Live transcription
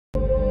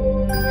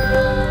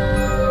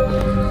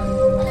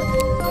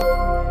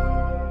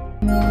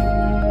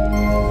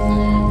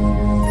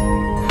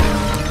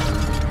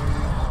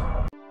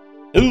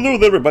Hello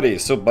there everybody,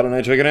 so Button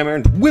Dragon Hammer,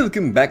 and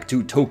welcome back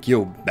to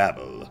Tokyo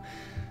Babel.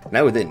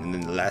 Now then,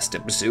 in the last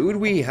episode,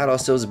 we had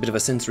ourselves a bit of a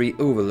sensory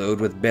overload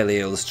with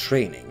Belial's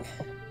training.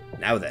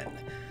 Now then,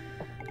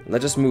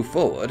 let us move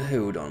forward,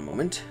 hold on a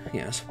moment,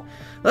 yes.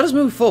 Let us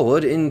move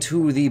forward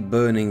into the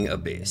Burning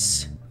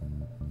Abyss.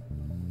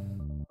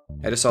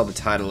 I just saw the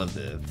title of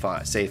the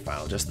save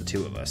file, just the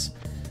two of us.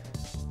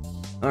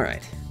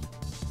 Alright.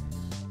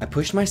 I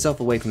pushed myself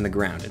away from the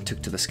ground and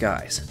took to the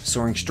skies,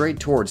 soaring straight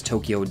towards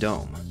Tokyo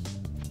Dome.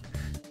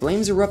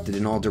 Flames erupted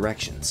in all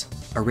directions,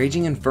 a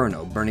raging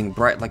inferno burning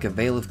bright like a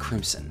veil of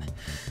crimson.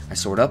 I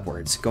soared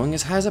upwards, going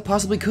as high as I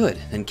possibly could,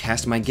 and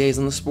cast my gaze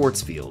on the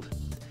sports field.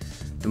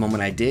 The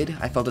moment I did,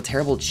 I felt a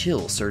terrible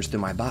chill surge through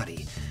my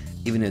body,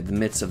 even in the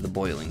midst of the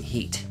boiling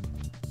heat.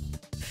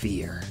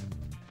 Fear.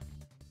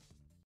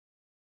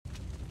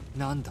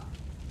 Nanda.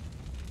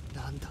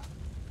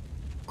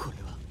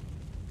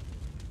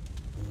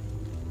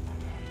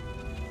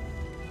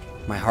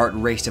 My heart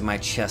raced in my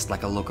chest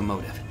like a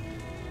locomotive.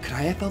 Could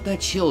I have felt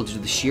that chill due to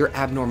the sheer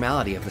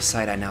abnormality of the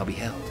sight I now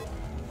beheld?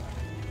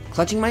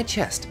 Clutching my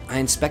chest, I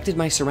inspected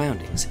my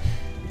surroundings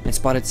and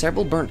spotted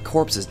several burnt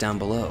corpses down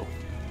below.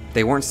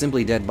 They weren't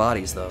simply dead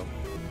bodies, though.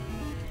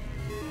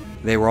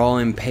 They were all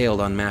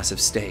impaled on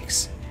massive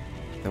stakes.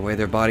 The way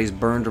their bodies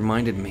burned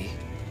reminded me,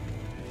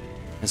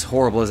 as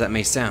horrible as that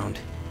may sound,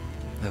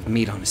 of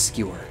meat on a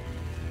skewer.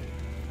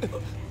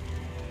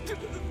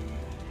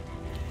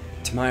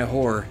 To my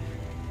horror,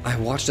 I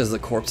watched as the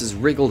corpses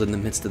wriggled in the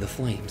midst of the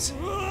flames.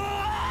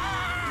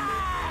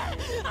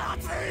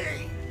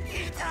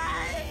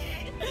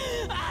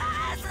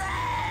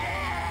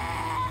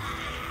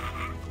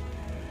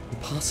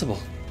 Impossible.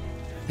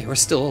 They were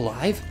still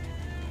alive?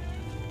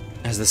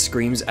 As the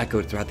screams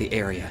echoed throughout the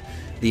area,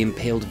 the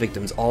impaled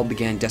victims all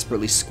began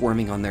desperately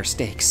squirming on their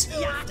stakes.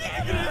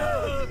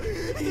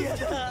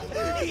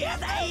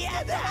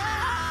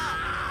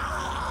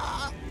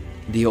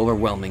 The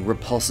overwhelming,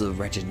 repulsive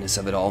wretchedness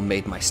of it all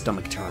made my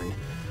stomach turn.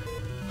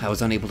 I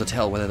was unable to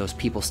tell whether those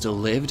people still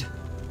lived,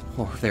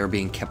 or if they were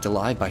being kept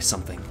alive by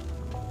something.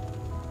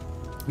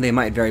 They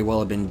might very well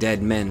have been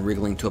dead men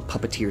wriggling to a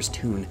puppeteer's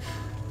tune,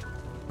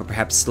 or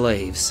perhaps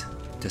slaves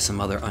to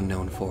some other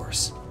unknown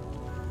force.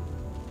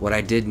 What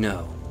I did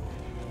know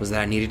was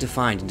that I needed to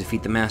find and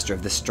defeat the master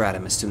of this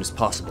stratum as soon as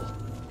possible.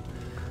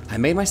 I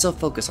made myself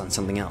focus on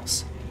something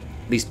else.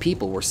 These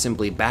people were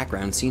simply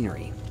background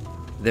scenery.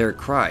 Their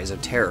cries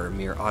of terror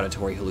mere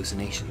auditory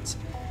hallucinations.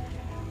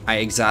 I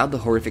exiled the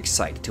horrific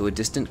sight to a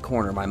distant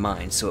corner of my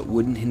mind so it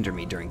wouldn't hinder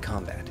me during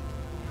combat.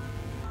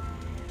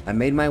 I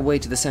made my way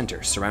to the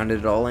center, surrounded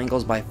at all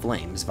angles by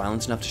flames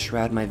violent enough to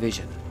shroud my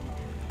vision.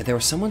 There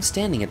was someone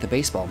standing at the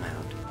baseball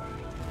mound.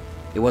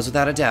 It was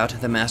without a doubt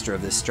the master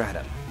of this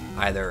stratum,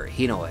 either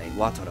Hinoe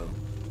Wataru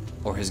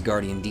or his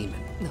guardian demon.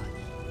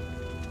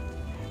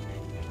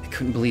 I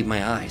couldn't believe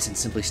my eyes and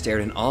simply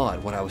stared in awe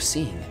at what I was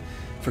seeing,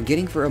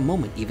 forgetting for a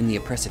moment even the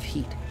oppressive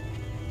heat.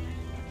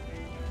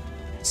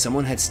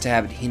 Someone had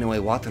stabbed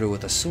Hinoe Wataru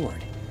with a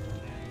sword.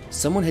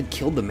 Someone had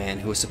killed the man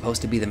who was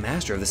supposed to be the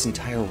master of this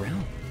entire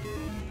realm.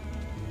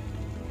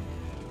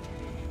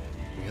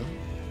 Really?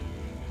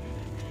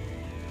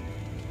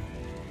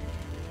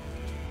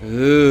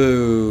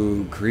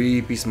 Ooh,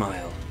 creepy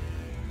smile.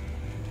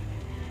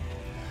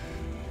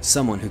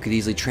 Someone who could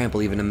easily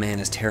trample even a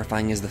man as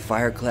terrifying as the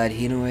fire-clad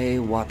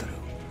Hinoe Wataru,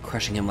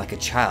 crushing him like a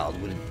child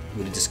with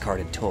a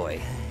discarded toy.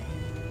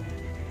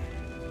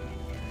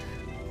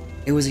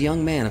 It was a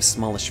young man of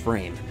smallish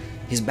frame,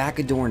 his back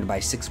adorned by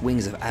 6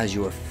 wings of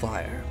azure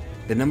fire.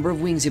 The number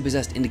of wings he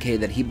possessed indicated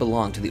that he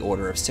belonged to the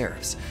Order of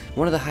Seraphs,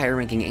 one of the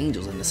higher-ranking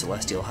angels in the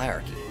celestial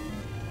hierarchy.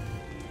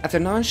 After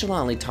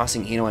nonchalantly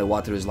tossing Hinoe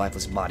Wataru's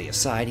lifeless body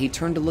aside, he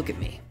turned to look at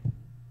me.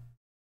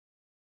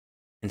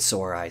 And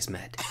so our eyes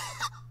met.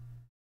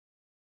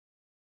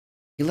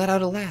 He let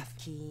out a laugh.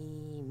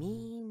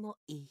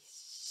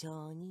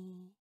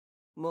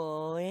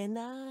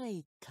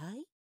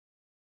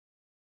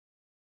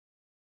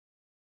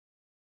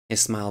 His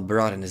smile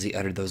broadened as he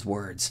uttered those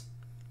words,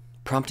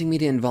 prompting me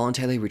to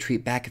involuntarily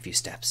retreat back a few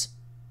steps.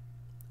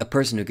 A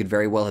person who could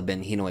very well have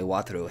been Hinoe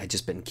Wataru had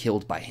just been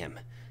killed by him.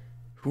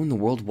 Who in the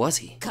world was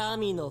he?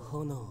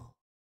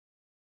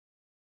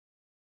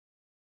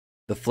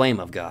 The Flame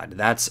of God.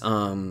 That's,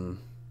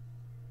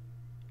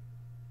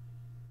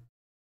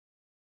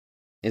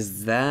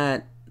 is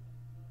that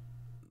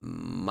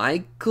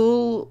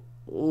Michael,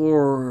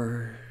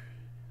 or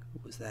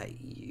was that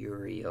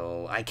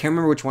Uriel? I can't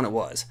remember which one it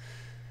was.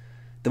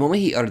 The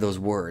moment he uttered those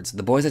words,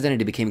 the boy's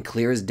identity became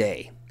clear as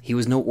day. He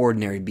was no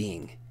ordinary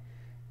being.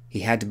 He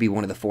had to be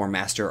one of the 4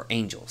 master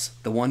angels,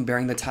 the one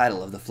bearing the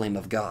title of the Flame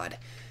of God.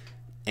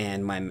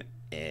 And my...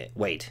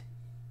 wait.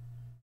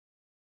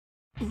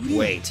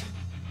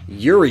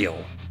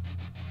 Uriel!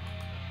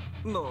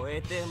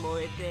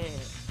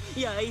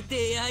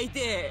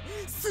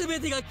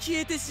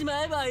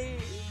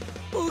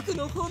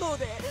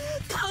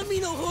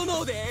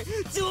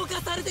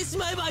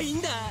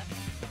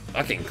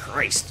 Fucking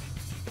Christ!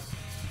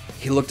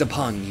 He looked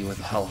upon me with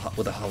a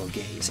hollow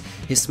gaze,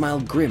 his smile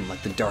grim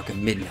like the dark of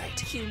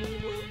midnight.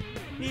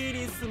 リ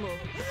リスも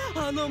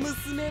あの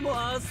娘も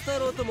アスタ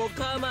ロトも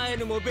カマエ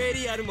ルもベ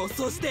リアルも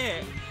そし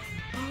て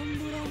パン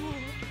ドラも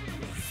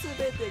全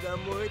てが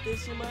燃えて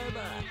しまえば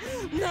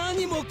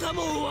何もか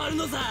も終わる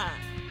のさ。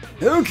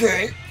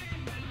 Okay.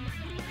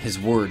 His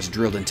words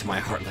drilled into my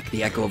heart like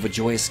the echo of a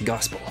joyous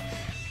gospel.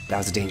 That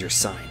was a dangerous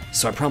sign,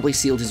 so I promptly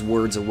sealed his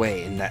words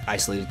away in that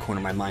isolated corner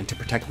of my mind to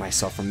protect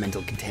myself from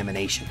mental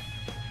contamination.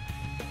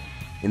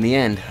 In the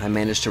end, I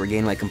managed to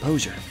regain my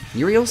composure.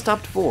 Uriel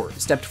stepped forward.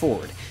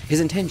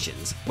 His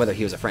intentions, whether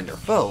he was a friend or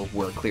foe,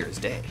 were clear as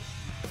day.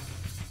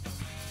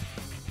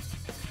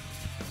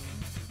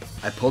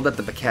 I pulled up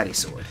the Bacati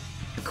sword.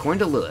 According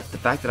to Lilith, the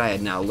fact that I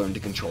had now learned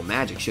to control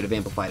magic should have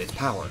amplified its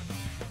power.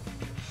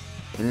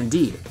 And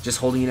indeed, just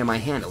holding it in my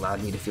hand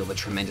allowed me to feel the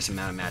tremendous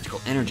amount of magical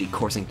energy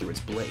coursing through its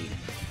blade.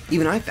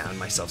 Even I found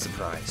myself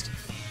surprised.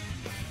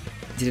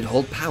 Did it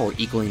hold power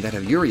equaling that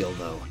of Uriel,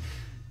 though?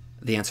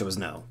 The answer was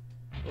no.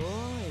 おい、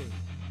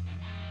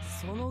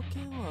その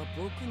剣は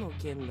僕の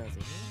剣だぞ。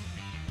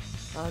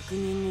悪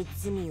人に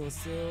罪を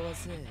背負わ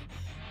せ、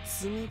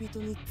罪人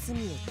に罪を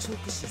直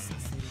視させ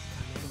る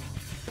た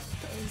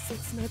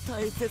めの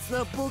大切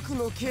な僕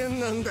の剣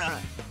なん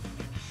だ。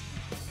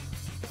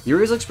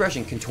 Uriel's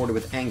expression contorted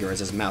with anger as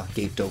his mouth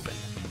gaped open.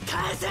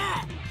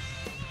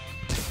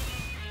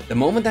 The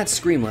moment that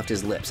scream left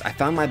his lips, I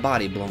found my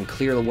body blown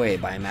clear away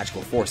by a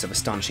magical force of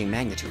astonishing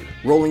magnitude,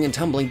 rolling and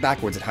tumbling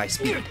backwards at high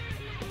speed.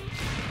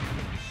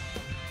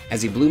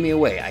 As he blew me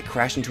away, I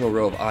crashed into a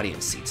row of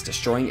audience seats,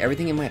 destroying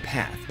everything in my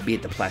path, be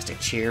it the plastic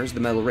chairs,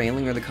 the metal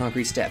railing, or the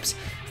concrete steps,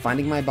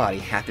 finding my body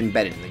half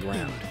embedded in the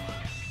ground.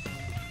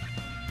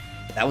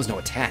 That was no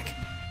attack.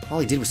 All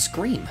he did was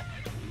scream.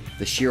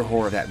 The sheer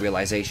horror of that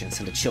realization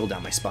sent a chill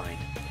down my spine.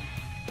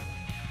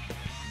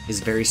 His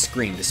very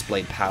scream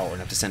displayed power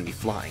enough to send me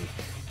flying.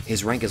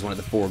 His rank as one of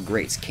the four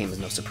greats came as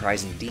no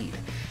surprise indeed.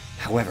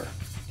 However,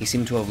 he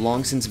seemed to have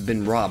long since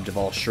been robbed of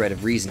all shred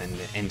of reason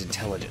and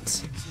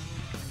intelligence.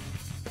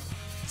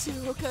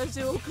 浄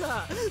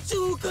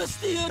化し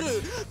てやる。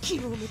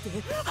清めて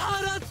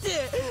払っ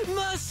て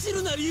真っ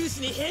白な粒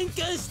子に変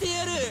換して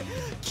やる。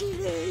き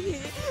れ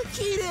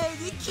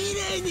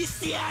いに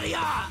してやるよ。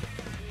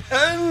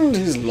 And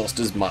he's lost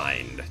his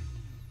mind.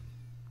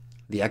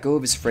 The echo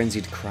of his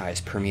frenzied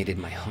cries permeated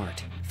my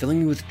heart,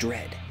 filling me with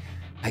dread.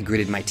 I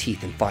gritted my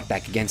teeth and fought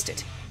back against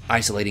it,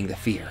 isolating the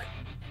fear.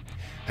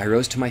 I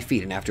rose to my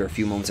feet and after a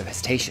few moments of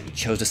hesitation,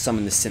 chose to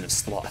summon the sin of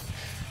sloth.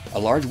 A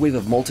large wave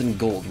of molten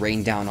gold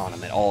rained down on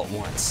him all at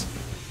once.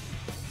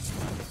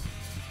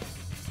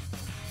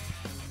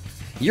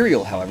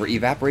 Uriel, however,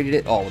 evaporated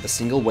it all with a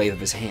single wave of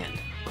his hand.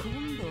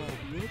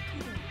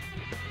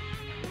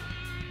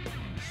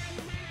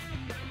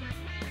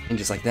 And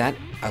just like that,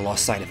 I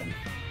lost sight of him.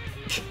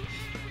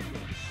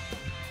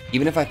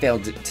 Even if I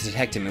failed to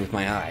detect him with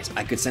my eyes,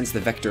 I could sense the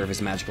vector of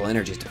his magical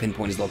energies to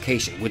pinpoint his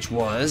location, which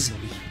was...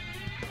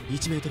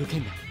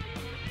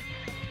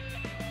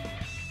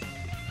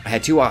 I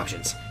had two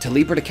options, to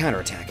leap or to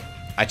counterattack.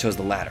 I chose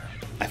the latter.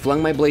 I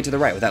flung my blade to the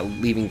right without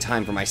leaving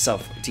time for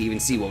myself to even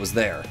see what was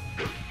there.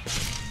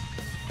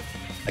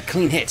 A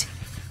clean hit.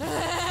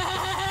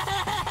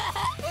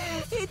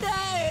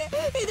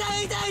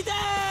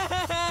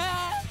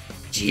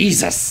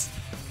 Jesus!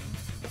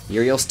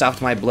 Uriel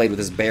stopped my blade with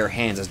his bare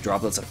hands as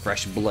droplets of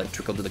fresh blood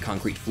trickled to the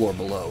concrete floor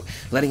below,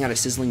 letting out a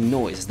sizzling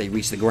noise as they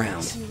reached the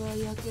ground.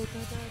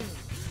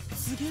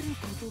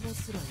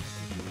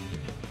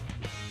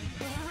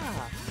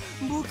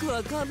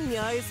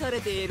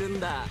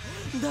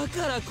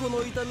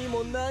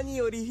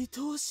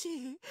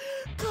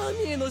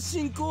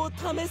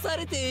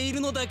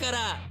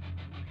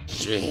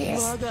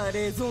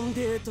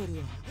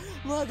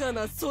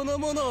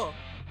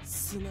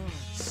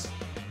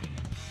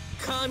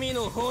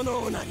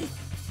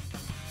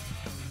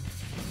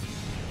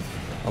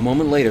 A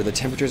moment later, the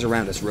temperatures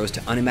around us rose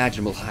to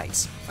unimaginable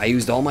heights. I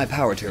used all my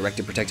power to erect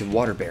a protective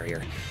water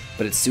barrier,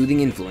 but its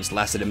soothing influence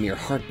lasted a mere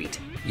heartbeat.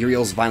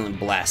 Uriel's violent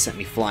blast sent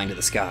me flying to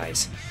the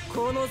skies.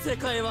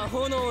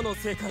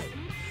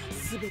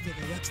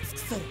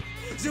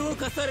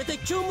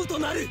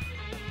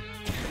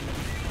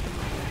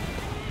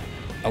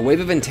 A wave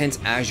of intense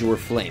azure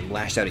flame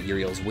lashed out at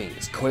Uriel's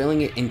wings,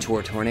 coiling it into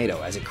a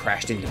tornado as it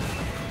crashed into me.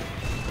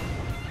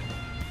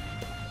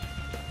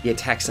 The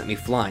attack sent me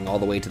flying all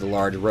the way to the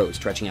large road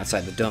stretching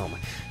outside the dome.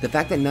 The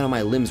fact that none of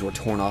my limbs were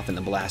torn off in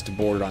the blast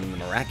bordered on the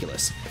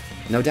miraculous.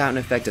 No doubt an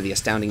effect of the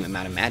astounding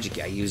amount of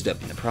magic I used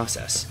up in the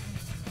process.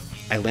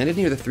 I landed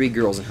near the three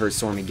girls and heard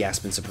Sormi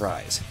gasp in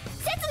surprise.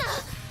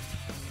 Setsuna!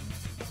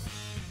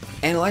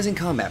 Analyzing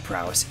combat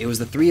prowess, it was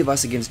the three of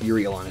us against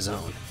Uriel on his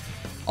own.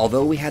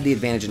 Although we had the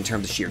advantage in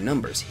terms of sheer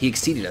numbers, he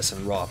exceeded us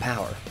in raw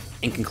power.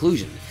 In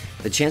conclusion,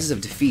 the chances of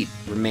defeat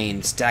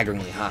remained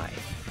staggeringly high.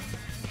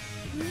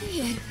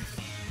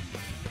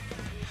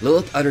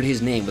 Lilith uttered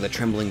his name with a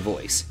trembling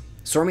voice.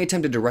 Sormi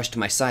attempted to rush to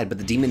my side, but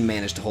the demon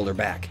managed to hold her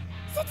back.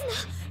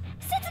 Setsuna!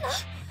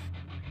 Setsuna!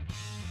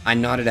 I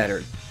nodded at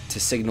her to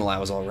signal I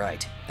was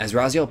alright. As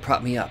Raziel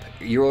propped me up,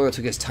 Uriel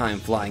took his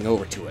time flying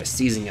over to us,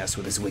 seizing us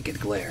with his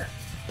wicked glare.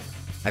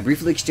 I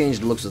briefly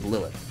exchanged looks with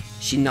Lilith.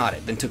 She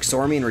nodded, then took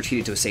Sormi and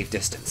retreated to a safe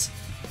distance.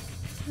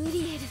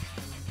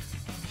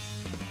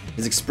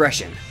 His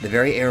expression, the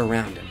very air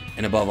around him,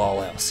 and above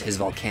all else, his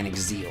volcanic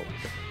zeal.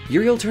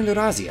 Uriel turned to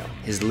Raziel,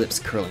 his lips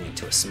curling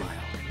into a smile.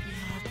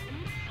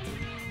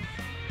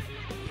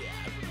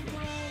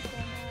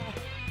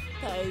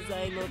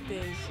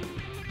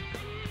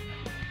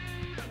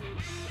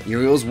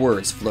 Uriel's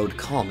words flowed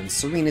calm and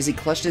serene as he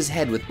clutched his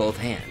head with both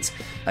hands,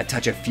 a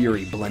touch of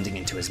fury blending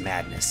into his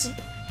madness.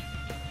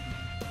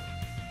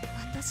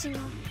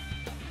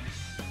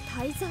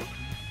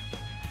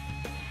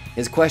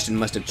 His question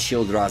must have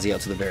chilled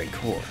Raziel to the very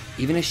core,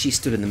 even as she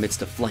stood in the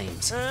midst of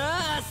flames.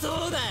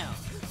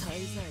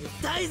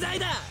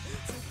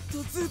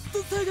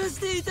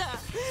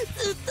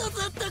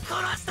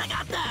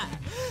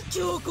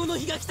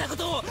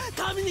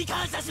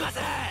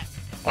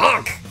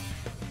 Fuck!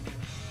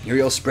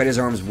 Uriel spread his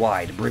arms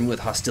wide, brimming with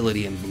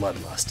hostility and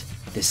bloodlust.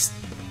 This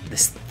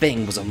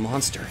thing was a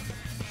monster.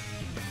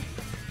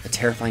 The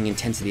terrifying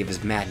intensity of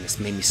his madness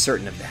made me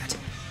certain of that.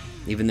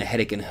 Even the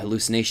headache and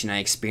hallucination I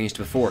experienced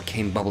before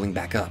came bubbling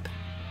back up.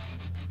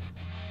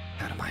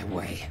 Out of my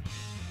way.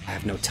 I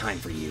have no time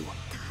for you.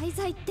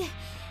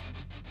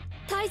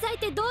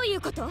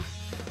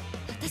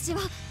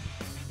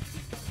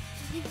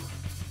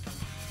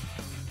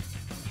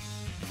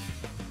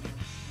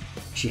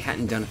 She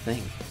hadn't done a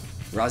thing.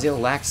 Raziel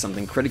lacked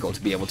something critical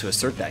to be able to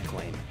assert that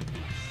claim.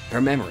 Her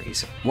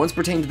memories, once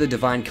pertained to the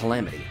divine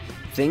calamity,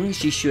 things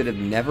she should have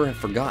never have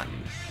forgotten.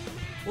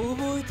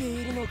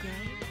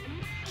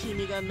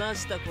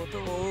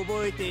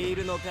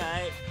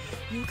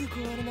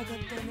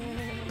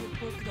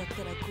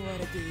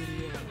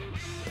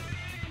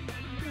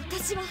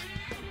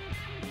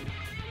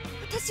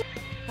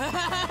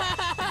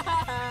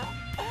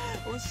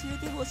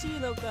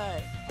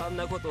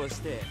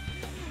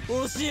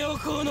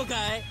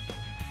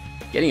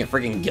 Getting a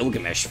friggin'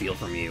 Gilgamesh feel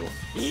from you.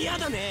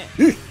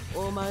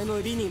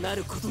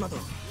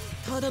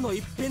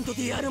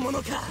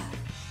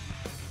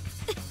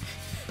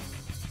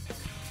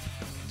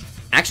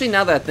 Actually,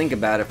 now that I think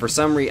about it, for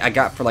some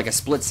reason, for like a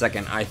split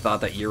second, I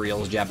thought that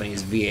Uriel's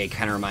Japanese VA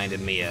kind of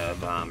reminded me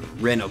of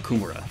Ren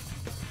Okumura.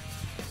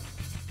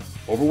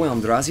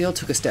 Overwhelmed, Raziel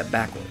took a step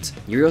backwards.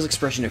 Uriel's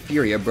expression of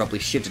fury abruptly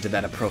shifted to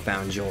that of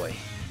profound joy.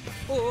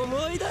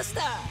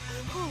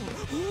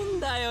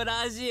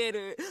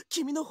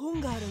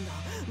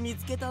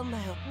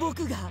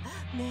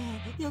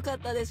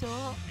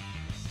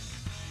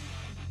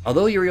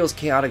 Although Uriel's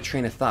chaotic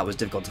train of thought was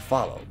difficult to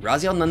follow,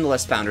 Raziel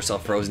nonetheless found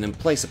herself frozen in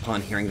place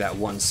upon hearing that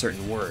one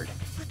certain word.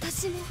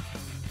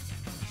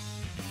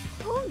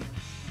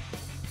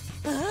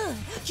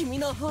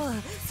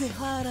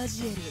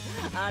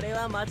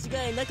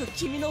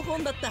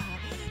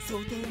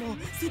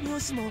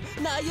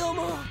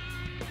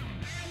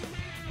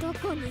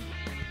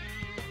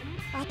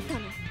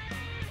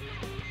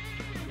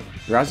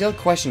 Raziel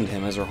questioned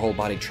him as her whole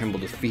body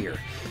trembled with fear.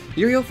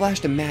 Uriel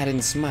flashed a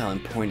maddened smile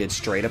and pointed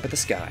straight up at the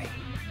sky.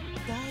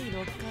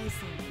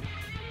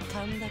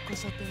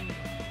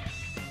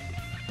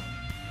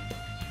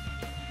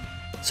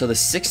 So the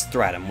sixth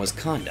stratum was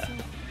Kanda.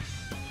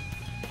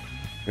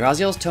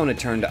 Raziel's tone had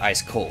turned to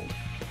ice cold.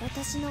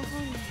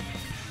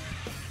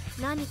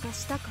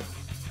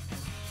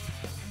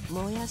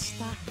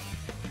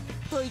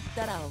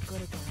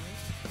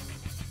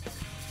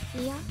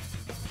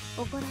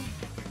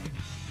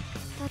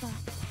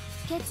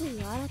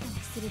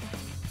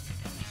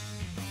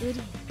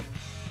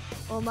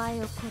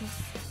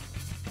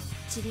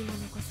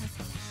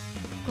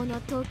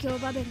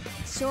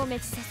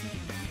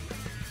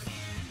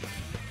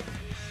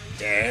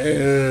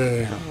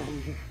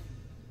 Damn.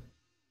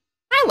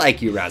 I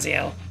like you,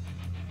 Raziel.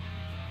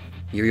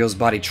 Uriel's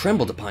body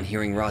trembled upon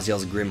hearing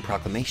Raziel's grim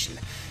proclamation,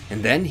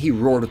 and then he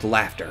roared with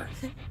laughter.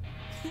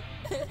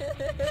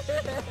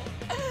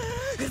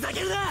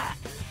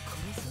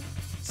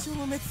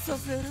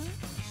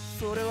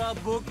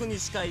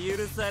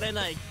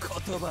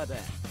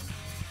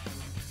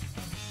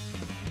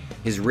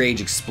 His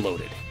rage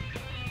exploded.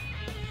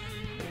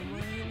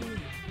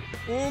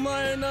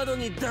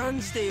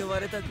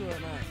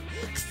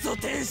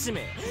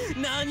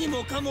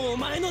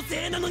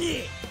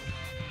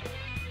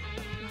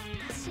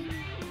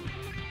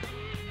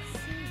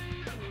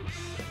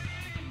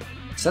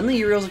 Suddenly,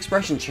 Uriel's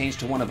expression changed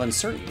to one of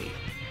uncertainty.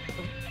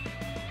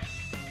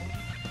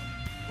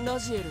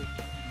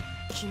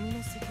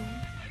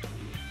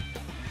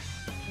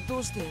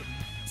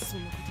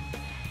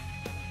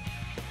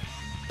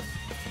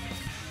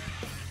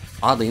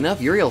 Oddly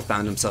enough, Uriel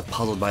found himself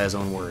puzzled by his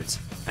own words.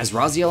 As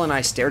Raziel and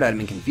I stared at him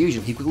in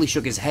confusion, he quickly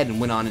shook his head and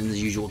went on in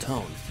his usual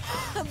tone.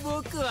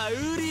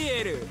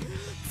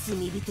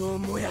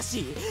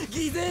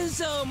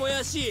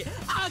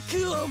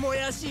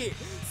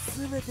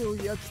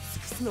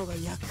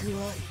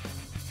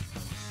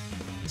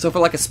 So for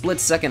like a split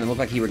second, it looked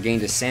like he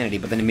regained his sanity,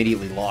 but then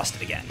immediately lost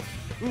it again.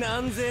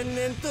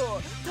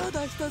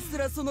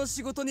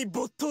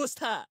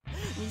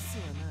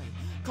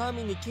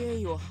 神に敬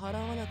意を払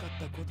わなかっ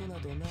たことな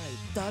どない。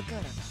だか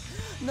ら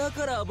だ。だ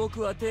から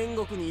僕は天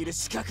国にいる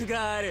資格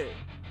がある。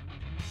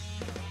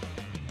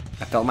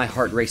 I felt my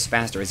heart race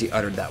faster as he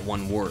uttered that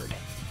one word.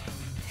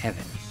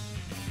 Heaven.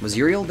 Was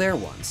Uriel there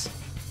once?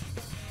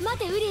 待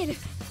てウリエル、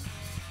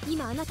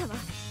今あなたは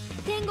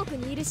天国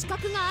にいる資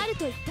格がある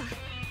と言っ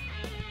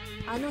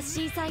た。あの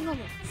震災後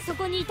もそ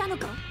こにいたの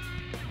か？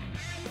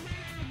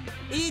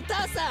い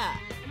たさ。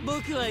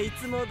僕はい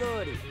つも通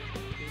り。いや、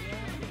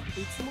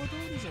いつも通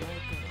りじゃない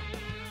か。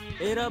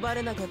選ば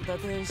れなかった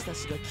天使た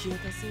ちが消え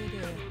たせいで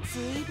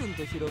随分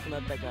と広くな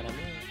ったからね。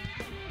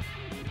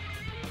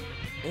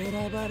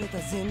選ばれた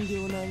善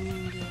良な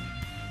人間、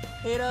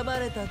選ば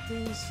れた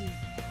天使、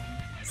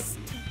素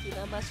敵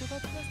な場所だ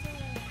ったさ。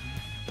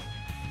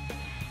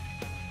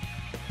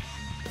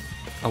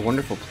 A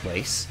wonderful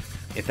place?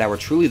 If that were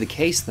truly the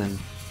case, then...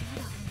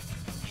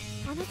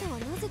 あなたは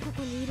なぜこ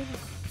こにいるのか？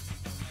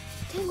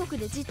天国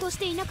でじっとし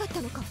ていなかっ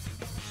たのか？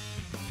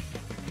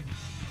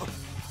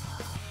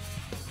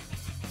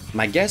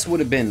 My guess would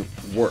have been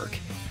work.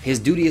 His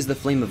duty as the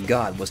flame of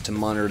God was to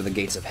monitor the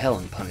gates of hell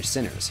and punish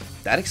sinners.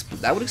 That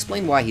would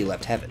explain why he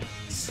left heaven.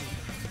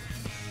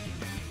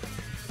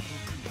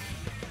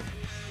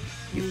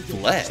 You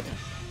fled?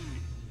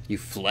 You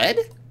fled?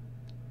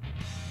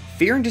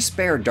 Fear and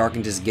despair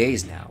darkened his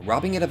gaze now,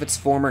 robbing it of its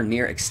former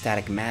near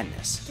ecstatic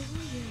madness.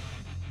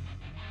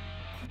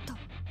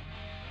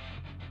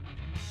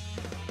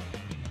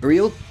 どうい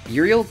うこと？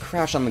 Uriel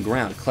crouched on the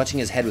ground, clutching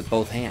his head with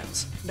both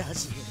hands. ラ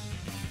ジエル、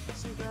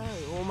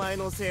違う、お前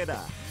のせい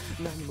だ。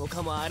何も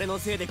かもあれの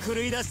せいで狂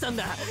い出したん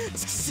だ。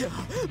ちくしょう、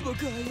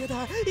僕は嫌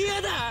だ、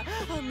嫌だ。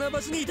あんな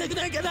場所にいたく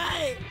なんかな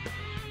い。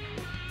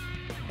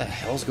 What the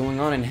hell's going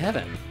on in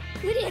heaven?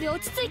 ウリエル、落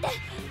ち着いて。ウ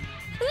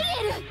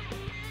リエル、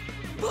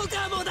僕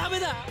はもうダメ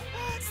だ。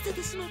捨て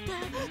てしまった。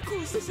こ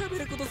うして喋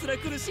ることすら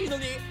苦しいの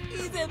に、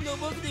以前の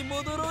僕に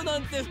戻ろうな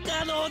んて不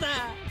可能だ。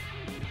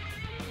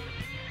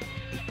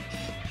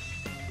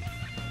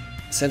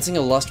 Sensing a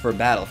lust for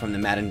battle from the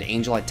maddened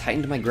angel, I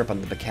tightened my grip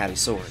on the Bacati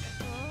sword.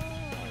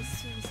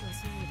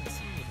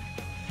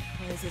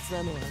 大切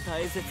なのは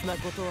大切な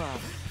ことは。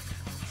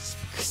ち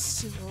く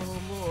しょう、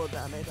もう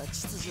ダメだ。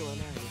秩序はない。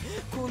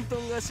混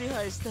沌が支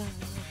配した。混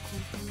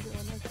沌で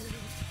はなく。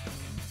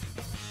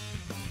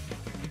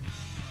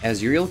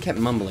 As Uriel kept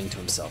mumbling to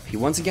himself, he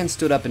once again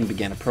stood up and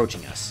began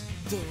approaching us.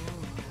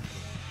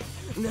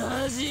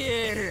 ナジ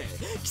エル、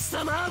貴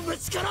様はぶ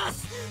ち殺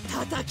す。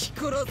叩き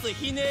殺す、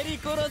ひねり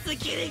殺す、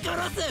切り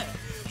殺す。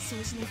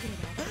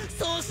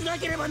そうしな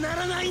ければな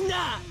らないん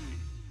だ。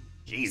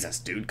 Jesus,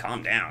 dude,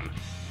 calm down.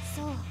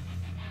 そう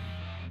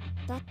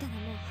だったら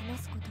もう話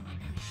すことは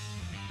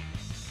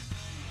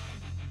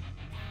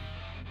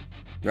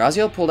ない。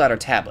 Raziel pulled out her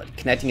tablet,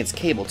 connecting its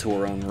cable to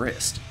her own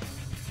wrist.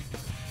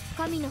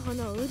 神の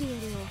炎ウリエルを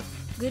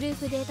グルー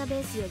プデータベ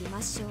ースより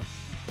抹消。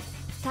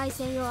対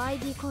戦用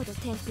ID コード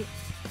添付。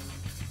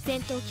戦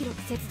闘記録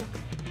接続。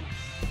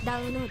ダ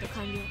ウンロード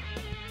完了。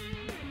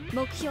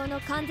目標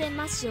の完全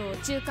抹消を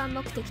中間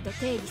目的と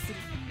定義する。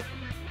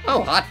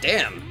 Oh, hot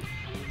damn!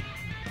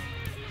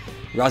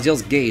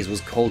 Raziel's gaze was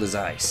cold as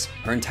ice,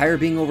 her entire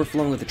being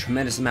overflowing with the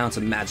tremendous amounts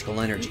of magical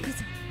行 energy. く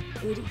ぞ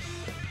ウリ。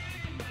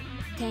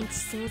天地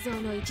創造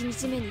の1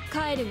日目に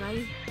帰るが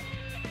いい。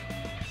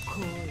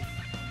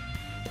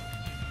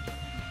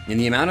 In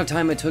the amount of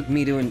time it took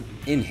me to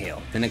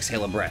inhale, then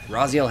exhale a breath,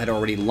 Raziel had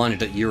already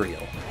lunged at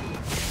Uriel.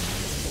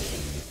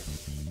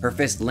 Her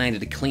fist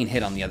landed a clean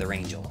hit on the other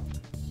angel.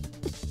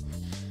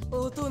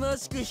 おとな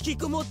しく引き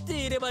こもっ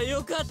ていれば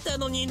よかった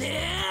のに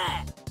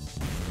ね。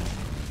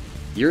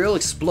 Uriel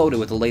exploded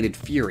with elated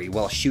fury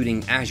while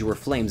shooting azure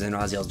flames in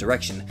Raziel's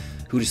direction,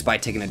 who,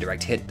 despite taking a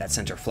direct hit that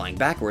sent her flying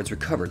backwards,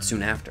 recovered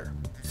soon after.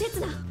 セツ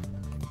ナ、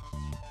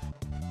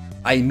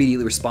 I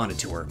immediately responded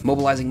to her,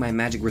 mobilizing my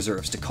magic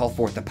reserves to call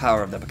forth the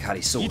power of the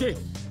Bacati sword.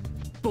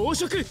 暴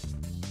食。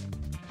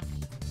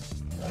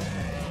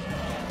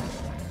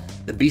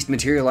 The beast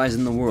materialized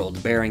in the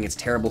world, bearing its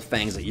terrible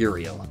fangs at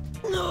Uriel.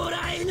 野良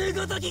犬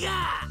ごときが。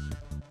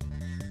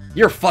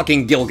 You're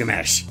fucking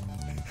Gilgamesh!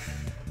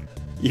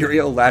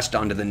 Uriel latched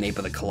onto the nape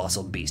of the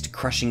colossal beast,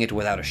 crushing it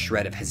without a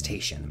shred of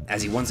hesitation.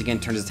 As he once again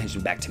turned his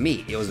attention back to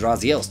me, it was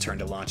Raziel's turn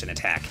to launch an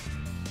attack.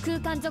 空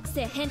間属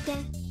性変転。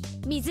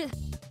水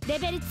レ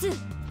ベル2。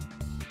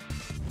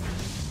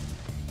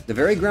 The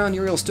very ground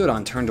Uriel stood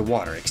on turned to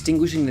water,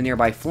 extinguishing the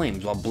nearby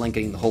flames while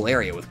blanketing the whole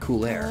area with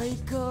cool air. 相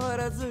変わ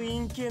らず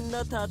陰険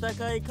な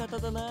戦い方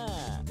だな。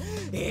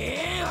おい。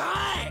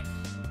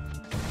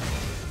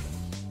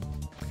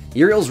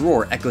 Uriel's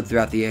roar echoed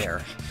throughout the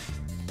air.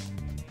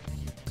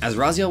 As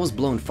Raziel was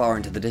blown far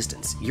into the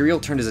distance, Uriel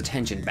turned his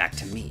attention back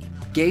to me,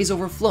 gaze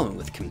overflowing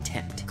with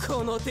contempt.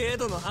 この程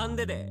度のハン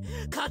デで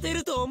勝て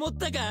ると思っ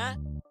たか？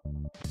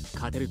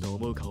勝てると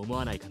思うか思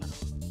わないかなど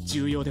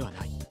重要では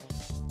ない。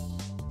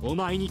お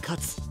前に勝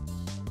つ。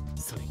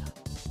それ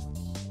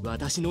が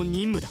私の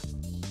任務だ。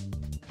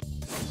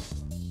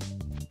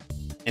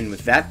 And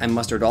with that, I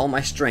mustered all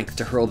my strength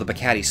to hurl the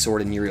Bacati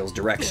sword in Uriel's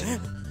direction.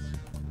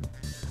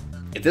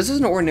 It If this was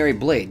an ordinary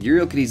blade,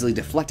 Uriel could easily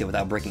deflect it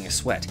without breaking a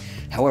sweat.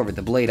 However,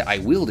 the blade I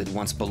wielded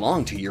once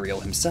belonged to Uriel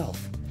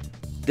himself.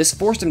 This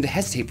forced him to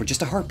hesitate for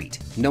just a heartbeat,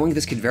 knowing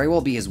this could very well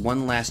be his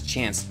one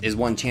chance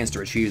to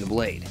retrieve the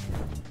blade.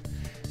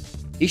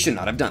 He should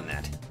not have done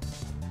that.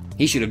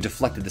 He should have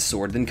deflected the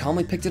sword, then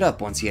calmly picked it up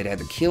once he had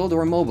either killed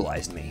or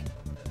immobilized me.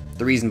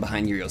 The reason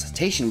behind Uriel's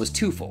hesitation was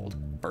twofold.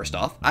 First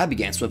off, I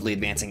began swiftly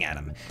advancing at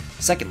him.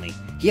 Secondly,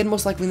 he had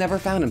most likely never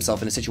found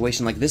himself in a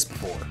situation like this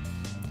before.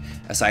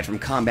 Aside from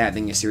combat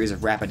being a series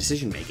of rapid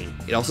decision-making,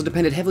 it also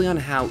depended heavily on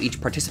how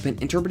each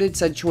participant interpreted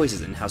said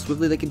choices and how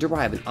swiftly they could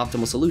derive an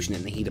optimal solution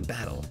in the heat of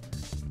battle.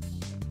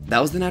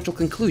 That was the natural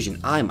conclusion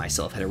I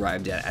myself had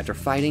arrived at after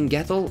fighting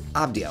Gethel,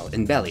 Abdiel,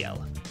 and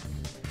Belial.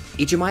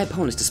 Each of my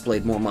opponents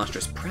displayed more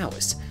monstrous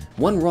prowess.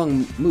 One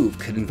wrong move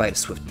could invite a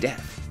swift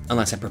death.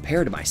 Unless I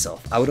prepared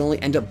myself, I would only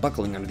end up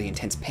buckling under the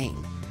intense pain.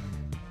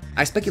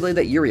 I speculated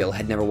that Uriel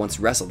had never once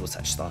wrestled with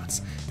such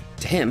thoughts.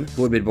 To him,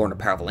 who had been born a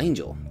powerful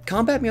angel,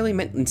 combat merely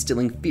meant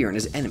instilling fear in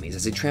his enemies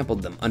as he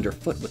trampled them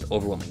underfoot with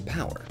overwhelming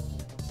power.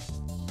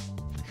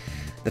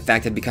 The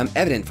fact had become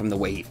evident from the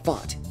way he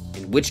fought,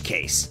 in which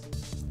case,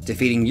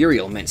 defeating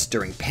Uriel meant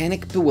stirring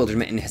panic,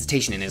 bewilderment, and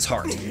hesitation in his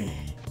heart.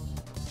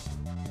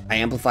 I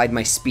amplified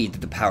my speed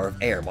through the power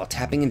of air while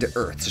tapping into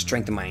earth to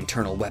strengthen my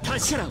internal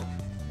weapons.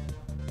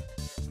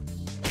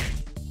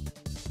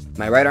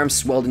 My right arm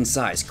swelled in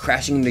size,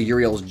 crashing into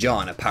Uriel's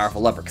jaw in a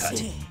powerful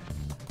uppercut.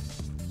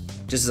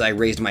 Just as I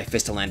raised my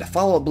fist to land a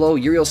follow-up blow,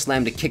 Uriel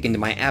slammed a kick into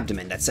my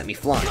abdomen that sent me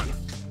flying.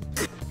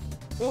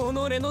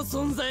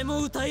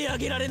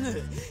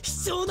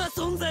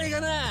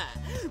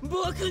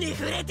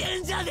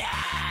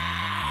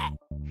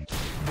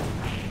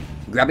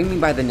 Grabbing me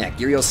by the neck,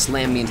 Uriel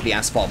slammed me into the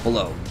asphalt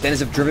below, then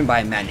as if driven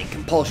by a maddening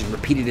compulsion,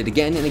 repeated it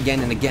again and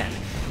again and again.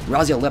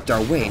 Raziel leapt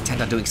our way,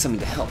 intent on doing something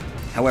to help.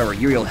 However,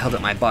 Uriel held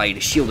up my body to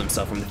shield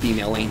himself from the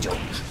female angel.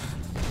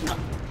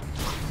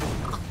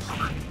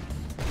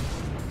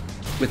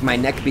 With my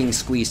neck being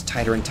squeezed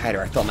tighter and tighter,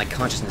 I felt my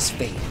consciousness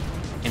fade,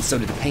 and so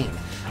did the pain.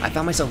 I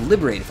found myself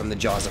liberated from the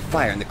jaws of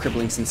fire and the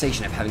crippling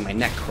sensation of having my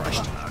neck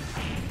crushed.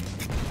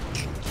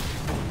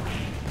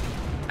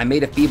 I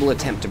made a feeble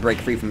attempt to break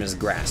free from his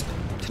grasp,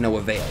 to no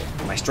avail.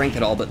 My strength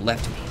had all but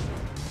left me.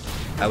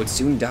 I would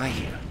soon die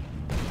here,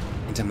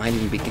 and I might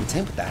even be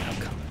content with that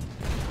outcome.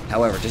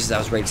 However, just as I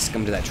was ready to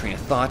succumb to that train of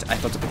thought, I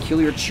felt a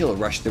peculiar chill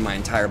rush through my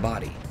entire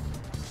body.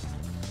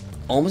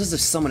 Almost as if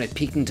someone had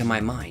peeked into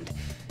my mind.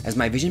 As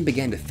my vision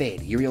began to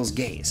fade, Uriel's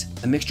gaze,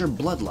 a mixture of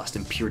bloodlust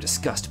and pure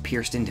disgust,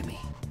 pierced into me.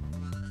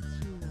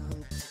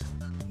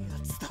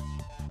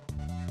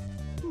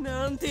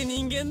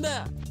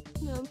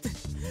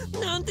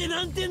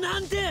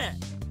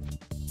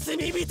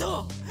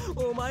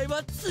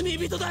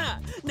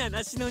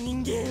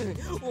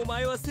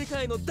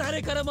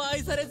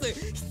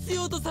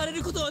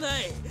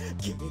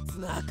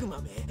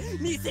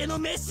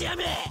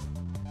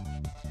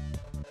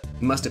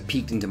 He must have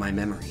peeked into my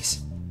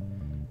memories.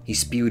 He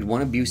spewed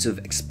one abusive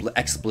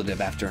expletive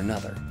after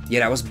another,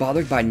 yet I was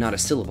bothered by not a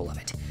syllable of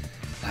it.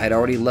 I had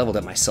already leveled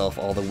at myself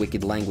all the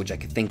wicked language I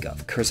could think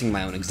of, cursing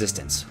my own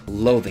existence,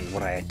 loathing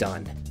what I had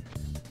done.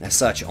 As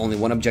such, only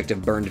one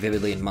objective burned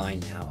vividly in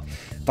mind now,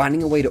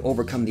 finding a way to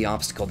overcome the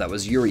obstacle that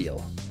was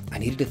Uriel. I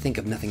needed to think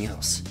of nothing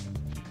else.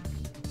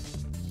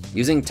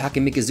 Using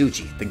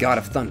Takemikazuchi, the god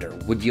of thunder,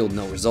 would yield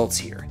no results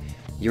here.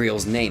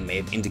 Uriel's name may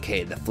have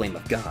indicated the flame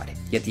of God,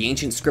 yet the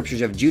ancient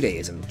scriptures of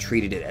Judaism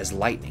treated it as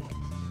lightning.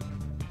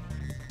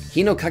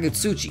 Hino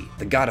Kagutsuchi,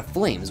 the god of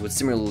flames, would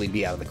similarly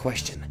be out of the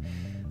question.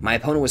 My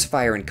opponent was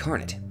fire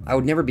incarnate. I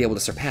would never be able to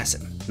surpass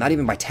him, not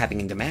even by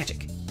tapping into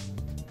magic.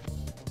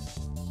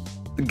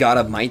 The god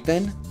of might,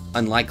 then?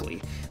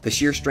 Unlikely. The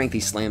sheer strength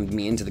he slammed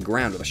me into the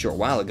ground with a short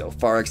while ago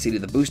far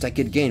exceeded the boost I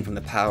could gain from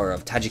the power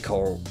of I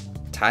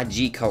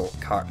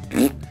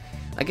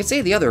could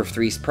say the other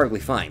three perfectly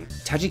fine.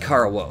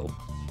 Tajikara Wo.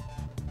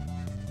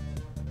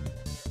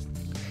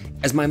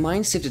 As my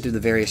mind sifted through the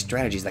various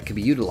strategies that could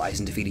be utilized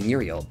in defeating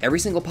Uriel, every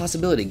single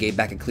possibility gave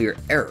back a clear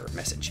error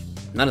message.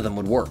 None of them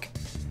would work.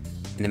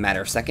 In a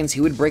matter of seconds, he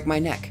would break my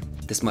neck.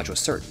 This much was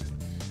certain.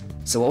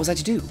 So what was I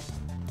to do?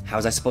 How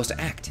was I supposed to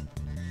act?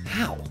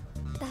 How?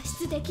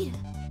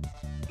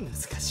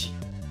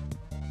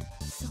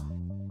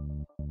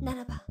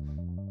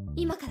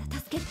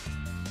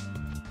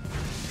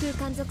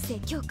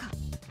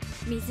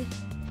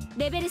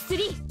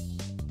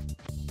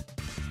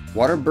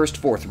 Water burst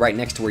forth right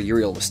next to where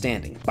Uriel was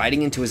standing,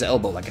 biting into his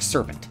elbow like a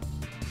serpent.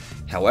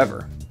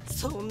 However,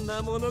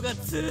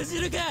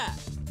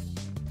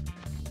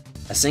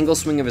 a single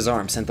swing of his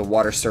arm sent the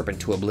water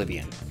serpent to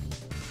oblivion.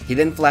 He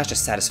then flashed a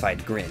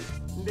satisfied grin.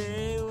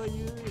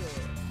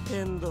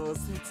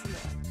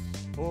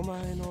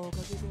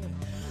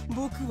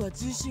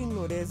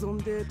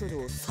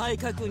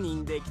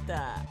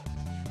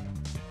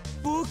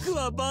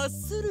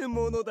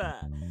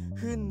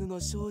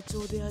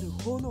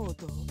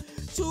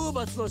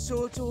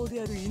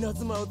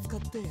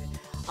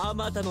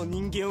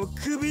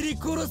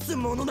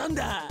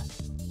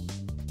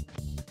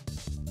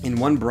 In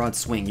one broad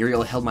swing,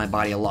 Uriel held my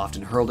body aloft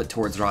and hurled it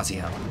towards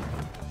Raziel.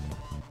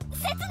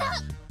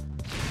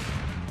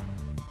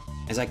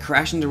 As I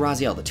crashed into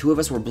Raziel, the two of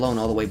us were blown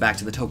all the way back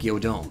to the Tokyo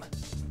Dome.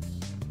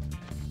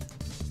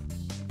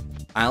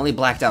 I only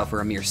blacked out for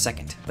a mere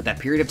second, but that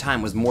period of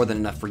time was more than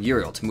enough for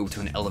Uriel to move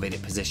to an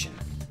elevated position.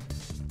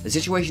 The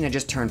situation had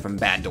just turned from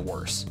bad to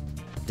worse.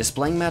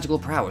 Displaying magical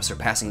prowess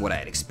surpassing what I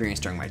had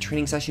experienced during my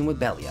training session with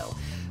Belial,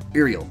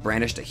 Uriel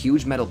brandished a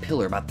huge metal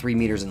pillar about 3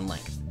 meters in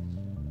length.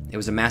 It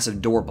was a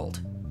massive door bolt.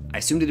 I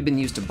assumed it had been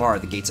used to bar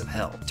the gates of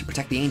hell, to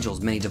protect the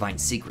angel's many divine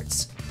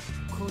secrets.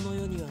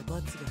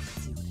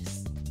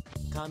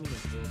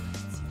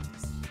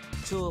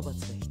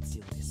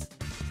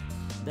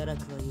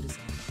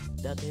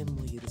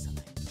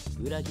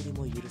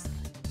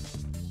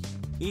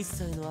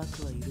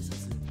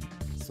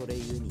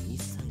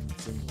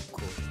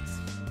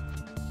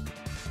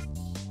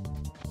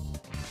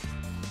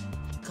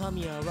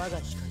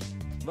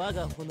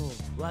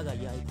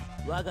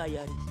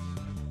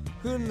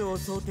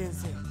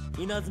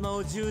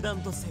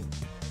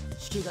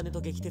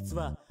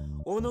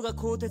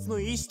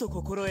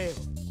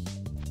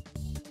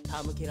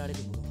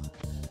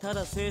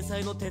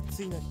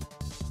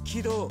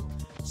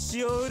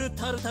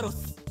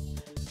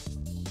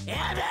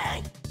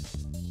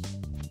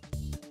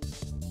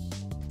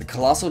 The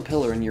colossal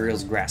pillar in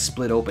Uriel's grasp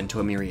split open to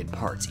a myriad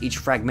parts, each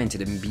fragment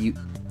imbued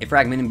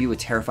with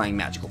terrifying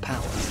magical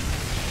power.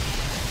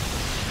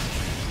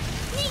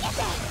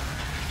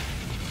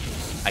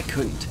 I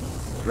couldn't.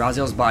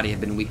 Raziel's body had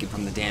been weakened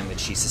from the damage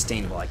she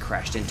sustained while I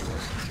crashed into her,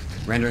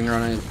 rendering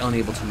her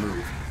unable to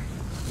move.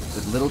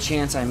 With little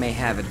chance I may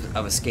have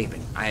of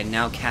escaping, I had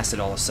now cast it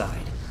all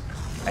aside.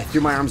 I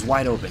threw my arms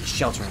wide open,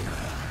 sheltering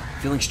her,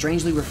 feeling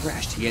strangely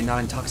refreshed, yet not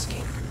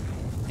intoxicated.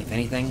 If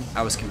anything,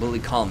 I was completely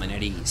calm and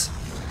at ease.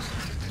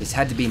 This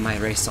had to be my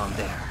raison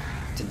d'etre,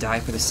 to die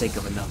for the sake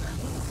of another,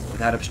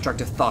 without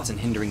obstructive thoughts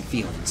and hindering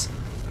feelings.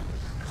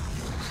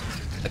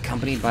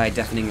 Accompanied by a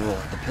deafening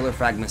roar, the pillar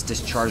fragments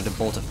discharged a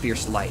bolt of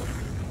fierce light.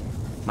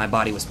 My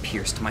body was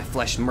pierced, my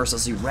flesh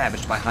mercilessly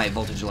ravaged by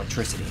high-voltage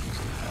electricity.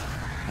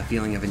 A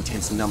feeling of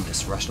intense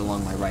numbness rushed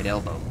along my right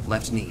elbow,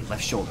 left knee,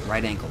 left shoulder,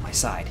 right ankle, my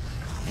side,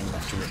 and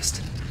left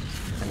wrist,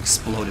 and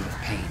exploded with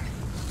pain.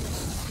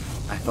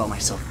 I felt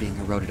myself being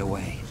eroded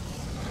away.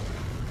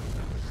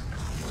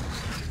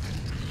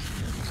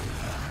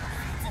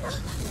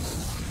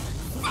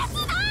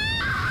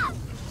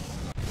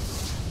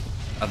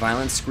 A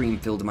violent scream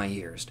filled my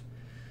ears.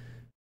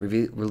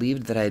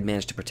 Relieved that I had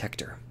managed to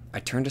protect her, I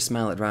turned to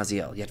smile at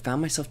Raziel, yet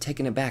found myself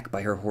taken aback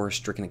by her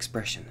horror-stricken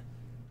expression.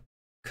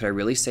 Could I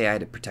really say I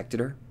had protected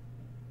her?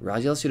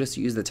 Raziel should have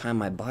used the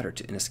time I bought her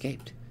and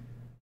escaped.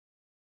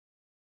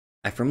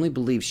 I firmly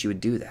believed she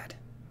would do that.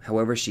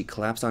 However, she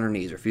collapsed on her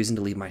knees, refusing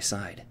to leave my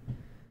side.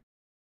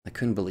 I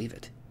couldn't believe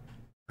it.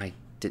 I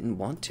didn't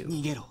want to.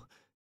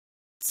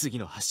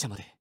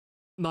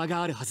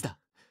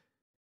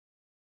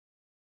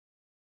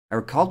 I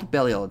recalled what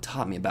Belial had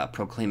taught me about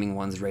proclaiming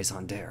one's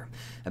raison d'etre,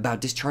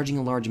 about discharging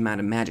a large amount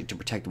of magic to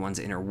protect one's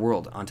inner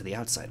world onto the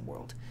outside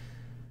world.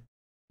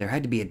 There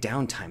had to be a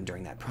downtime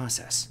during that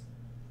process.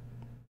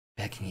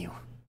 Begging you,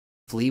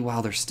 flee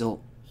while there's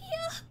still...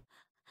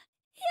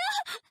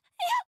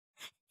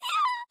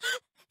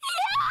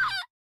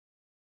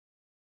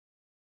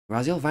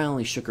 Raziel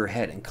violently shook her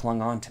head and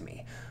clung on to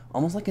me,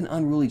 almost like an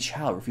unruly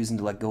child refusing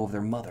to let go of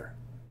their mother.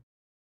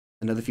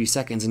 Another few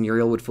seconds and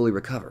Uriel would fully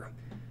recover.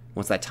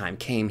 Once that time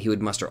came, he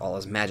would muster all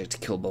his magic to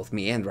kill both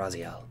me and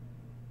Raziel.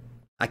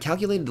 I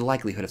calculated the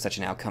likelihood of such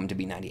an outcome to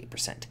be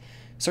 98%,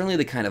 certainly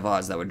the kind of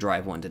odds that would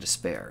drive one to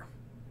despair.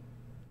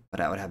 But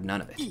I would have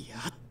none of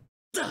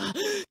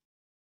it.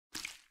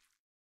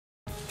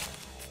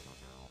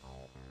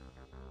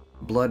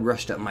 Blood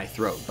rushed up my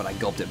throat, but I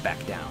gulped it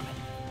back down.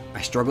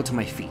 I struggled to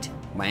my feet,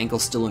 my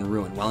ankles still in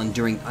ruin, while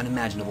enduring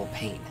unimaginable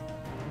pain.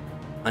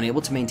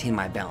 Unable to maintain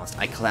my balance,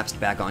 I collapsed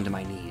back onto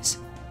my knees.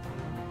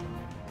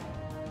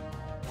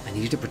 I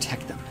needed to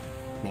protect them.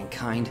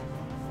 Mankind,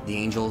 the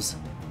angels,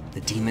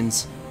 the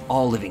demons,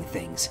 all living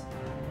things.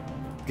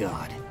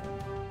 God.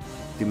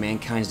 Through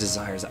mankind's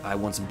desires, I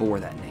once bore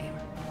that name,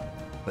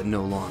 but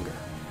no longer.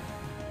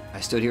 I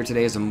stood here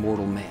today as a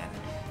mortal man,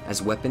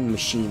 as weapon,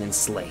 machine, and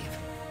slave.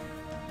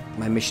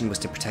 My mission was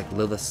to protect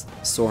Lilith,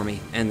 Sormi,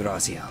 and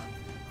Raziel,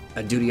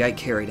 a duty I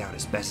carried out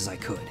as best as I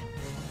could.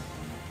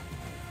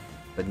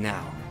 But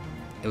now,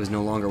 it was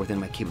no longer within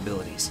my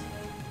capabilities.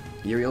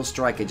 Uriel's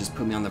strike had just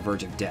put me on the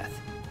verge of death,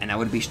 and I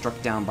would be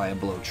struck down by a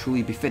blow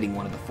truly befitting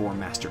one of the 4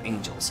 master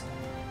angels.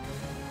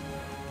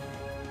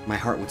 My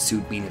heart would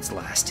soon beat its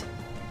last.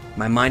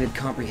 My mind had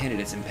comprehended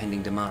its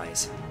impending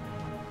demise.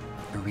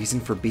 A reason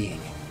for being.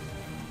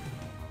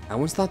 I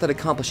once thought that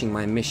accomplishing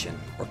my mission,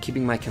 or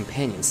keeping my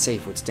companions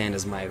safe, would stand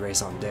as my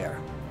raison d'etre.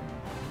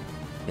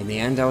 In the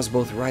end, I was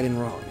both right and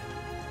wrong.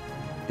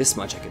 This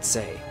much I could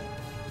say.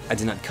 I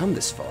did not come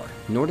this far,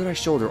 nor did I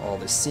shoulder all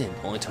this sin,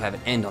 only to have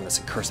it end on this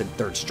accursed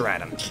 3rd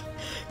stratum.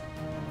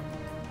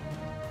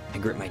 I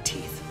grit my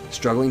teeth,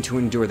 struggling to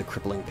endure the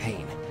crippling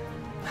pain.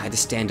 I had to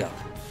stand up.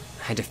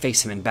 I had to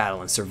face him in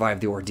battle and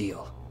survive the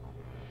ordeal.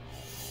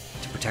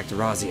 to protect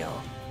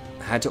Raziel.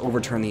 I had to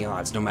overturn the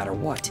odds, no matter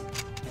what.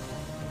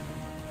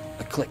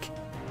 A click.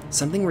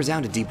 Something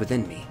resounded deep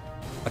within me.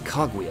 A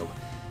cogwheel.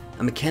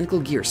 A mechanical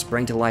gear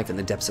sprang to life in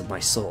the depths of my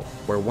soul,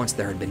 where once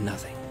there had been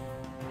nothing.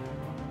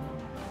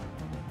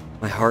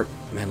 My heart,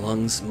 my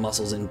lungs,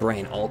 muscles, and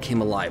brain all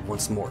came alive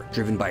once more,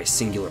 driven by a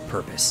singular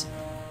purpose.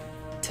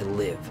 To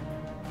live.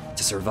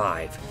 To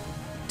survive.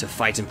 To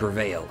fight and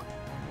prevail.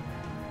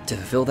 To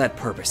fulfill that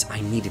purpose,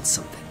 I needed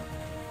something.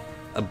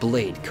 A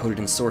blade coated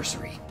in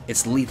sorcery,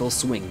 its lethal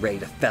swing ready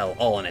to fell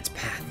all in its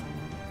path.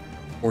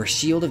 Or a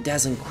shield of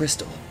dazzling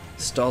crystal,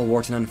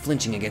 stalwart and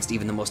unflinching against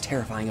even the most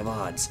terrifying of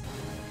odds.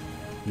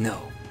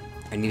 No,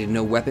 I needed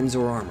no weapons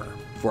or armor,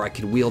 for I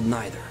could wield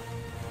neither.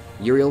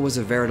 Uriel was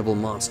a veritable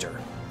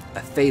monster, a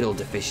fatal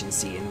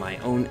deficiency in my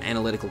own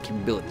analytical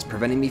capabilities,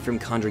 preventing me from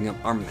conjuring up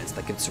armaments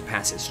that could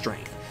surpass his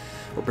strength,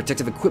 or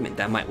protective equipment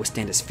that might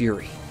withstand his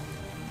fury.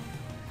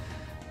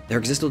 There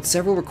existed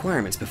several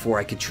requirements before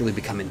I could truly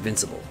become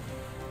invincible.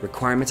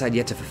 Requirements I'd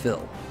yet to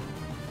fulfill.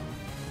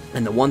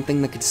 And the one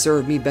thing that could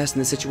serve me best in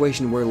this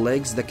situation were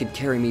legs that could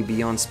carry me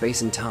beyond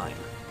space and time.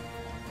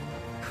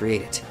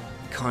 Create it,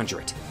 conjure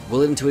it,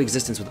 will it into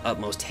existence with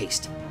utmost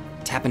haste.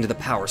 Tap into the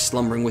power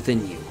slumbering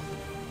within you.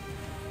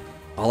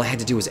 All I had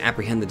to do was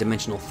apprehend the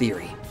dimensional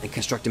theory and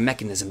construct a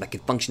mechanism that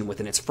could function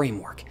within its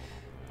framework.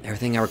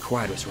 Everything I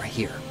required was right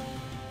here.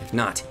 If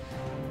not,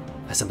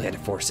 I simply had to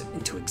force it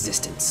into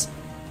existence.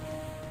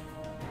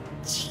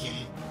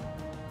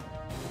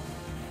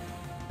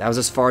 That was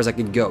as far as I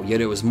could go,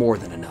 yet it was more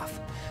than enough.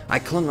 I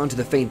clung onto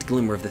the faint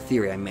glimmer of the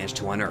theory I managed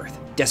to unearth,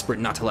 desperate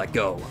not to let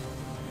go.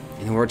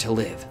 In order to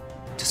live,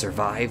 to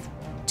survive,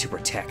 to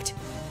protect.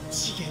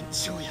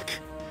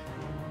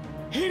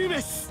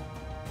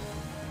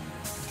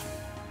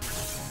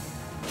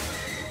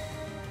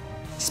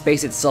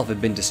 Space itself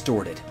had been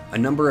distorted, a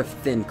number of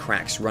thin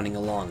cracks running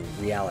along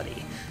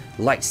reality,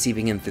 light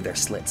seeping in through their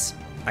slits.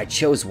 I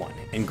chose one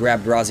and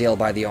grabbed Raziel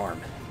by the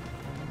arm.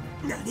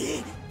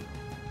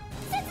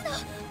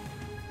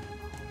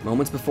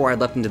 Moments before I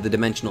leapt into the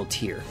dimensional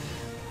tear,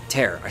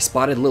 I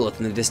spotted Lilith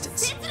in the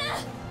distance.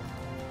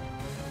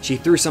 She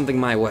threw something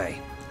my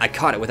way. I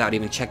caught it without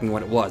even checking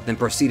what it was, then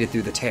proceeded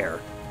through the tear.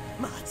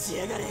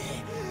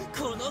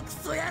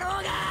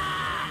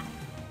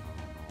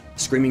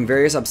 Screaming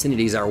various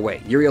obscenities our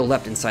way, Uriel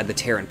leapt inside the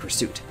tear in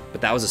pursuit,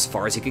 but that was as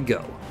far as he could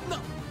go.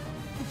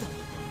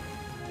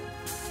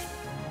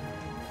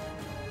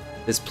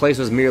 This place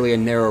was merely a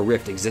narrow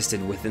rift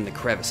existed within the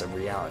crevice of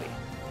reality.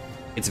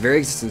 Its very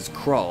existence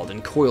crawled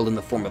and coiled in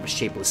the form of a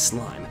shapeless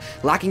slime,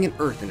 lacking in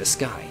earth and a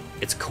sky,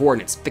 its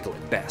coordinates fickle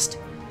at best.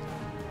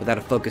 Without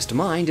a focused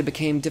mind, it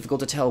became difficult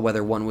to tell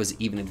whether one was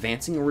even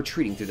advancing or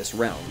retreating through this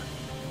realm.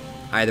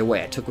 Either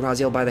way, I took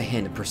Raziel by the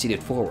hand and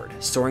proceeded forward,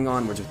 soaring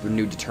onwards with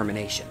renewed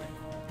determination.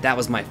 That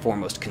was my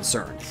foremost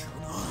concern.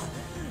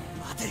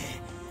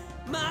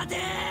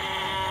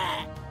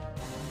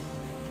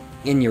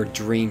 In your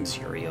dreams,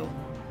 Uriel.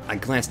 I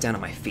glanced down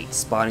at my feet,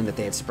 spotting that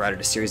they had sprouted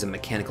a series of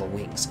mechanical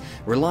wings.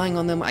 Relying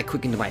on them, I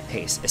quickened my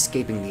pace,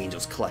 escaping the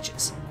angel's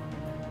clutches.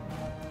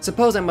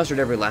 Suppose I mustered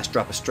every last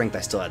drop of strength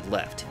I still had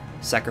left,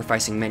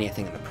 sacrificing many a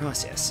thing in the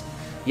process.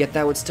 Yet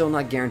that would still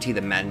not guarantee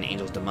the maddened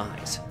angel's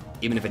demise.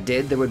 Even if it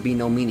did, there would be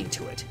no meaning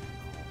to it.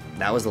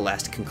 That was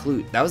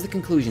the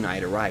conclusion I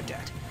had arrived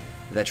at.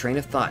 That train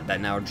of thought that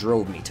now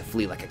drove me to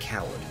flee like a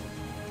coward.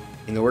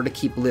 In order to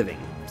keep living,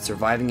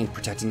 surviving and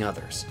protecting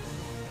others,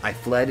 I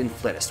fled and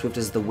fled as swift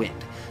as the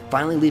wind,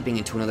 finally leaping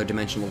into another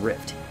dimensional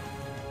rift.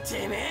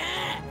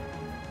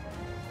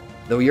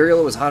 Though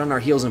Uriel was hot on our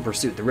heels in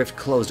pursuit, the rift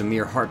closed a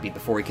mere heartbeat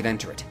before he could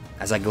enter it.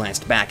 As I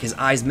glanced back, his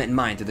eyes met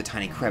mine through the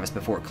tiny crevice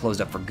before it closed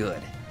up for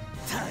good.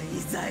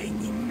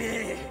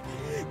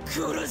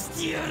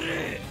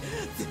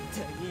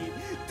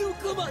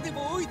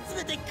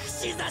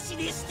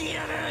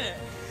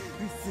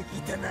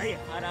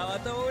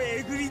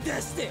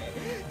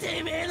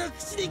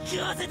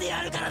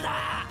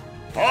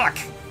 Fuck!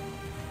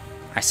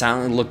 I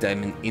silently looked at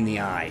him in the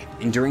eye,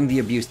 enduring the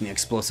abuse and the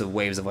explosive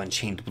waves of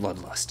unchained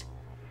bloodlust.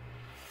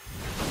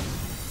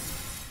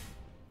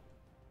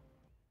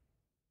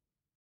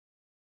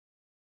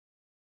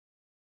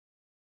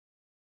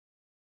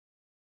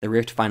 The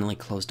rift finally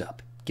closed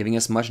up, giving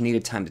us much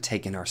needed time to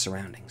take in our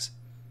surroundings.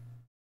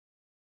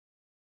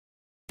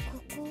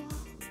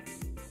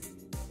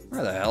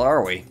 Where the hell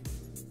are we?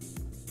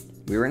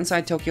 We were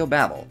inside Tokyo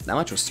Babel, that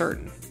much was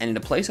certain, and in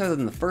a place other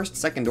than the first,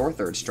 second, or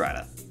third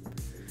strata.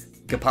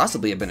 Could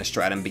possibly have been a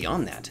stratum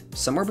beyond that,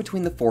 somewhere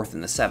between the fourth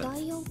and the seventh.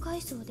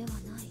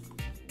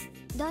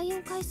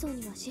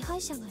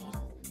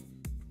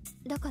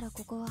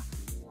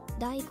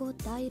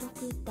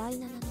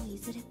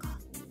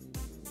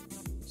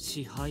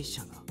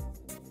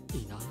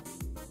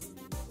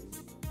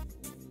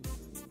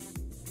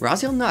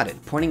 Raziel nodded,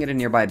 pointing at a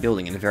nearby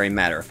building in a very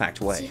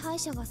matter-of-fact way.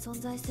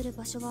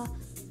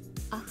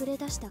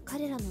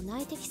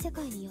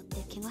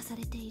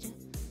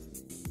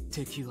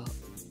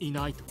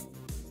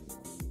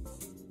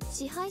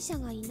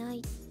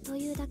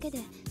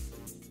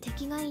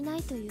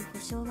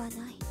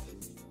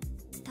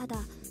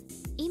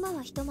 今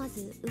はひとま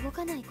ず動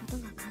かないこと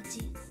が肝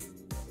心。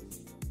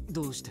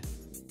どうして？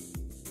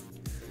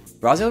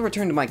 Raziel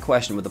returned to my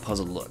question with a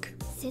puzzled look.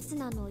 セツ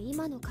ナの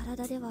今の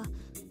体では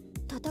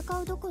戦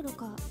うどころ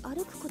か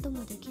歩くこと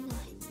もできない。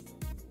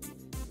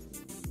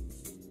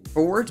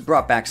Her words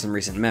brought back some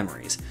recent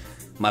memories.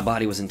 My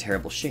body was in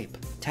terrible shape,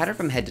 tattered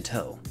from head to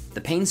toe.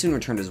 The pain soon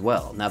returned as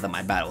well, now that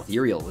my battle with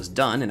Uriel was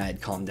done and I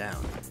had calmed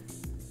down.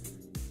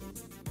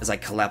 As I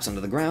collapsed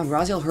onto the ground,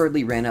 Raziel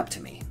hurriedly ran up to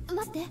me.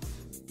 待って、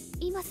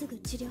今すぐ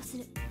治療す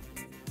る。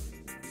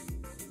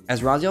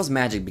 As Raziel's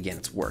magic began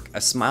its work,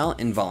 a smile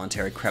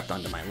involuntarily crept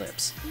onto my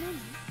lips. 何？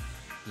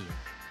いや、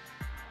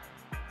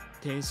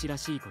天使ら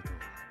しいことを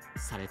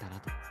されたな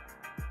と。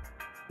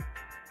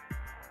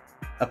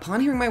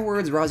 Upon hearing my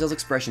words, Raziel's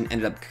expression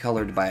ended up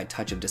colored by a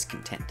touch of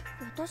discontent.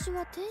 私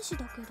は天使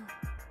だけど。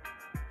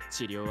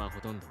治療はほ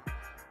とんど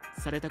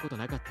されたこと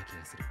なかった気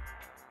がする。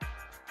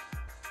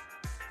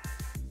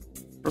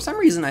 For some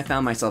reason, I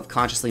found myself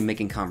consciously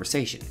making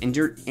conversation,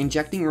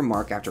 injecting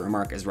remark after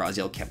remark as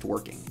Raziel kept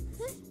working.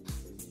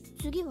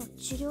 次は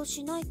治療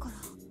しないから。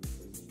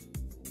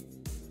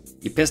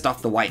 You pissed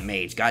off the white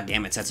mage, god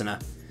damn it,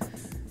 Setsuna.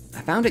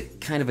 I found it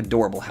kind of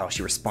adorable how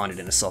she responded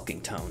in a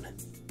sulking tone.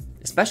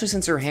 Especially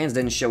since her hands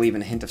didn't show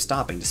even a hint of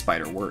stopping despite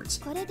her words.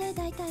 これで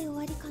大体終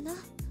わりかな。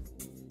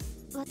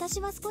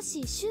私は少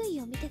し周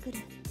囲を見てくる。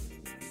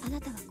あな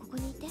たはここ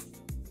にいて。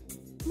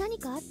何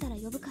かあったら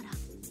呼ぶから。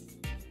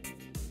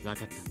分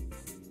かった。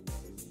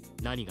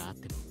何があっ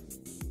ても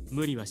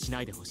無理はし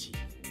ないでほしい。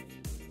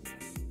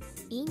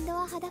インド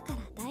ア派だか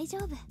ら大丈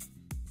夫。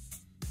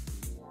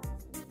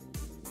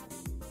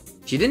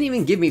 She didn't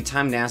even give me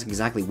time to ask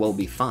exactly what would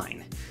be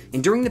fine.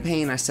 Enduring the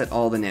pain, I set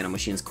all the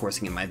nanomachines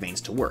coursing in my veins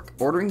to work,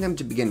 ordering them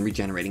to begin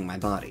regenerating my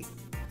body.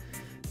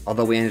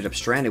 Although we ended up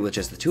stranded with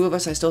just the two of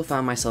us, I still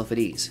found myself at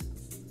ease.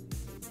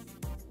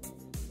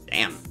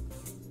 Damn.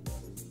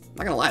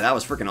 Not gonna lie, that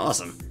was freaking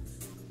awesome.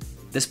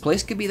 This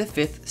place could be the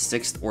 5th,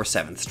 6th, or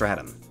 7th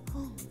stratum.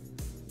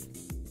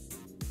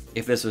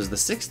 If this was the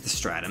 6th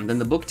stratum, then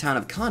the book town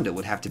of Kondo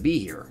would have to be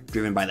here.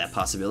 Driven by that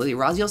possibility,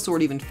 Raziel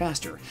soared even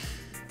faster.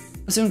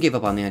 I soon gave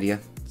up on the idea.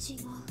 違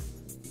う。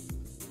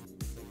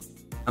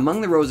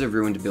 Among the rows of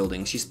ruined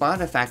buildings, she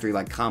spotted a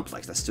factory-like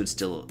complex that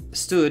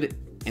stood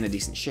in a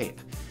decent shape.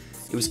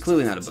 It was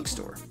clearly not a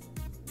bookstore.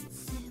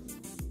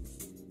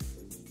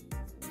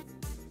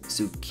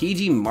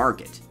 Tsukiji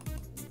Market.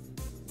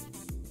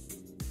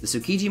 The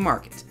Tsukiji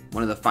Market,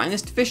 one of the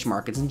finest fish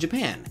markets in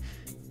Japan.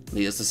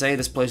 Needless to say,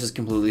 this place is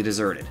completely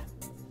deserted.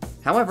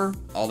 However,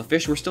 all the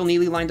fish were still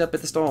neatly lined up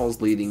at the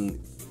stalls, lending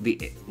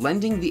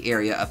the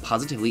area a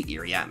positively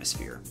eerie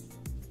atmosphere.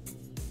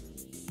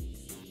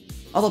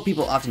 Although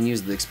people often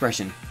use the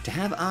expression, to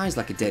have eyes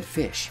like a dead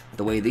fish,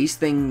 the way these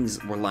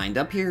things were lined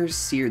up here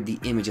seared the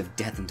image of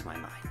death into my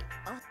mind.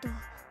 あと、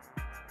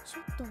ちょ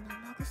っと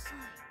生臭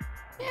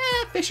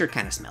い。 Fish are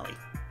kinda smelly.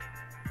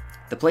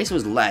 The place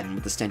was laden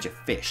with the stench of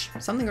fish,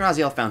 something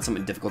Raziel found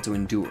somewhat difficult to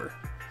endure.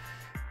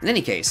 In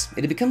any case,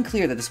 it had become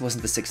clear that this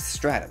wasn't the 6th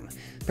stratum,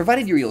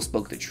 provided Uriel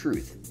spoke the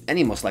truth, and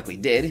he most likely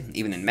did.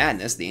 Even in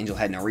madness, the angel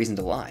had no reason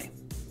to lie.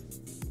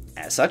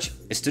 As such,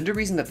 it stood to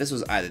reason that this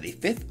was either the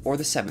 5th or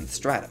the 7th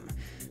stratum,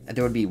 and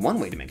there would be one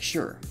way to make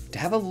sure, to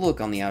have a look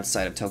on the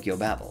outside of Tokyo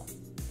Babel.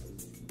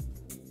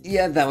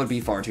 Yet that would be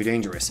far too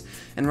dangerous,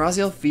 and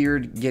Raziel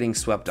feared getting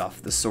swept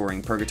off the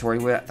soaring purgatory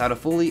without a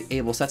fully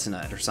able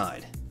Setsuna at her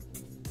side.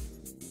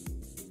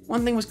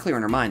 One thing was clear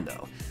in her mind,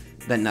 though,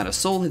 that not a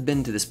soul had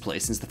been to this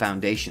place since the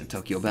foundation of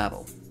Tokyo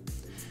Babel.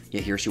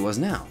 Yet here she was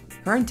now,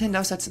 her and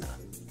Tendao Setsuna.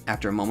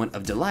 After a moment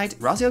of delight,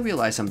 Raziel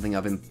realized something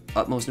of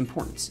utmost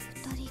importance.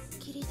 二人っ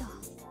きりだ。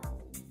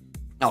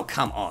 Oh,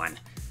 come on!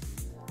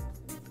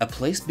 A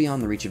place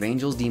beyond the reach of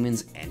angels,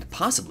 demons, and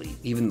possibly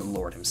even the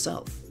Lord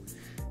himself.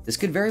 This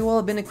could very well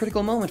have been a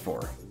critical moment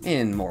for her,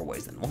 in more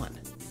ways than one.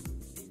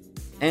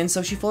 And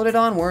so she floated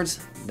onwards,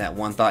 that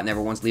one thought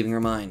never once leaving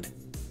her mind.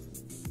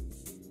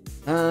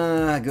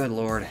 Good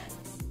lord.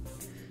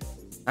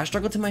 I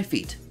struggled to my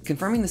feet,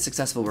 confirming the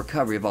successful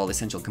recovery of all the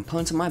essential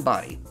components of my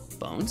body: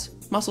 bones,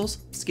 muscles,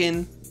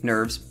 skin,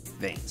 nerves,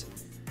 veins.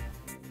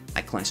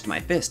 I clenched my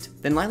fist,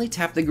 then lightly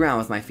tapped the ground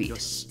with my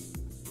feet.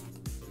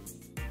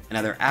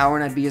 Another hour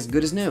and I'd be as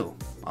good as new.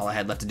 All I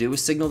had left to do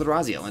was signal to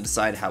Raziel and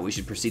decide how we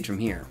should proceed from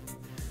here.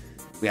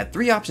 We had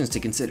 3 options to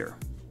consider.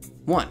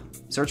 1.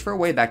 Search for a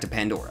way back to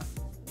Pandora.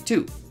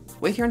 2.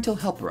 Wait here until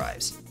help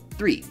arrives.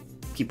 3.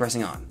 Keep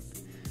pressing on.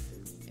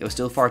 It was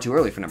still far too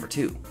early for number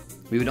 2.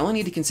 We would only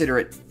need to consider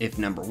it if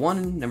number 1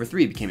 and number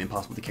 3 became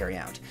impossible to carry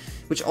out,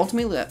 which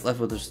ultimately left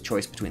with a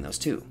choice between those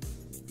 2.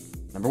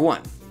 Number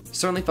 1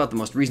 certainly felt the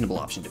most reasonable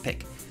option to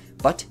pick,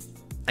 but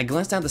I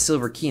glanced at the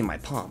silver key in my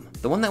palm,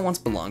 the one that once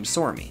belonged to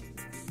Sorami.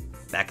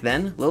 Back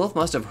then, Lilith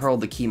must have hurled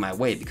the key my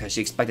way because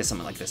she expected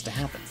something like this to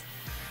happen.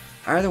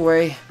 Either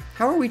way,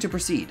 how are we to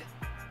proceed?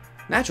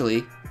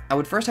 Naturally, I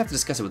would first have to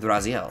discuss it with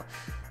Raziel,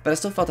 but I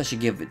still felt I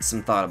should give it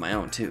some thought of my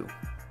own too.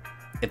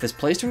 If this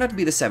place turned out to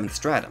be the 7th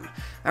stratum,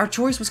 our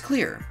choice was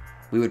clear.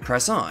 We would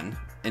press on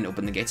and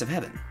open the gates of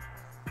heaven.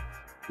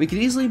 We could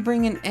easily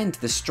bring an end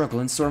to this struggle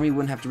and Sorami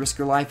wouldn't have to risk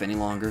her life any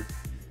longer.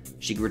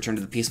 she could return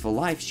to the peaceful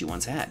life she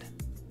once had.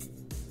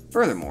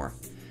 Furthermore,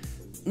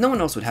 no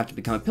one else would have to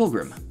become a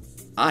pilgrim.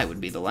 I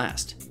would be the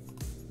last.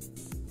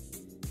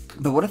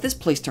 But what if this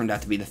place turned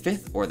out to be the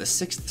 5th or the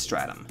 6th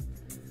stratum?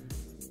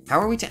 How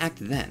are we to act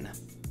then?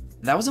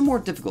 That was a more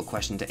difficult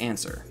question to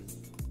answer.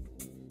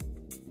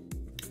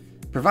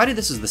 Provided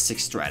this was the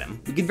 6th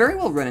stratum, we could very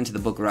well run into the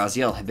book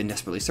Raziel had been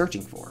desperately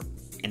searching for.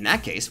 In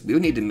that case, we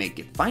would need to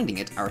make finding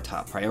it our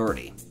top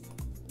priority.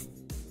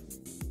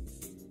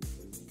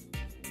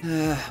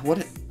 What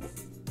if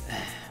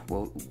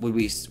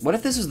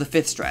this was the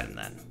 5th stratum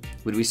then?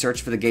 Would we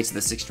search for the gates of the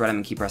 6th stratum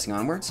and keep pressing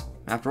onwards?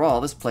 After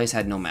all, this place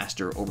had no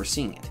master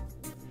overseeing it.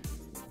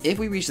 If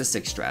we reached the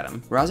 6th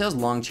stratum, Raziel's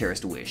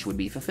long-cherished wish would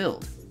be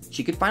fulfilled.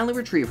 She could finally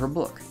retrieve her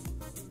book.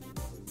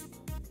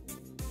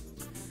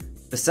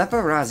 The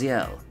Sefer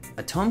Raziel,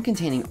 a tome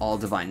containing all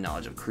divine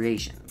knowledge of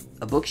creation,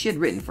 a book she had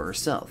written for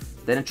herself,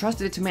 then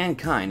entrusted it to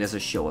mankind as a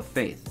show of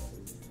faith.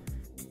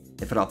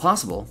 If at all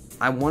possible,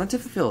 I wanted to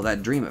fulfill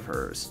that dream of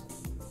hers.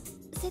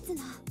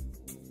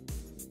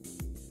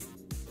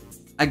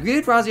 I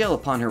greeted Raziel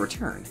upon her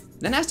return,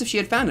 then asked if she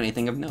had found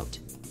anything of note.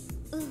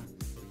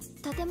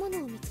 建物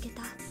を見つけ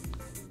た。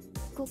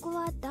ここ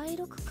は第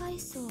6階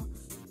層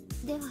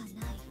ではない。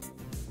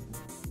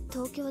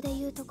東京で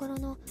いうところ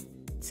の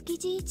築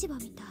地市場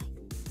みたい。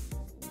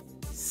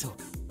そうか。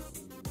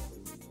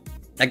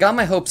I got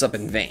my hopes up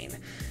in vain.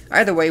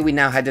 Either way, we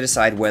now had to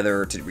decide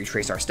whether to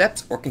retrace our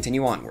steps or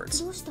continue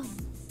onwards. どうしたの？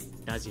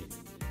ラジエル、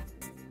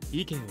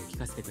意見を聞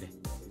かせてくれ。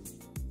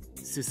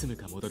進む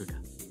か戻るか、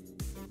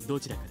ど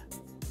ちらか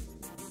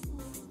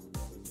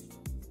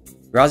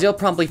ら？ Raziel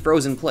promptly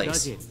froze in place. ラ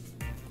ジエル。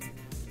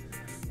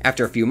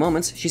 After a few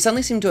moments, she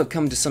suddenly seemed to have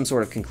come to some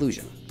sort of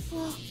conclusion.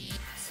 あ、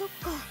そっ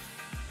か。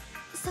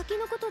先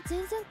のこと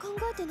全然考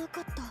えてな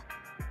かった。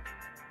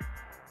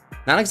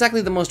 Not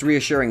exactly the most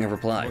reassuring of も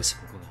replies. し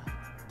ここが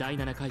第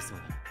7階層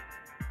なら。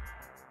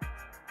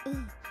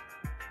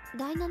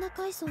第7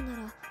階層な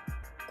らこ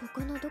こ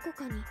のどこ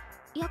かに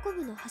ヤコ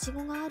ブのはし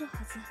ごがあるは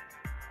ず。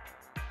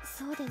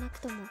そうでなく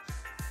とも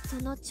そ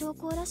の兆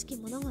候らしき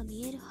ものが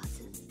見えるは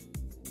ず。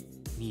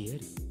見え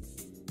る？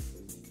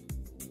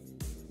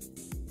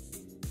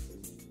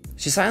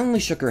 She silently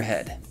shook her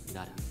head.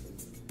 なら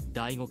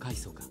第5階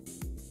層か。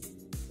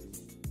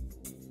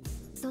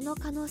その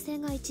可能性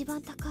が一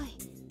番高い。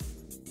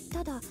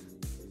ただ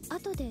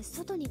後で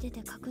外に出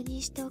て確認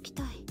しておき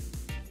たい。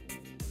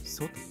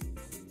外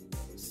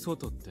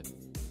って、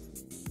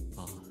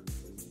ああ、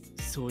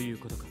そういう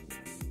ことか。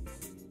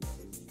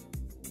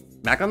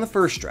 Back on the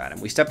 1st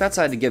stratum, we stepped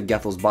outside to give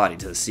Gethel's body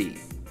to the sea.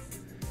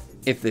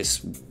 If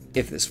this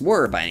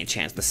were, by any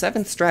chance, the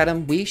 7th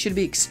stratum, we should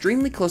be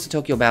extremely close to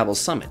Tokyo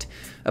Babel's summit,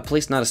 a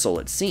place not a soul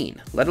had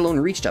seen, let alone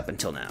reached up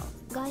until now.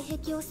 外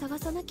壁を探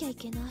さなきゃい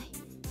けない。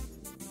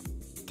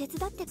手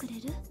伝ってくれ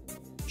る？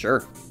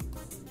 Sure.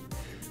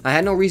 I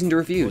had no reason to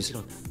も refuse. ちろ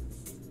んだ。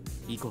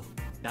行こう、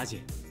ラジエ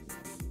ル。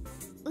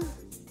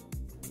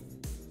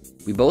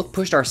 We both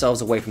pushed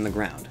ourselves away from the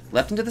ground,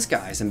 leapt into the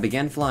skies, and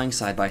began flying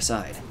side by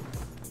side.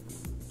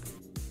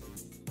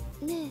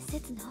 ねえ、セ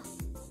ツナ。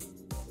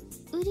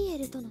ウリエ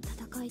ルとの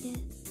戦いで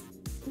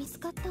見つ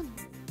かったの？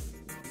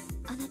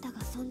あなたが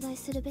存在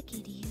するべ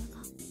き理由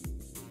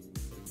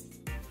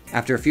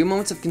が。 After a few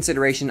moments of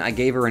consideration, I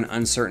gave her an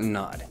uncertain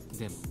nod.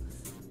 でも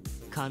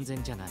完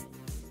全じゃない。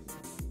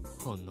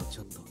ほんのち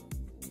ょっと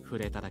触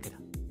れただけだ。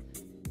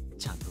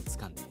ちゃんと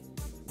掴んで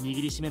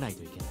握りしめない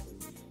といけない。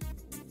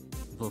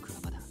僕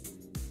はまだ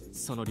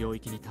その領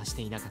域に達し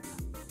ていなかった。さ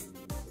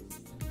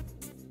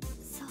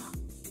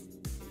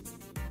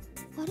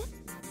あ。あれ？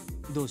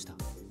どうした？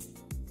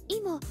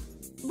今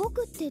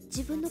僕って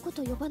自分のこ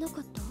と呼ばな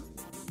かった？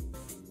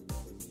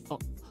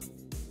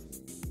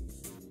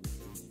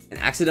 An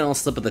accidental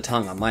slip of the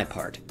tongue on my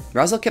part.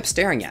 Raziel kept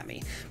staring at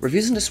me,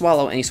 refusing to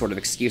swallow any sort of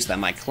excuse that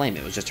might claim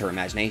it was just her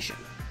imagination.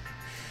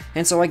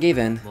 And so I gave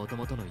in. もと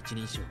もとの一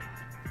人称は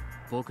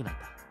僕なんだ。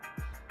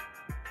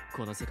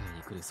この世界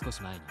に来る少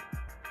し前に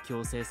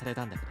強制され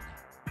たんだけどね。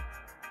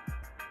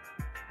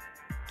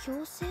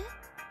強制？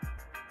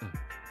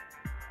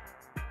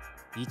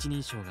うん。一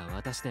人称が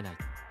私でない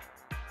と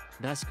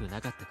らしくな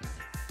かったからね。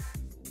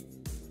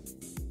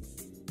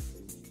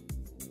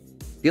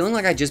 Feeling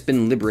like I'd just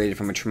been liberated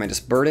from a tremendous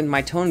burden,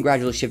 my tone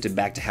gradually shifted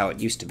back to how it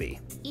used to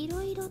be. い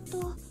ろいろ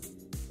と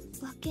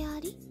訳あ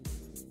り？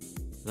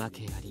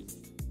訳あり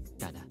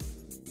だな。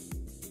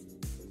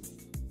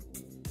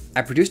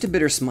 I produced a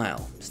bitter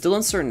smile, still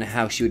uncertain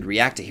how she would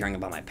react to hearing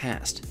about my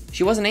past.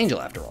 She was an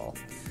angel, after all,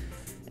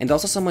 and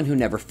also someone who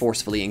never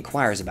forcefully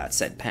inquires about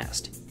said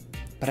past.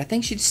 But I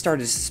think she'd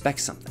started to suspect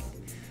something.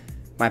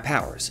 My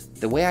powers,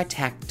 the way I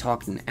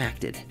talked and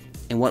acted,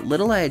 and what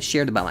little I had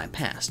shared about my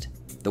past.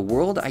 The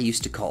world I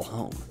used to call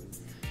home.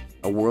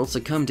 A world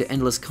succumbed to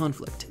endless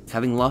conflict,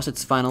 having lost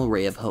its final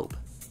ray of hope.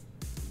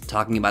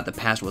 Talking about the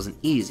past wasn't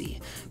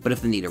easy, but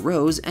if the need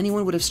arose,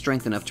 anyone would have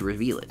strength enough to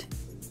reveal it.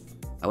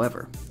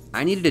 However,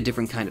 I needed a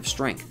different kind of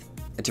strength,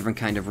 a different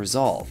kind of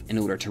resolve in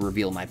order to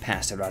reveal my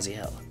past to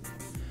Raziel.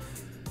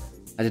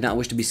 I did not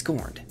wish to be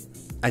scorned.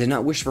 I did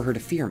not wish for her to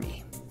fear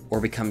me.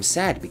 or become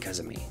sad because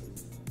of me.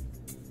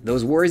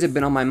 Those worries have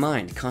been on my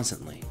mind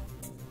constantly.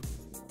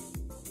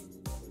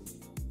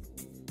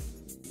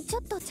 ちょ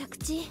っと着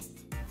地。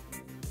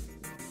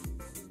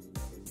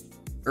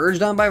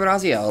 Urged on by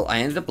Raziel,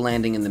 I ended up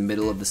landing in the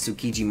middle of the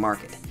Tsukiji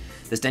market.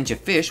 The stench of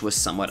fish was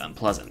somewhat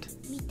unpleasant.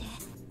 見て。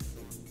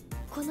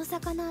この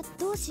魚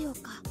どうしよう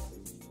か。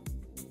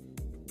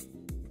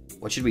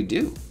 What should we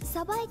do?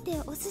 さばいて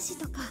お寿司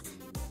とか。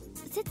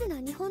刹那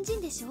日本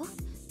人でしょ。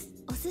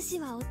お寿司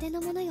はお手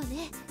の物よ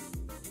ね。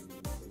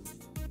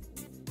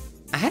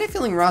 I had a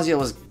feeling Raziel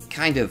was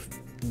kind of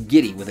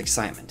giddy with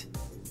excitement.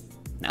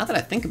 Now that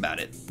I think about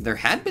it, there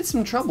had been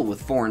some trouble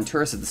with foreign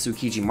tourists at the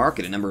Tsukiji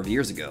market a number of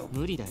years ago.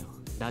 無理だよ、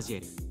ラジ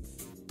エル。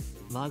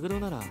マグロ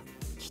なら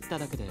切った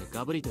だけで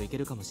ガブリといけ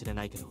るかもしれ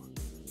ないけど。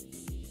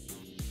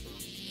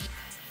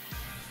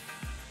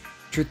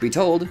Truth be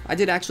told, I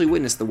did actually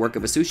witness the work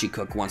of a sushi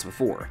cook once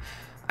before.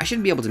 I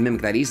should be able to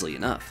mimic that easily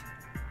enough.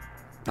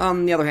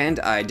 On the other hand,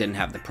 I didn't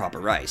have the proper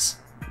rice.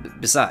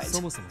 Besides...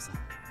 そもそもさ、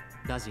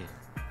ラジエ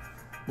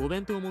ル、お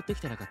弁当持って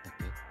きてなかったっ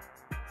け？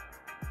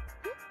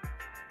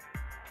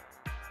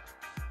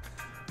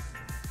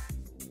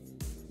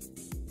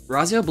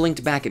 Raziel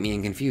blinked back at me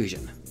in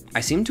confusion.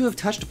 I seemed to have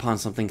touched upon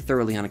something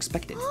thoroughly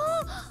unexpected.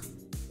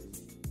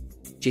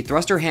 She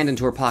thrust her hand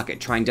into her pocket,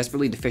 trying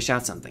desperately to fish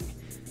out something.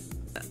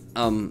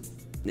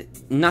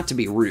 Not to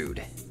be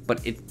rude,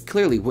 but it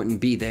clearly wouldn't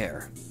be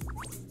there.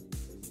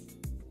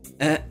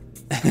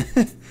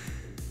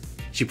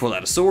 She pulled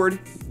out a sword,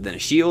 then a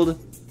shield.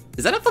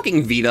 Is that a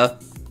fucking Vita?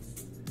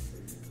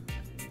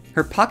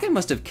 Her pocket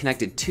must have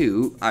connected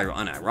to,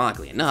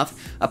 unironically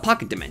enough, a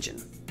pocket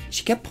dimension.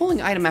 She kept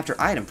pulling item after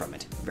item from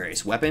it,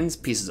 various weapons,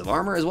 pieces of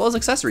armor, as well as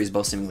accessories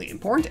both seemingly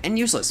important and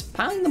useless,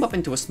 piling them up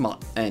into a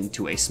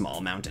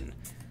small mountain.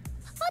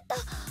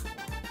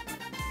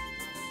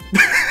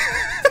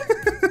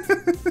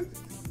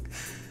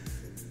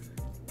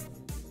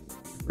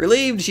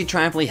 Relieved, she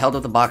triumphantly held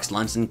up the boxed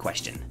lunch in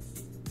question.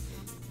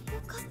 よ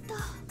かった。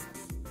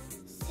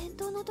戦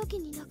闘の時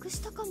になく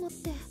したかもっ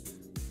て。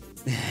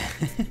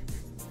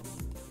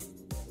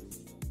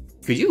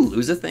 Could you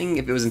lose a thing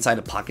if it was inside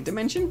a pocket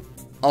dimension?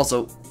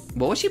 Also,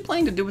 what was she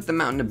planning to do with the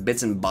mountain of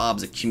bits and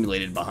bobs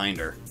accumulated behind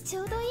her? ち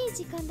ょうどいい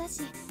時間だ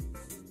し、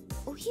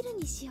お昼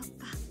にしよっ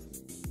か。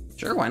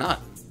 Sure, why not?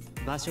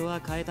 場所は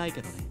変えたい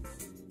けどね。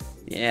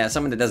 Yeah,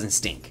 someone that doesn't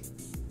stink.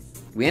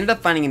 We ended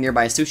up finding a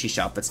nearby sushi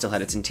shop that still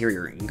had its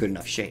interior in good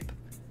enough shape.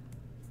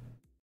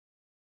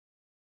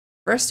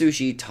 Fresh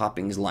sushi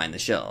toppings lined the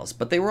shelves,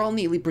 but they were all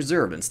neatly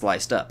preserved and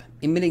sliced up,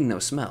 emitting no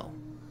smell.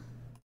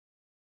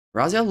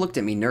 Raziel looked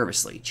at me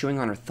nervously, chewing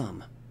on her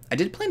thumb. I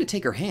did plan to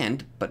take her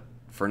hand, but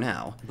for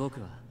now... 僕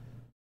は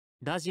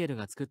ラジエル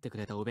が作ってく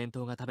れたお弁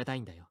当が食べた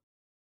いんだよ。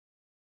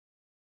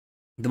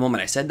 The moment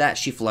I said that,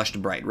 she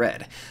flushed bright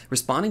red,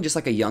 responding just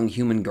like a young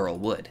human girl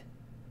would.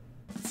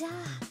 じゃあ。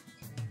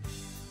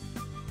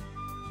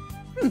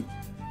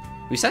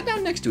 We sat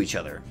down next to each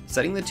other,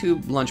 setting the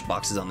two lunch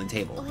boxes on the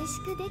table. 美味し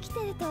くでき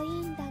てるといい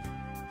んだけど。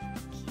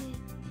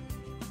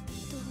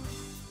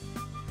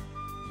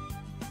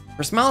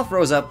 Her smile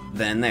froze up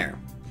then and there.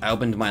 I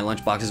opened my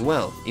lunchbox as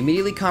well,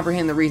 immediately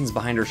comprehending the reasons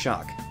behind her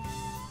shock.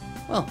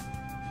 Well,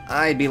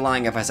 I'd be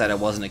lying if I said I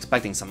wasn't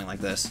expecting something like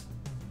this.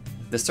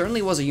 This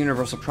certainly was a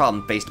universal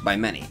problem faced by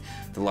many.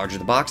 The larger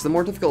the box, the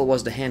more difficult it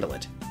was to handle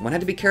it. One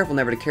had to be careful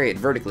never to carry it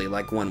vertically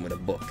like one would a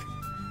book.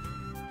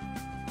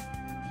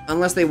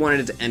 Unless they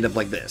wanted it to end up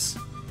like this.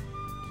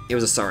 It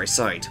was a sorry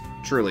sight,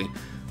 truly.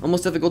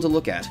 Almost difficult to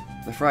look at.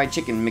 The fried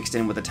chicken mixed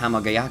in with the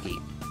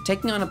tamagayaki,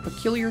 taking on a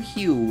peculiar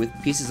hue with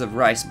pieces of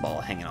rice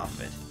ball hanging off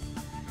of it.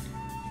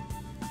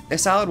 The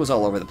salad was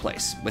all over the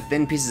place, with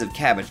thin pieces of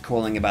cabbage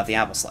coiling about the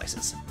apple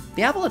slices.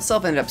 The apple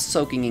itself ended up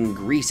soaking in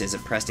grease as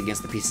it pressed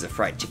against the pieces of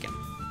fried chicken.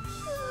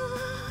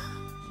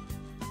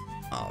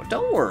 Oh,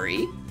 don't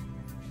worry.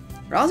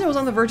 Raziel was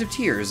on the verge of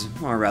tears,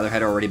 or rather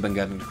had already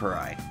begun to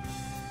cry.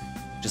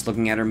 Just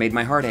looking at her made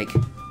my heart ache.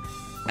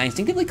 I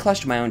instinctively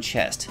clutched my own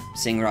chest,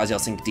 seeing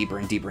Raziel sink deeper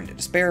and deeper into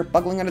despair,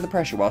 buckling under the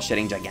pressure while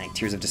shedding gigantic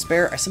tears of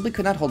despair. I simply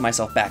could not hold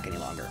myself back any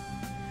longer.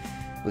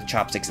 With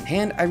chopsticks in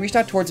hand, I reached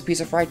out towards a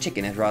piece of fried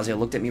chicken as Raziel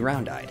looked at me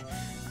round-eyed.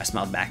 I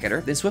smiled back at her,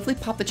 then swiftly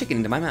popped the chicken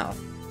into my mouth.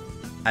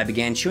 I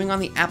began chewing on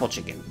the apple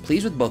chicken,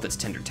 pleased with both its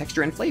tender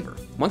texture and flavor.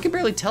 One could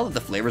barely tell that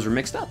the flavors were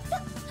mixed up.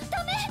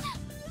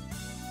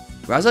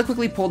 Raziel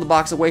quickly pulled the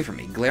box away from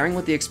me, glaring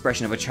with the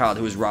expression of a child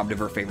who was robbed of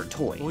her favorite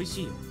toy. 美味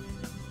しいよ。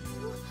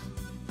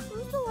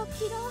嘘は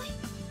嫌い。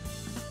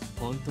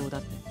本当だ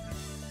って。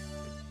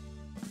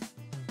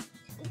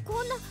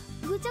こんな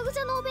ぐちゃぐち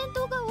ゃのお弁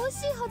当が美味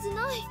しいはず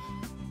ない。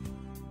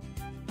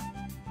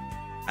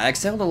 I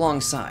exhaled a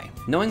long sigh.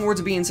 Knowing words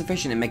would be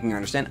insufficient in making her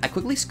understand, I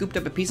quickly scooped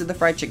up a piece of the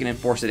fried chicken and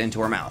forced it into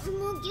her mouth.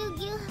 むぎゅ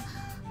ぎ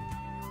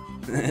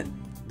ゅ。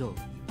どう？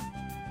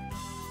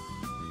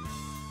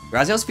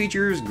 Raziel's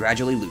features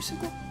gradually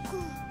loosened.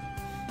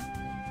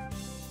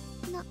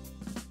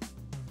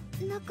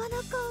 なかな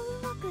か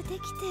うまくでき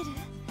てる。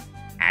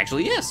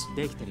 Actually, yes.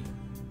 できてるよ。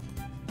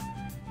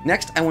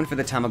Next, I went for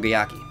the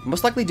tamagoyaki.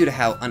 Most likely due to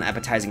how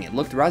unappetizing it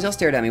looked, Raziel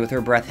stared at me with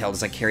her breath held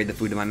as I carried the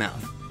food to my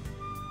mouth.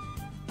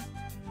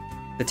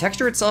 The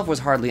texture itself was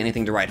hardly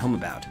anything to write home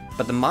about,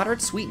 but the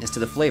moderate sweetness to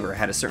the flavor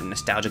had a certain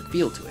nostalgic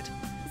feel to it. さ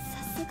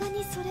すが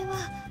にそれは。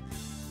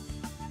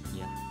い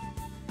や、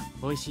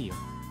美味しいよ。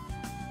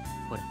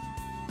ほら、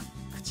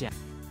口や。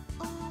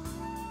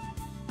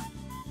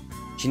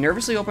She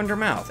nervously opened her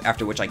mouth,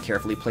 after which I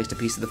carefully placed a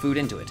piece of the food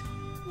into it.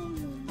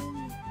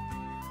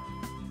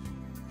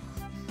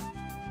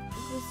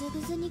 ぐず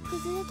ぐずに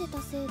崩れてた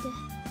せいで、や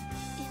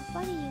っ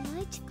ぱりいま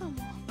いちかも。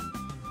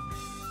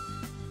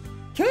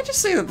Can I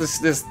just say that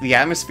the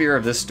atmosphere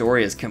of this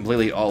story is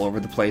completely all over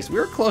the place? We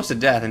were close to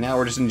death, and now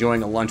we're just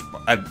enjoying a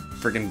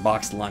freaking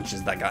boxed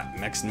lunches that got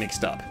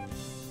mixed up.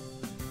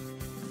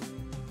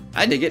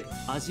 I dig it.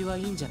 味は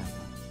いいんじゃないか。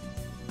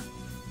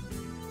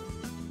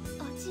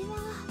味は、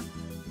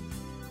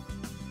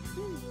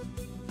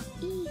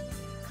いいか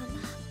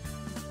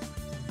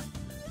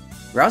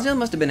な。 Raziel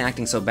must have been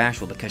acting so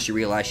bashful because she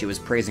realized she was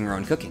praising her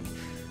own cooking.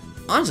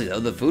 Honestly,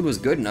 though, the food was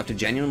good enough to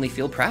genuinely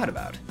feel proud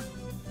about.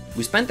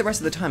 We spent the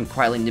rest of the time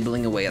quietly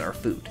nibbling away at our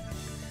food.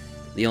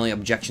 The only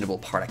objectionable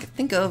part I could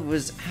think of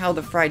was how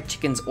the fried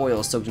chicken's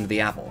oil soaked into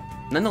the apple.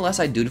 Nonetheless,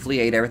 I dutifully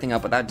ate everything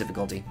up without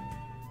difficulty.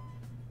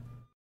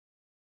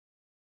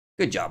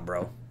 Good job,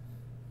 bro.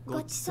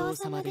 ごちそう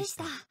さまでし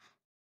た。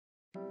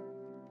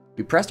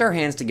 We pressed our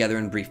hands together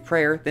in brief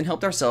prayer, then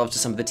helped ourselves to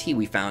some of the tea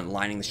we found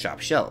lining the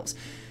shop shelves.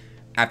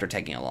 After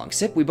taking a long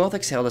sip, we both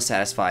exhaled a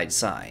satisfied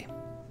sigh.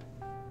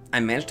 I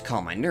managed to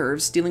calm my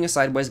nerves, stealing a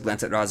sideways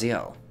glance at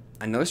Raziel.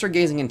 I noticed her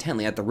gazing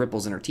intently at the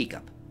ripples in her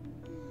teacup.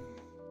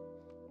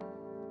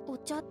 お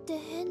茶って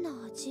変な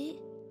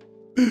味。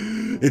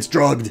 It's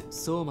drugged!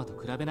 相馬と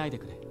比べないで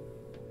くれ。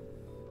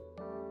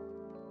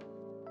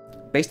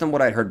 Based on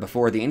what I'd heard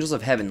before, the angels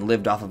of heaven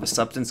lived off of a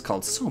substance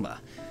called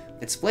soma.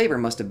 Its flavor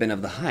must have been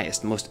of the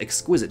highest, most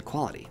exquisite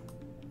quality.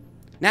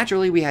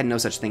 Naturally, we had no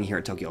such thing here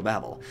at Tokyo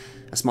Babel.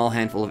 A small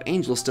handful of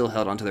angels still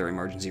held onto their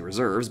emergency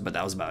reserves, but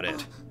that was about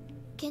it.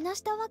 けな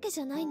したわけじ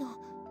ゃないの。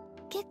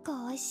結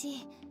構美味し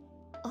い。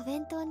お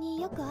弁当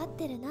によく合っ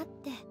てるなっ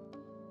て。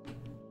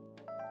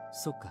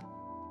そっか。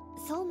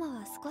相馬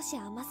は少し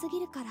甘す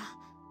ぎるから、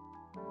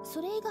そ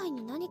れ以外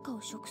に何か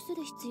を食す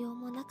る必要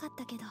もなかっ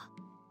たけど。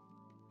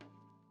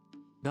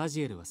ラ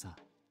ジエルはさ、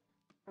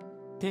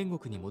天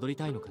国に戻り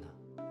たいのかな。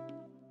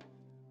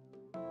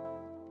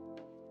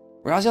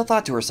 Raziel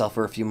thought to herself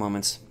for a few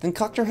moments, then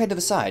cocked her head to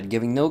the side,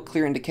 giving no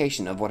clear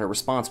indication of what her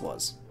response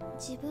was.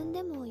 自分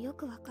でもよ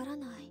くわから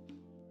ない。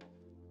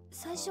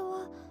最初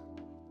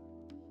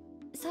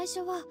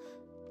は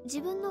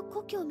自分の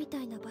故郷みた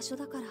いな場所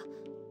だから、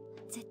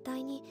絶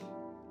対に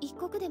一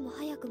刻でも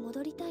早く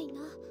戻りたい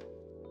な。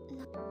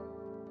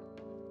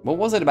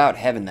What was it about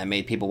heaven that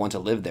made people want to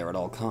live there at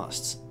all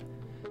costs?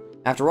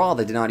 After all,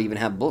 they did not even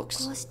have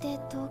books. こうして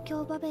東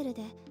京バベル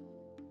で、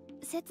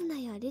セツナ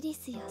やリリ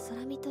スやソ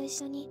ラミと一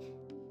緒に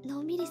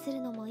のんびりす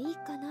るのもいい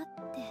かなっ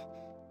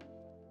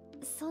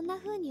て、そんな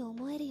風に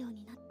思えるよう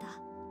になった。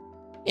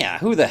 Yeah,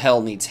 who the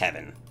hell needs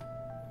heaven?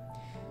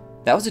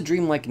 That was a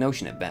dreamlike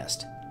notion at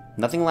best.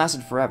 Nothing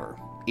lasted forever.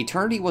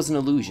 Eternity was an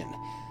illusion.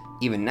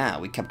 Even now,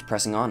 we kept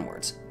pressing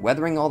onwards,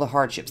 weathering all the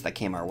hardships that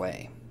came our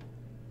way.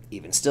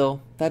 Even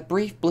still, that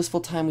brief,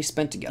 blissful time we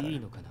spent together. いい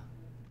のかな。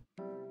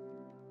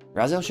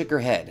 Raziel shook her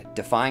head,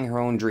 defying her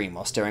own dream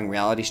while staring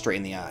reality straight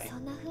in the eye. そ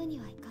んな風に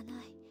はいか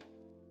ない。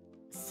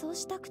そう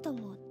したくと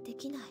もで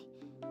きない。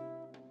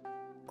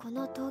こ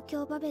の東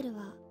京バベル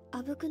は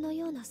あぶくの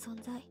ような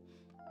存在。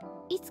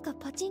いつか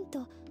パチン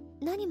と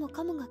何も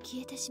かもが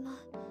消えてしまう。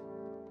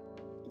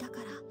だ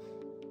から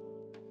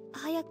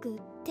早く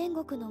天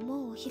国の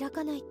門を開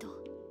かないと。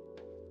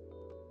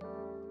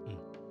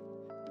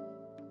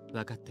うん。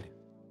わかってる。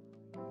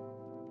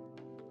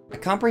 I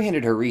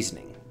comprehended her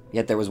reasoning,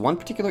 yet there was one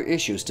particular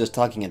issue still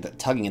tugging at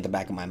the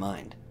back of my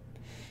mind,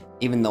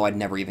 even though I'd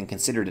never even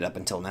considered it up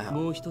until now.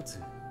 もう一つ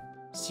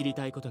知り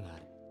たいことがあ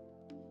る。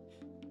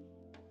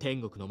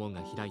天国の門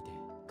が開いて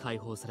解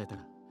放された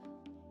ら、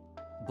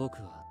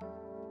僕は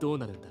どう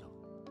なるんだろう。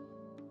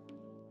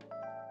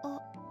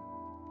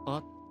あ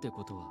って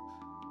ことは、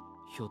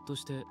ひょっと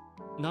して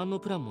何の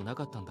プランもな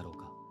かったんだろう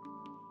か。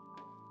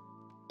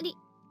リ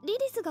リ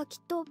スがき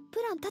っと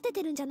プラン立て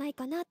てるんじゃない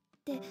かなっ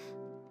て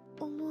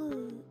思う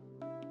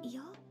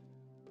よ。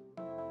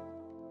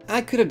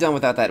 I could have done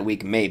without that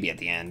weak maybe at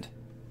the end.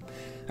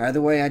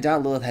 Either way, I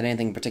doubt Lilith had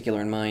anything particular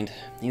in mind.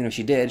 Even if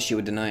she did, she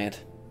would deny it.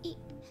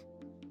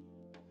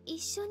 一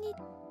緒に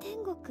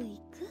天国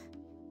行く？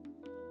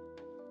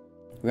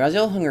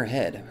 Raziel hung her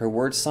head, her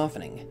words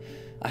softening.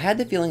 I had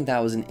the feeling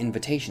that was an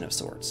invitation of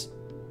sorts.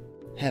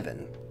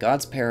 Heaven,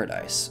 God's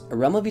paradise, a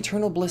realm of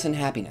eternal bliss and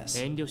happiness.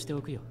 遠慮して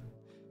おくよ。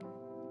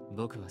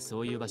僕は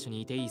そういう場所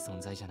にいていい存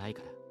在じゃない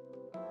か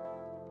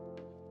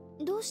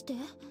ら。どうして？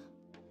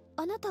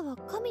あなたは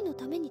神の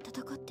ために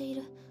戦ってい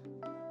る。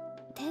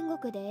天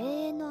国で永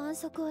遠の安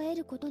息を得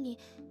ることに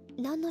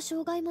何の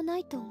障害もな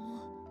いと思う。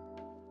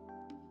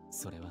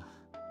それは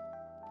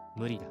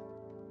無理だ。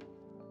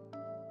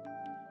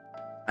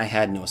I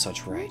had no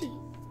such right.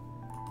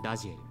 ラ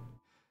ジエル、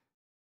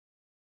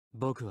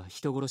僕は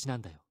人殺しな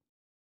んだよ。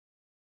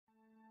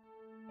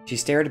 She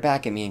stared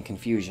back at me in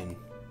confusion.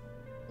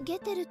 ゲ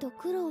テルと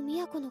クロウ・ミ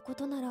ヤコのこ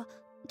となら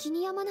気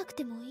に病まなく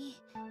てもいい。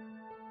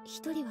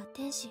一人は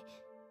天使、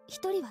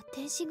一人は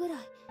天使ぐらい。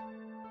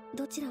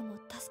どちらも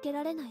助け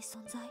られない存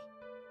在。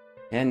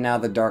 And now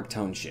the dark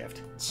tone shift.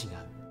 違う。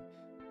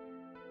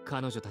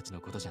彼女たち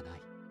のことじゃな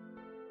い。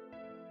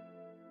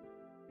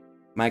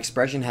 My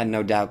expression had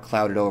no doubt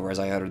clouded over as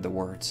I uttered the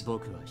words.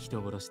 僕は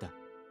人殺しだ。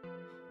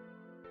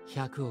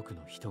100億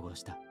の人殺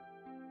しだ。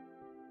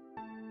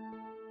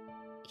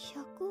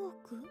 100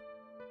億？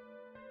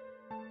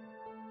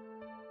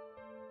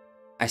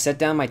 I set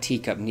down my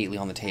teacup neatly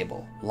on the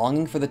table.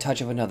 Longing for the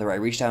touch of another, I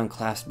reached out and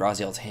clasped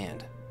Raziel's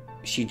hand.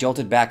 She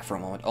jolted back for a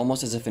moment,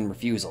 almost as if in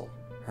refusal,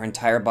 her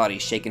entire body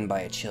shaken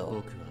by a chill.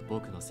 僕は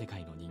僕の世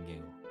界の人間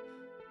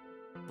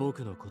を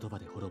僕の言葉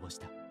で滅ぼし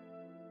た。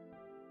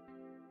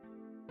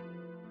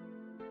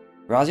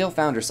 Raziel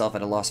found herself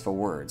at a loss for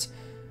words.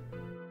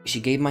 She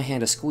gave my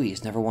hand a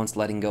squeeze, never once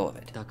letting go of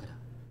it. だから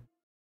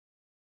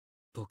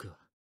僕は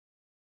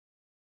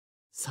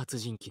殺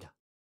人鬼だ。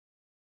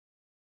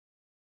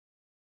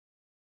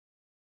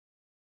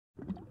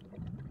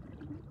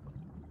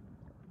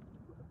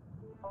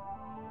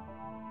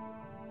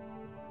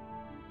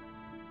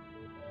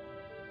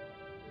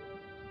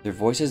 Their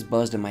voices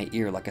buzzed in my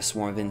ear like a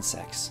swarm of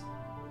insects.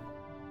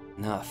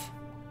 Enough.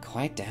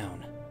 Quiet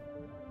down.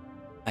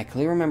 I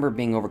clearly remember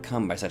being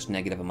overcome by such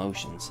negative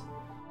emotions.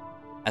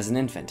 As an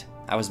infant,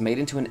 I was made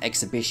into an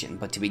exhibition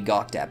but to be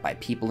gawked at by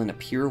people in a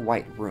pure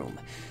white room.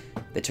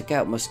 They took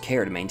utmost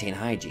care to maintain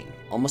hygiene,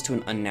 almost to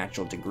an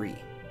unnatural degree.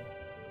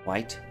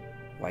 White,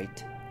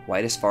 white,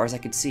 white as far as I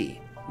could see.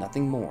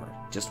 Nothing more,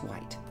 just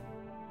white.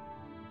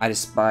 I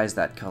despised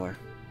that color.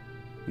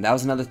 And that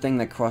was another thing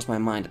that crossed my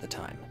mind at the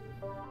time.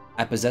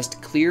 I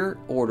possessed clear,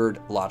 ordered,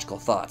 logical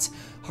thoughts,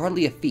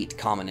 hardly a feat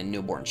common in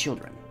newborn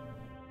children.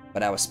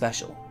 But I was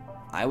special.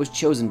 I was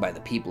chosen by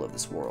the people of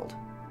this world.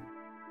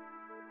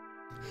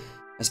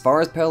 As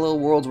far as parallel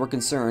worlds were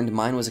concerned,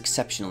 mine was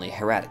exceptionally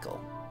heretical.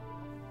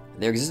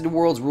 There existed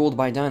worlds ruled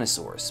by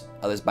dinosaurs,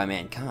 others by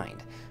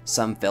mankind.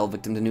 Some fell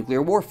victim to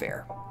nuclear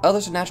warfare,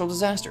 others to natural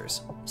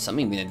disasters. Some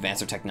even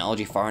advanced their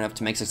technology far enough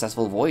to make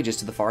successful voyages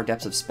to the far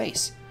depths of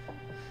space.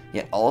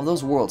 Yet all of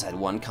those worlds had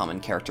one common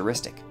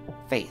characteristic: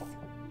 faith.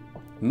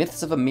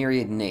 Myths of a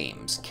myriad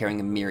names, carrying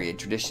a myriad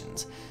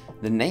traditions.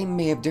 The name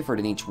may have differed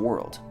in each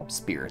world: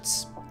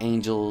 spirits,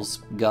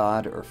 angels,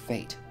 God, or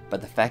fate.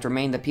 But the fact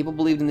remained that people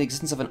believed in the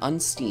existence of an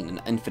unseen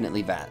and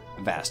infinitely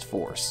vast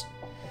force.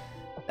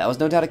 That was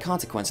no doubt a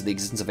consequence of the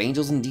existence of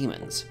angels and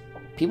demons.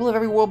 People of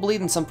every world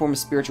believed in some form of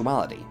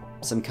spirituality,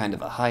 some kind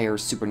of a higher,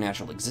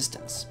 supernatural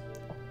existence.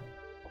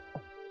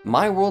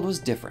 My world was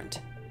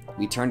different.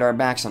 We turned our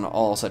backs on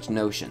all such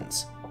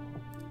notions.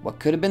 What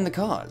could have been the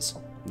cause?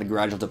 The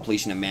gradual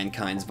depletion of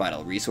mankind's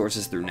vital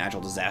resources through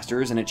natural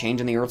disasters and a change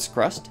in the Earth's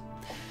crust?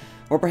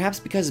 Or perhaps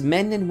because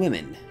men and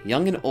women,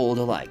 young and old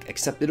alike,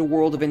 accepted a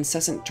world of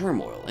incessant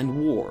turmoil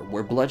and war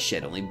where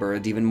bloodshed only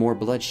birthed even more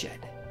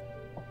bloodshed.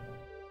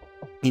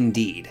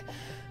 Indeed,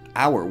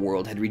 our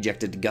world had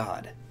rejected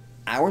God.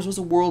 Ours was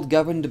a world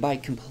governed by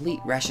complete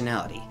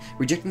rationality,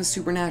 rejecting the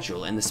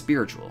supernatural and the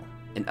spiritual.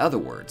 In other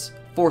words,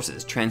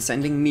 forces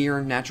transcending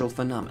mere natural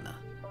phenomena.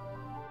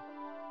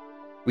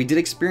 We did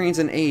experience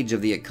an age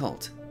of the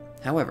occult.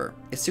 However,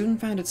 it soon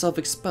found itself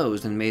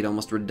exposed and made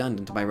almost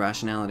redundant by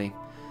rationality.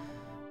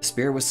 The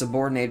spirit was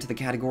subordinated to the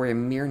category of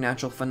mere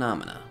natural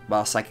phenomena,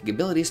 while psychic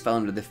abilities fell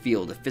under the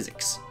field of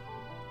physics.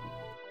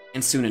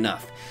 And soon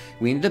enough,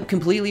 we ended up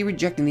completely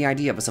rejecting the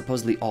idea of a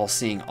supposedly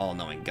all-seeing,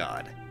 all-knowing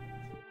God.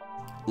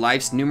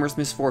 Life's numerous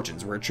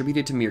misfortunes were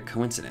attributed to mere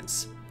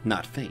coincidence,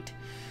 not fate.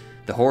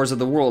 The horrors of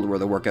the world were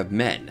the work of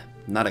men,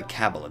 not a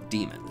cabal of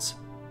demons.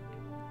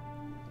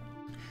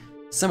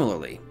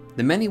 Similarly,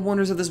 the many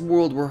wonders of this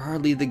world were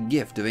hardly the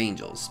gift of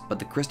angels, but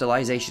the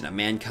crystallization of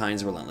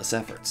mankind's relentless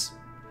efforts.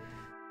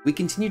 We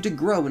continued to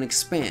grow and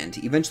expand,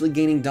 eventually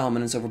gaining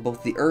dominance over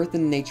both the earth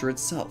and nature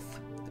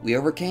itself. We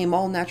overcame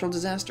all natural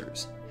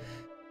disasters.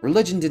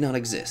 Religion did not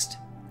exist.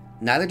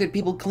 Neither did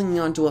people clinging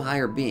on to a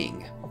higher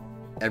being.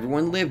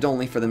 Everyone lived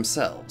only for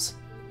themselves.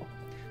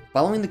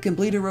 Following the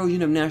complete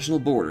erosion of national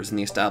borders and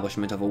the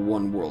establishment of a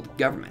one-world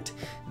government,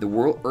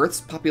 the Earth's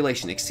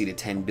population exceeded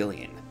 10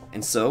 billion.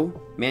 And so,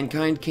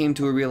 mankind came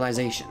to a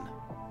realization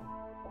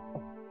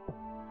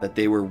that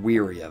they were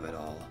weary of it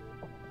all.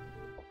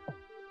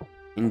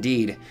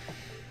 Indeed,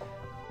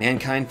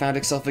 mankind found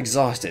itself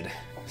exhausted,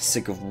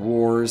 sick of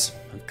wars,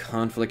 of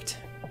conflict,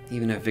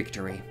 even of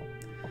victory.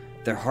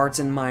 Their hearts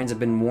and minds had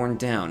been worn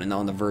down and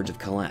on the verge of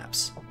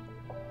collapse.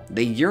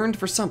 They yearned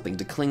for something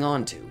to cling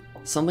on to,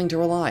 something to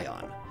rely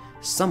on,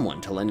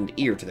 someone to lend an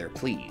ear to their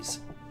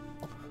pleas.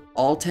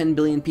 All 10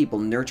 billion people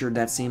nurtured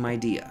that same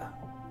idea.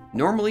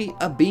 Normally,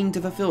 a being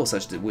to fulfill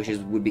such wishes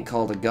would be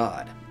called a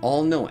god,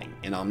 all-knowing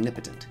and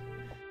omnipotent.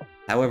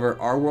 However,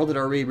 our world had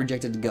already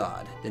rejected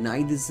God,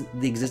 denied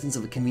the existence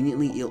of a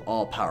conveniently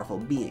all-powerful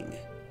being.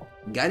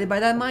 Guided by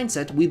that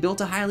mindset, we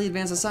built a highly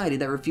advanced society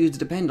that refused to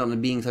depend on a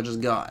being such as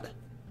God.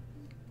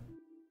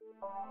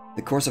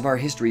 The course of our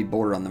history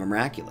bordered on the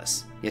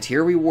miraculous, yet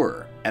here we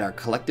were, at our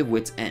collective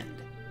wit's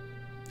end.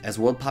 As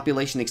world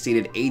population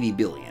exceeded 80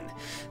 billion,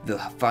 the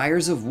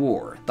fires of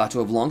war, thought to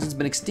have long since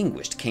been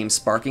extinguished, came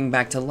sparking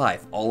back to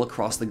life all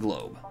across the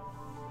globe.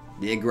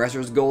 The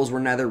aggressors' goals were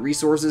neither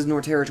resources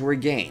nor territory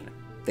gain.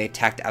 They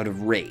attacked out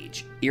of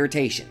rage,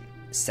 irritation,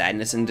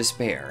 sadness, and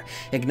despair,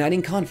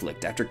 igniting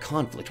conflict after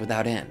conflict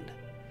without end.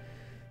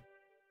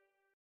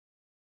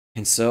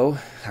 And so,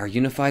 our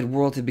unified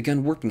world had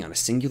begun working on a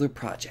singular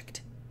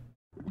project.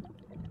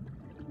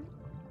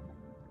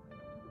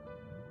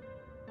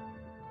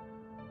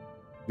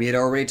 We had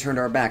already turned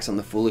our backs on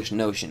the foolish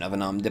notion of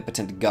an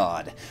omnipotent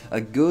god a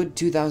good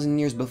 2,000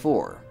 years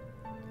before.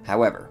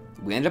 However,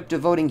 we ended up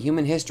devoting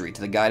human history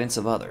to the guidance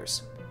of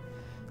others.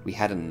 We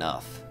had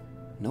enough.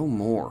 No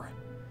more.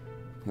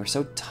 We were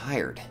so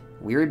tired,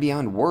 weary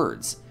beyond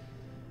words.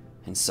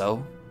 And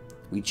so,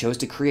 we chose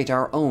to create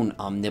our own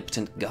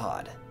omnipotent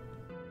god.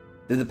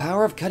 Through the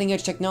power of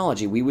cutting-edge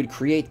technology, we would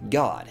create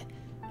God.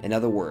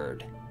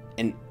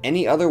 In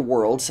any other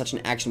world, such an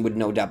action would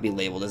no doubt be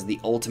labeled as the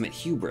ultimate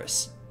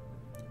hubris.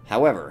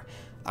 However,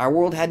 our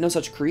world had no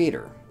such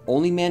creator,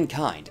 only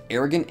mankind,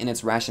 arrogant in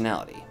its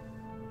rationality.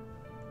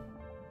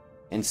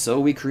 And so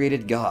we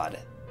created God.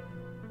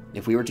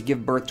 If we were to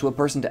give birth to a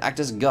person to act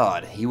as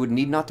God, he would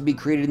need not to be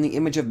created in the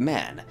image of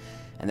man,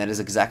 and that is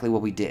exactly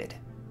what we did.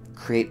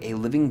 Create a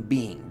living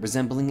being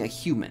resembling a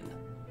human.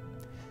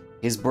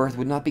 His birth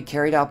would not be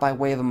carried out by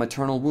way of a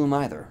maternal womb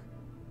either.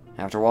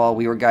 After all,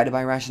 we were guided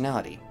by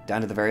rationality,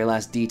 down to the very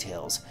last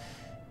details,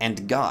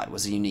 and God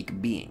was a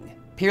unique being,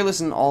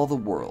 peerless in all the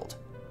world.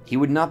 He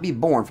would not be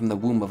born from the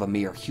womb of a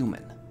mere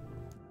human.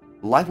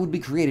 Life would be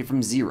created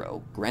from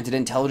zero, granted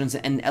intelligence,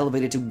 and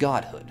elevated to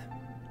godhood.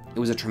 It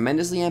was a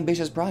tremendously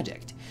ambitious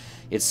project,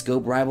 its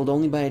scope rivaled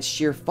only by its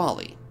sheer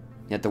folly,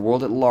 yet the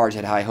world at large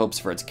had high hopes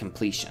for its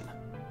completion.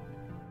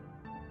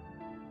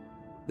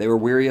 They were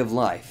weary of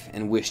life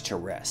and wished to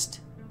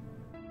rest.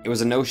 It was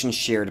a notion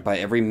shared by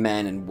every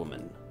man and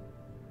woman.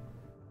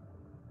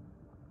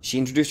 She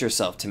introduced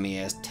herself to me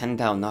as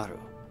Tendao Naru.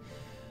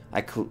 I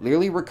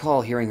clearly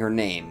recall hearing her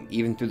name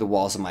even through the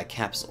walls of my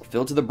capsule,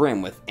 filled to the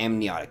brim with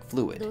amniotic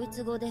fluid. ドイ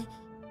ツ語で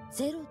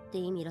ゼロって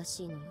意味ら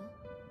しいのよ。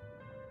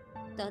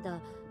ただ、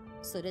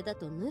それだ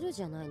とヌル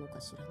じゃないの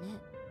かしらね。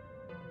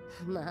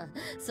まあ、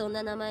そん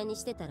な名前に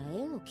してたら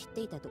縁を切っ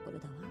ていたところ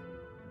だわ。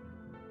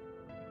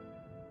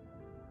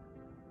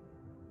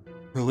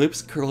Her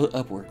lips curled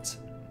upwards,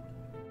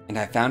 and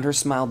I found her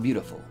smile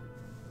beautiful.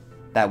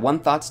 That one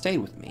thought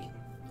stayed with me.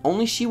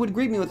 Only she would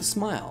greet me with a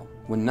smile,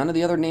 when none of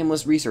the other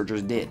nameless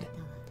researchers did.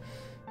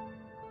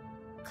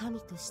 神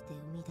として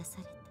生み出さ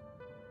れた。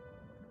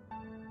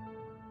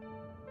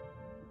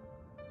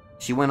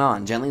She went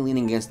on, gently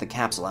leaning against the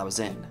capsule I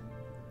was in.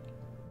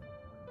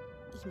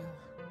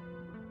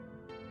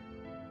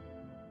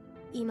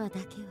 今だ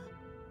け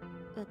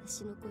は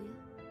私の子よ。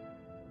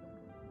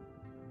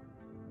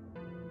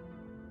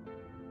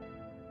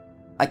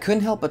I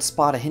couldn't help but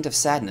spot a hint of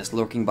sadness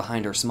lurking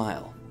behind her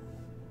smile.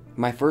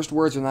 My first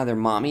words were neither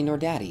mommy nor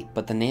daddy,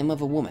 but the name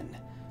of a woman.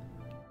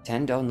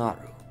 Tendo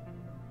Naru.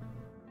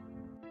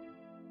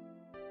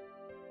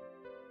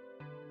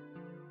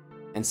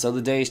 And so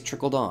the days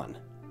trickled on.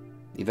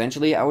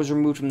 Eventually, I was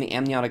removed from the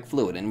amniotic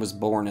fluid and was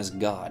born as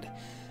God.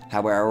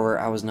 However,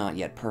 I was not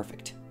yet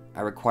perfect.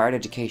 I required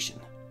education.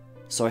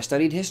 So I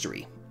studied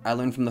history. I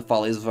learned from the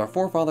follies of our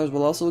forefathers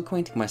while also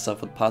acquainting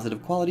myself with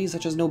positive qualities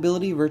such as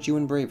nobility, virtue,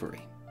 and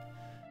bravery.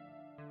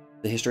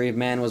 The history of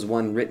man was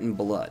one written in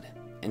blood,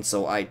 and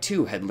so I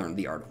too had learned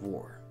the art of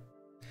war.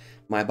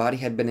 My body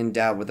had been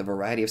endowed with a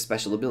variety of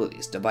special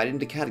abilities, divided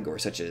into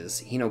categories such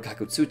as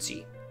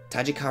Hinokakutsuchi,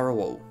 Tajikara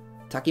wo,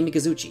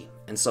 Takimikazuchi,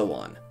 and so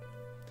on.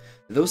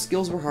 Those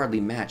skills were hardly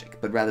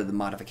magic, but rather the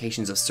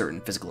modifications of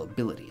certain physical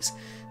abilities.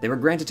 They were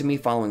granted to me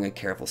following a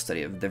careful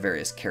study of the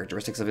various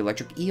characteristics of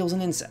electric eels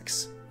and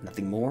insects.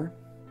 Nothing more,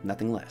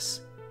 nothing less.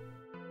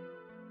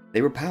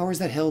 They were powers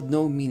that held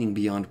no meaning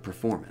beyond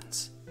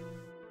performance.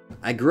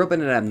 I grew up at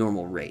an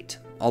abnormal rate.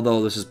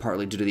 Although this was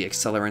partly due to the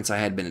accelerants I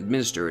had been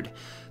administered,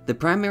 the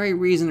primary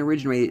reason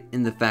originated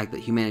in the fact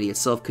that humanity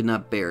itself could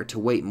not bear to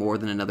wait more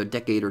than another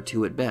decade or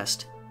two at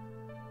best.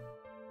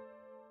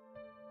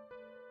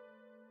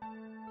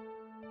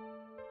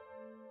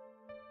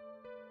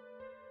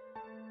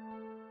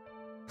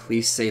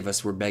 Please save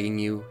us, we're begging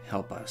you,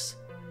 help us.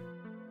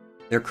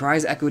 Their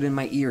cries echoed in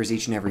my ears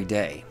each and every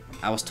day.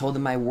 I was told that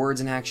my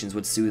words and actions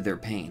would soothe their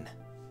pain.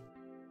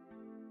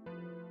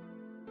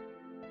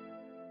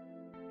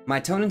 My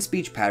tone and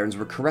speech patterns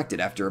were corrected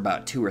after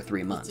about 2 or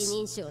 3 months. 一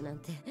人称なん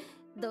て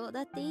どう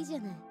だっていいじゃ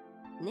ない。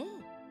ね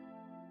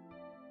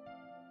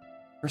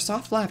え。Her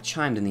soft laugh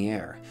chimed in the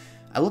air.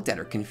 I looked at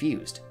her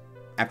confused.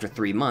 After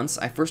 3 months,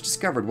 I first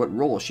discovered what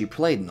role she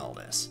played in all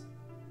this.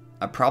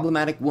 A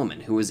problematic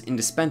woman who was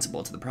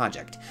indispensable to the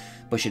project,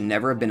 but should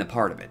never have been a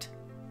part of it.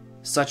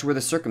 Such were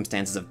the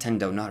circumstances of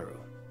Tendo Naru,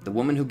 the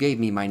woman who gave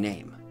me my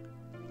name.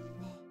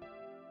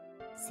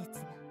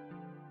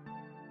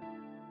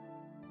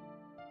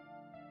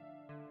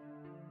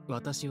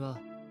 私は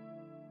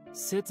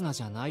刹那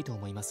じゃないと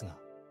思いますが。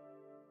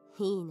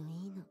いいの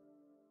いいの。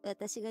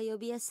私が呼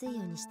びやすい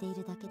ようにしてい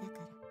るだけだか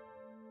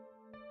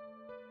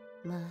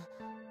ら。まあ、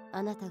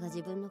あなたが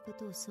自分のこ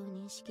とをそう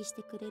認識し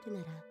てくれるな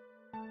ら、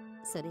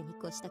それに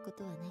越したこ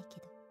とはないけ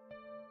ど。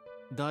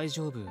大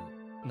丈夫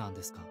なん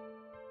ですか？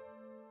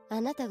あ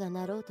なたが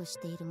なろうとし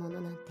ているも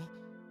のなんて、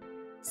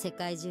世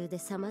界中で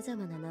様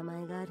々な名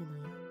前があるの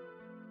よ。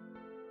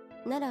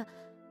なら、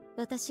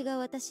私が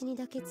私に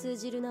だけ通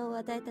じる名を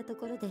与えたと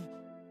ころで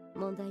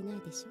問題ない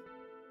でしょ。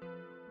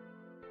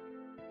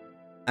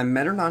I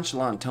met her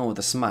nonchalant tone with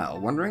a smile,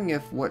 wondering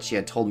if what she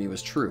had told me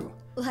was true.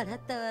 笑っ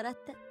た笑っ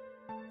た。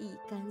いい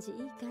感じいい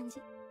感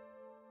じ。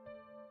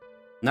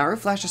Naru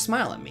flashed a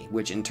smile at me,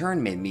 which in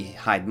turn made me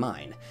hide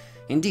mine.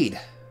 Indeed,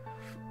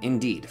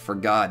 for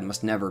God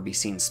must never be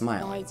seen 大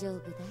smiling. 丈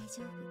夫大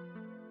丈夫。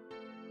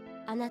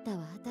あなた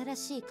は新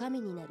しい神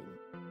になるの。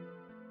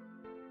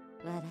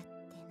笑って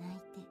泣い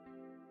て、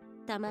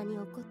たまに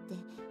怒って、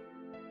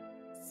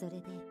それ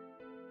で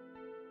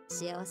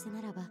幸せ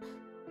ならば、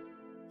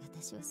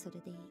私はそれ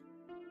でいい。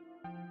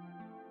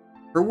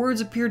Her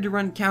words appeared to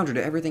run counter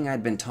to everything I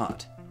had been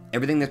taught,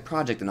 everything this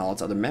project and all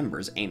its other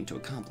members aimed to な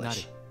る。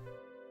 accomplish.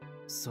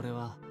 それ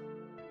は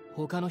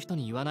他の人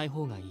に言わない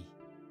方がいい。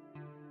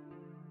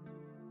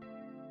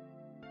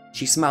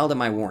 She smiled at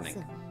my そう warning.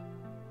 ね。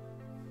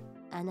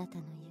あなた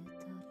の言う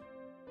通り。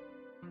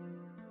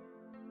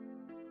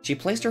 She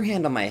placed her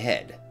hand on my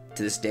head.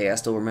 To this day, I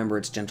still remember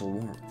its gentle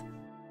warmth.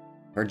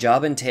 Her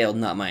job entailed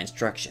not my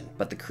instruction,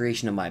 but the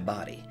creation of my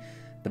body.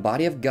 The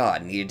body of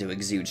God needed to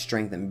exude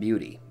strength and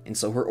beauty, and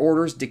so her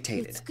orders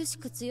dictated. 美し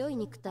く強い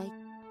肉体っ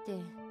て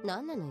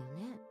何なのよ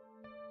ね。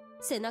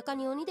背中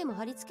に鬼でも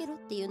貼り付けろっ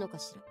ていうのか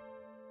しら。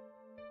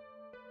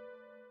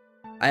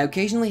 I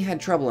occasionally had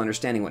trouble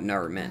understanding what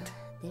Naru meant.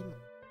 でも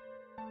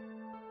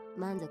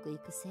満足い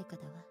く成果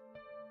だわ。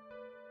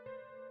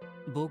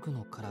僕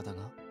の体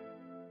が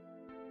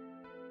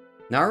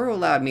Naru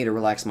allowed me to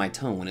relax my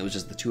tone when it was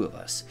just the two of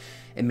us.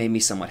 It made me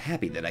somewhat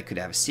happy that I could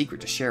have a secret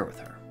to share with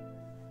her.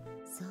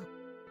 そう。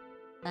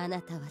あ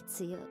なたは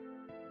強い。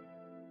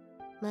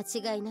間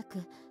違いな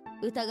く、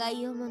疑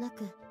いようもな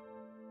く、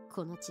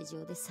この地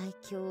上で最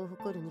強を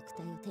誇る肉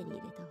体を手に入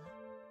れたわ。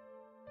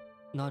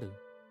なる。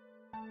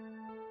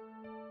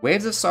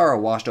 Waves of sorrow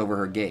washed over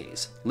her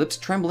gaze. Lips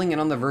trembling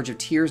and on the verge of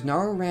tears,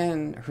 Naru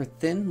ran her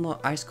thin,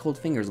 ice-cold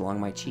fingers along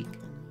my あ cheek. な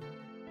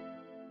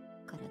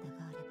たのような体が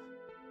あれば。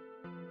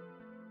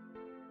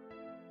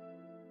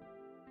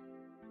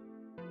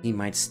 He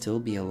might still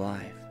be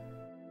alive.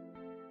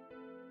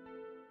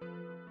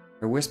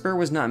 Her whisper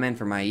was not meant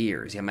for my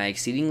ears, yet my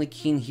exceedingly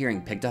keen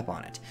hearing picked up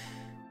on it,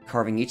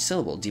 carving each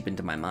syllable deep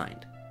into my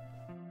mind.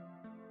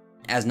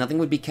 As nothing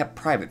would be kept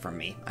private from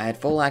me, I had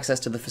full access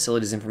to the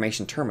facility's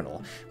information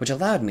terminal, which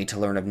allowed me to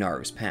learn of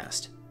Naru's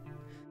past.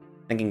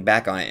 Thinking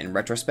back on it in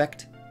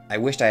retrospect, I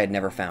wished I had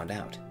never found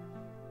out.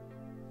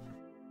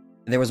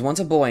 There was once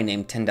a boy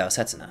named Tendao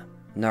Setsuna,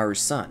 Naru's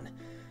son.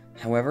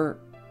 However,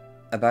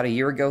 about a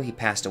year ago he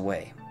passed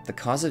away. The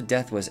cause of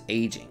death was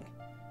aging.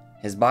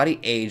 His body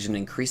aged at an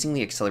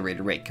increasingly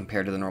accelerated rate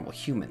compared to the normal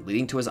human,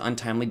 leading to his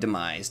untimely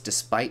demise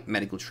despite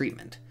medical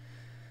treatment.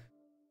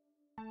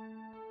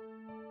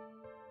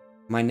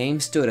 My name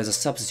stood as a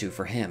substitute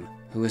for him,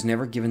 who was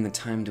never given the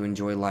time to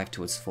enjoy life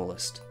to its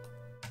fullest.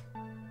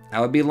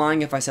 I would be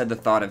lying if I said the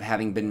thought of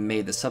having been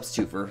made the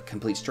substitute for a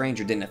complete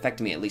stranger didn't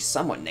affect me at least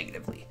somewhat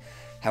negatively.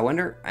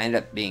 However, I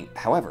ended up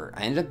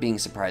being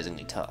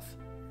surprisingly tough.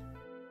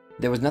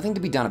 There was nothing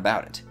to be done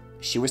about it.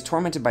 She was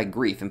tormented by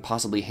grief and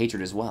possibly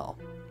hatred as well.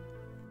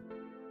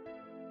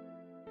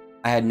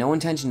 I had no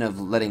intention of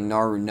letting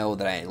Naru know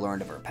that I had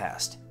learned of her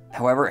past.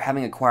 However,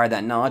 having acquired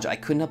that knowledge, I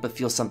couldn't help but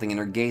feel something in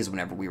her gaze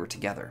whenever we were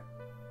together.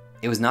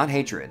 It was not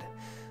hatred,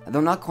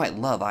 though not quite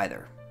love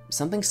either.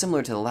 Something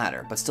similar to the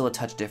latter, but still a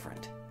touch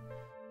different.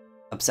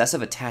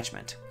 Obsessive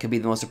attachment could be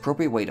the most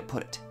appropriate way to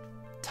put it.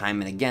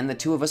 Time and again, the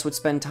two of us would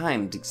spend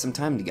some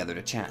time together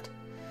to chat.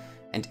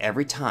 And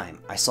every time,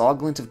 I saw a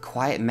glint of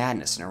quiet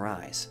madness in her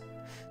eyes.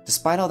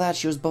 Despite all that,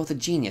 she was both a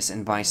genius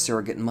and my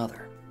surrogate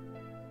mother.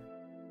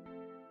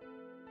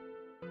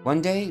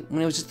 One day,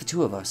 when it was just the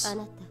two of us, あ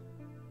なた、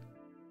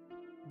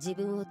自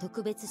分を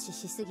特別視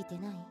しすぎて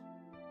ない？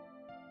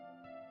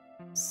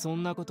そ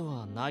んなこと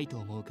はないと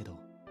思うけど。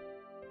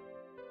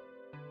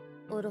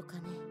愚か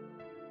ね。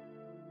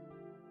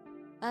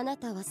あな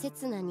たは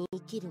刹那に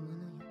生きるもの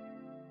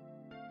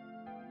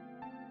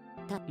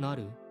よ。な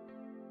る？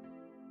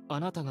あ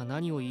なたが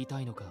何を言い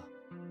たいのか、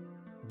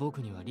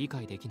僕には理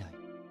解できない。も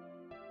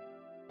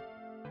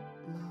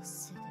う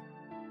すぐ。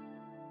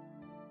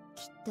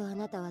きっとあ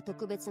なたは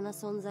特別な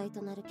存在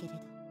となるけれど、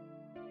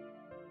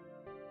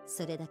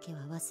それだけは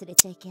忘れ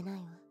ちゃいけない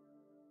わ。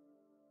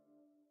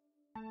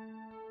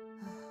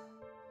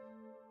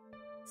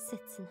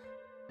切な、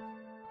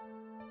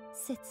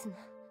切な、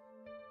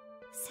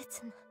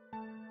切な。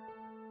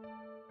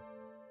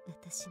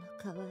私の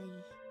可愛い、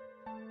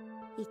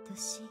愛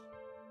しい、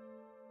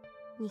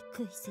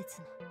憎い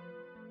切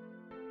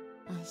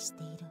な。愛し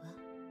ているわ、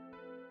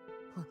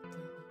本当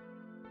に。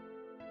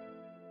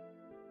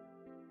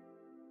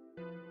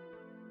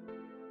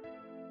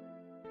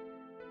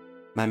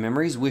My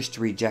memories wished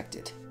to reject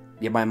it,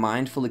 yet my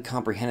mind fully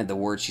comprehended the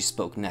words she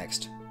spoke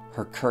next,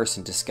 her curse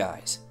in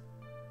disguise.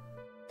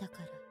 だか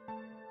ら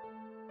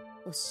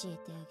教え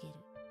てあげる。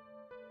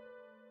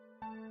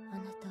あ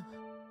なたは。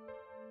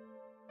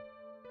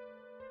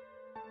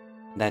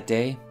 That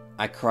day,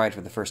 I cried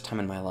for the first time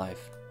in my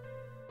life.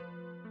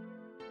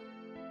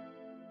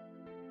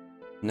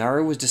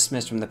 Naru was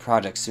dismissed from the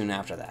project soon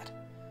after that.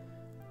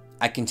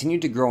 I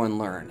continued to grow and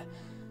learn.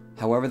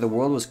 However, the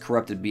world was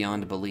corrupted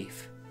beyond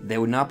belief. They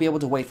would not be able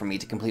to wait for me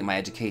to complete my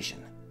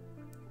education.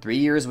 3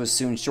 years was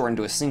soon shortened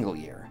to a single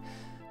year.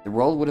 The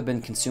world would have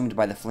been consumed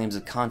by the flames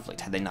of conflict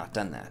had they not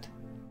done that.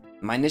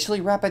 My initially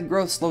rapid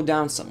growth slowed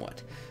down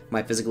somewhat.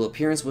 My physical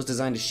appearance was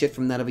designed to shift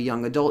from that of a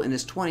young adult in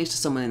his 20s to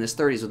someone in his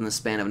 30s within the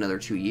span of another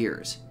 2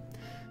 years.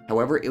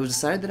 However, it was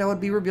decided that I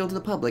would be revealed to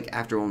the public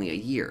after only a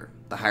year.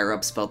 The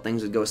higher-ups felt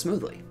things would go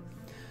smoothly.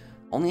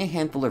 Only a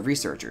handful of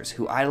researchers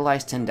who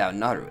idolized Tendao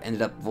Naru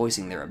ended up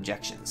voicing their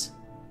objections.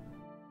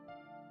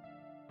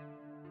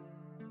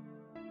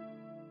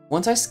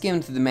 Once I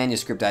skimmed through the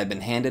manuscript I had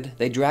been handed,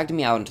 they dragged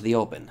me out into the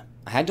open.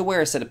 I had to wear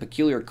a set of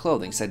peculiar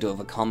clothing said to have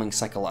a calming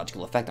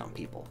psychological effect on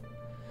people.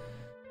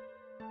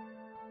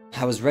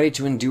 I was ready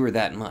to endure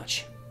that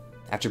much.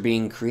 After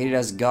being created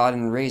as God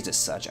and raised as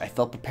such, I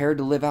felt prepared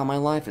to live out my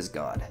life as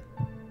God.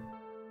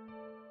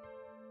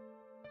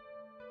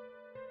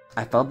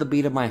 I felt the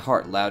beat of my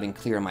heart loud and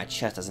clear in my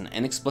chest as an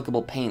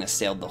inexplicable pain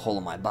assailed the whole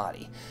of my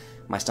body.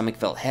 My stomach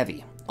felt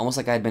heavy, almost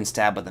like I had been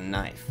stabbed with a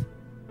knife.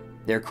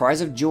 Their cries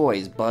of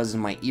joy buzzed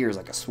in my ears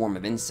like a swarm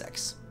of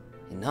insects.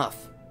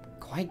 Enough.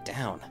 Quiet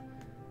down.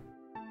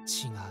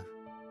 違う。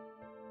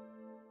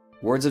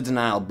 Words of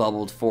denial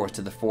bubbled forth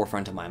to the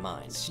forefront of my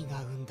mind. 違う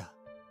んだ。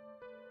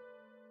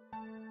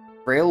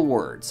 Frail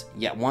words,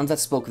 yet ones that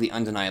spoke the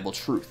undeniable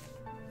truth.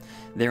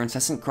 Their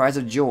incessant cries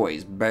of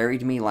joy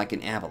buried me like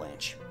an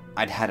avalanche.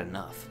 I'd had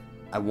enough.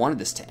 I wanted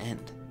this to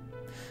end.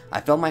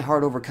 I felt my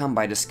heart overcome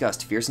by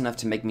disgust fierce enough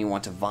to make me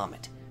want to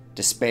vomit,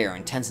 despair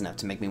intense enough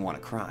to make me want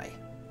to cry.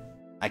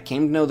 I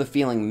came to know the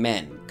feeling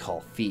men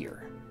call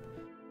fear.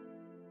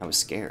 I was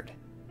scared,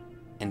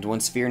 and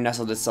once fear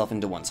nestled itself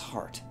into one's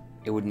heart,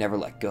 it would never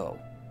let go.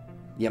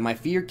 Yet my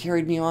fear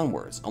carried me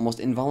onwards, almost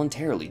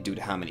involuntarily due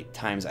to how many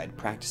times I had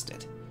practiced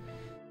it.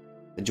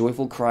 The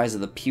joyful cries of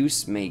the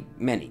puce made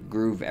many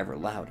grew ever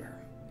louder,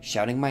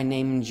 shouting my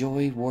name in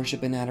joy,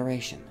 worship, and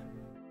adoration.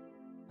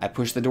 I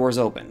pushed the doors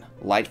open,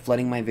 light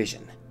flooding my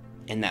vision.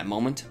 In that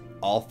moment,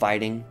 all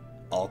fighting,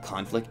 all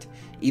conflict,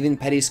 even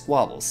petty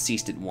squabbles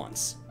ceased at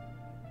once.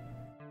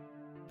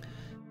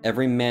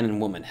 Every man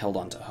and woman held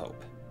on to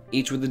hope,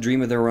 each with a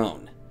dream of their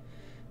own.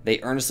 They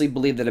earnestly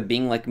believed that a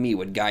being like me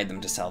would guide them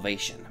to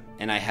salvation,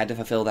 and I had to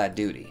fulfill that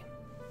duty.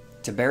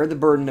 To bear the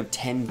burden of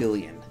 10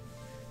 billion,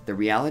 the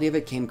reality of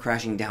it came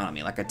crashing down on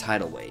me like a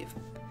tidal wave.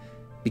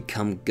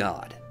 Become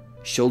God,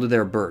 shoulder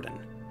their burden,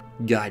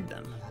 guide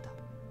them.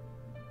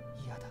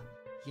 嫌だ。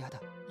嫌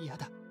だ。嫌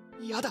だ。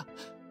嫌だ。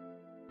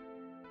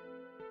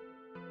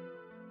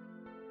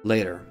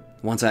 Later,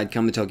 once I had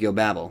come to Tokyo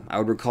Babel, I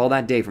would recall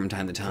that day from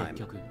time to 結 time.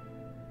 局、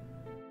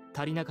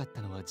足りなかっ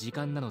たのは時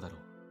間なのだろう。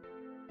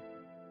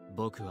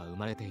僕は生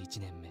まれて1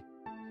年目。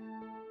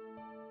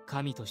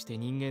神として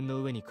人間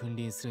の上に君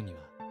臨するには、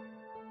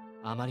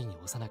あまりに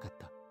幼かっ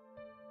た。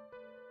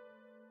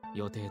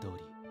予定通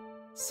り、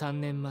3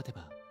年待て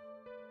ば、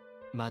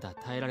まだ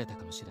耐えられた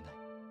かもしれない。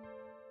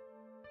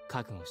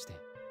覚悟して、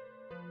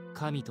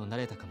神とな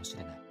れたかもし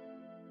れない。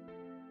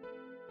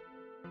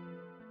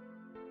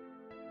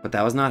 But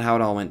that was not how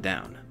it all went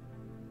down.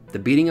 The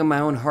beating of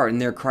my own heart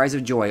and their cries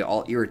of joy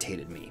all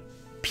irritated me.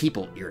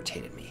 People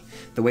irritated me,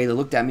 the way they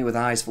looked at me with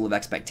eyes full of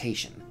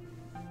expectation.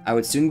 I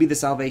would soon be the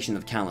salvation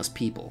of countless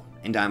people,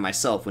 and I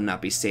myself would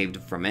not be saved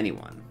from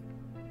anyone.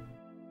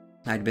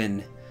 I had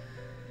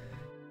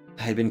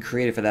been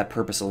created for that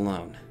purpose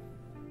alone.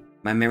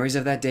 My memories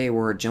of that day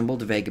were a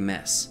jumbled, vague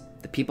mess.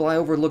 The people I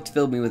overlooked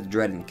filled me with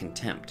dread and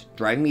contempt,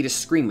 driving me to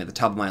scream at the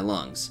top of my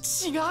lungs.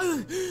 違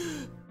う。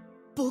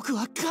僕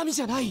は神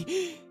じゃない。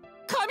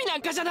神な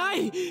んかじゃな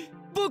い。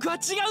僕は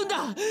違うん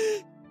だ。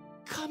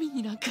神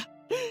になんか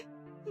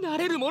な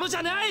れるものじ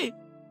ゃない。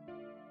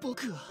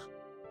僕は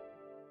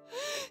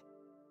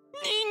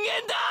人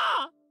間だ。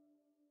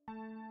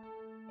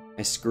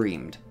 I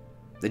screamed.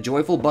 The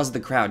joyful buzz of the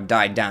crowd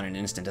died down in an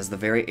instant as the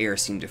very air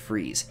seemed to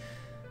freeze.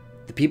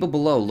 The people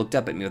below looked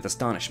up at me with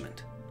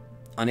astonishment.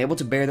 Unable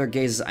to bear their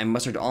gazes, I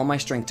mustered all my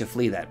strength to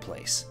flee that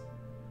place.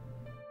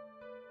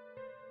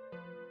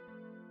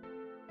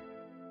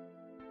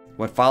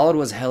 What followed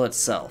was hell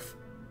itself.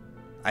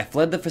 I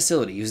fled the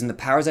facility using the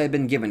powers I had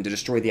been given to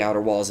destroy the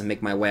outer walls and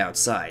make my way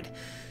outside.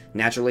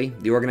 Naturally,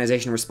 the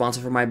organization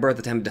responsible for my birth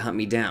attempted to hunt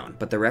me down,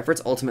 but their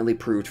efforts ultimately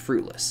proved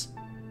fruitless.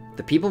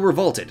 The people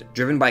revolted.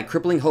 Driven by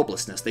crippling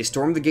hopelessness, they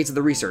stormed the gates of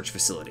the research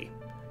facility.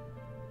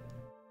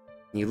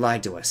 You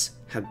lied to us.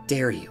 How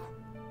dare you?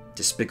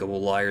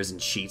 Despicable liars and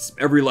cheats,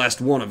 every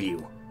last one of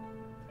you!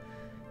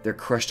 Their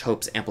crushed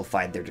hopes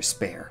amplified their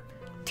despair.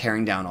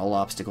 Tearing down all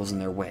obstacles in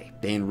their way,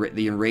 the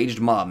enraged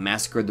mob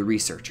massacred the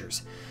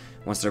researchers.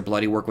 Once their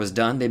bloody work was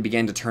done, they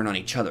began to turn on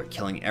each other,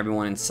 killing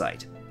everyone in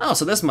sight. Oh,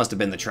 so this must have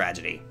been the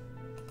tragedy.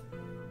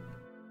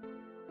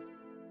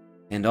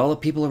 And all the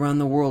people around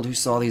the world who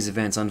saw these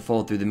events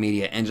unfold through the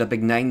media ended up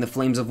igniting the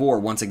flames of war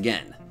once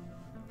again.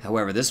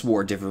 However, this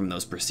war differed from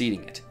those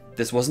preceding it.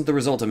 This wasn't the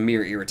result of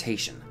mere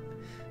irritation.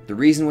 The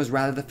reason was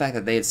rather the fact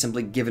that they had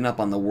simply given up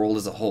on the world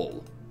as a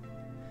whole.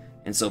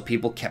 And so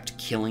people kept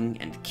killing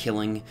and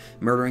killing,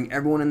 murdering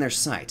everyone in their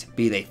sight,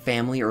 be they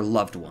family or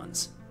loved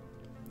ones.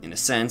 In a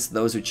sense,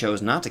 those who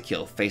chose not to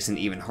kill faced an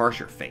even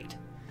harsher fate.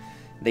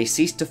 They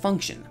ceased to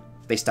function.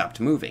 They stopped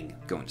moving,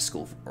 going to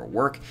school or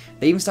work,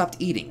 they even stopped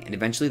eating, and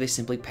eventually they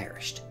simply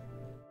perished.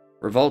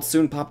 Revolts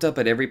soon popped up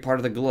at every part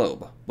of the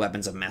globe.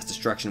 Weapons of mass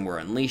destruction were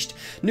unleashed,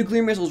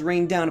 nuclear missiles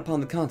rained down upon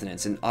the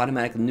continents, and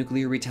automatic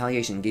nuclear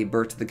retaliation gave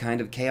birth to the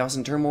kind of chaos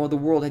and turmoil the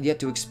world had yet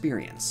to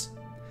experience.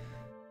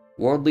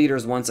 World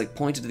leaders once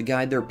appointed to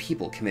guide their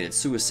people committed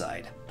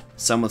suicide.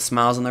 Some with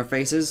smiles on their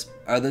faces,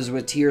 others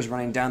with tears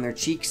running down their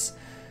cheeks.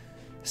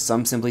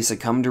 Some simply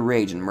succumbed to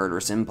rage and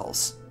murderous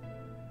impulse.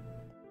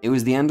 It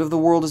was the end of the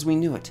world as we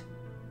knew it.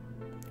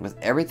 With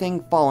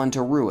everything fallen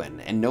to ruin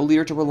and no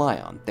leader to rely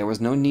on, there was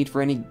no need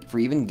for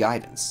even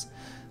guidance.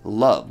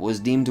 Love was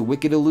deemed a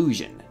wicked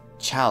illusion,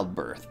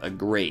 childbirth a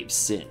grave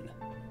sin.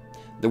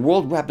 The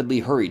world rapidly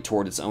hurried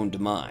toward its own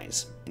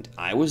demise, and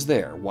I was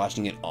there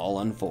watching it all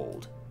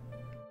unfold.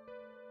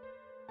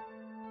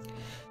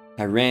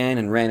 I ran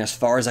and ran as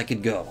far as I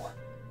could go.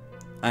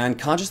 I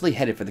unconsciously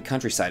headed for the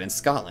countryside in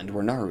Scotland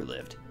where Naru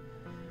lived.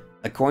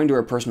 According to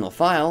her personal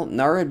file,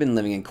 Naru had been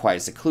living in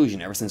quiet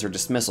seclusion ever since her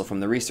dismissal from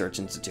the research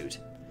institute.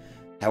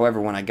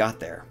 However, when I got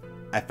there,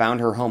 I found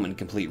her home in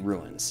complete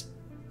ruins.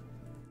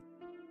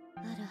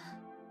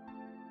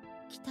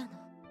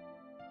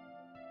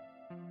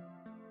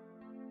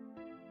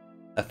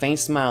 A faint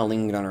smile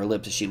lingered on her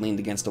lips as she leaned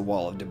against a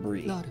wall of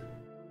debris.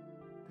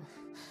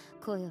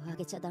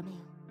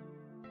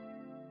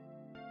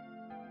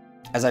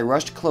 As I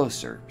rushed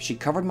closer, she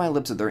covered my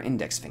lips with her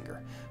index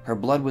finger. Her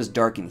blood was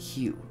dark in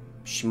hue.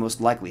 She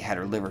most likely had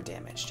her liver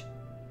damaged.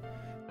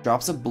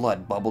 Drops of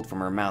blood bubbled from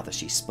her mouth as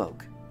she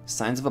spoke.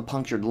 Signs of a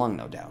punctured lung,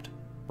 no doubt.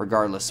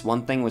 Regardless,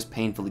 one thing was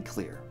painfully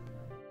clear.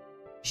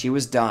 She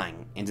was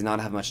dying and did not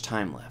have much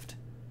time left.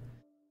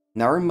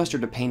 Naru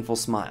mustered a painful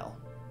smile.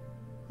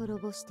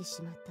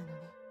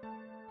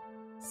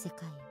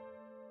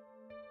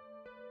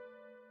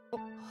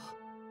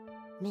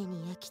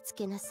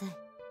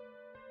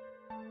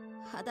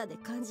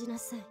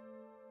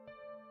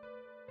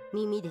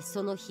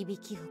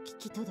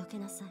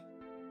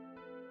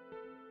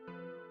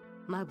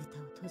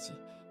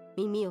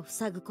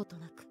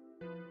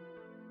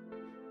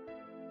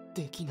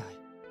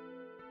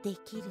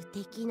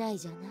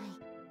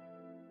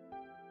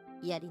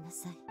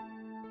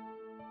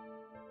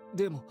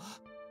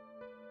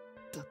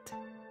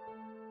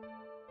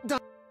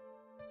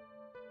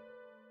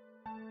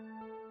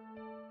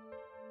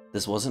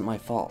 This wasn't my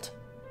fault.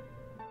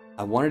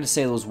 I wanted to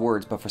say those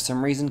words, but for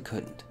some reason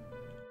couldn't.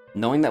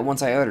 Knowing that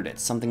once I uttered it,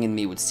 something in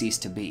me would cease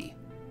to be.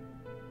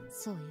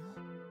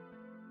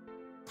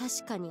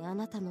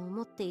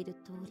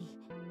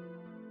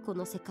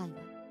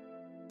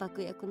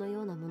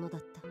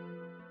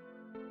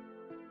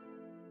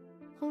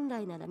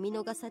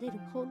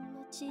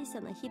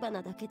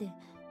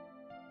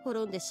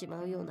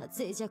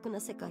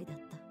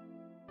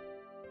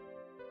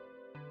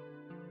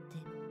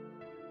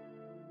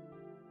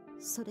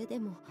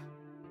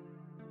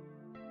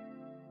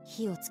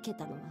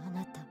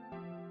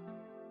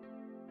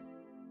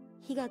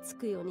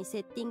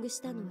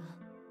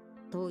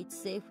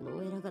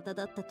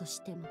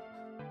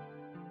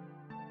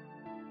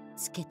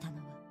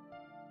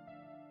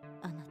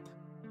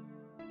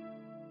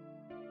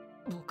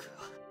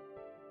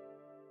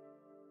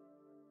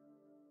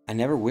 I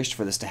never wished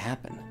for this to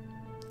happen.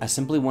 I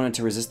simply wanted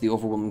to resist the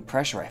overwhelming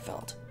pressure I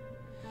felt.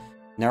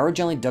 Naru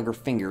gently dug her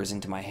fingers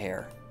into my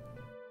hair.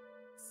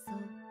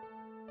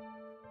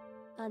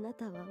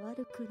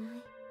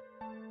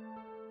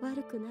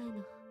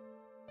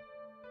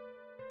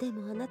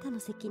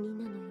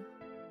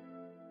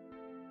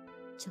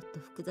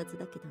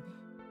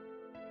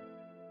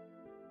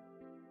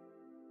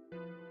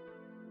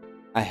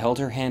 I held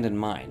her hand in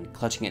mine,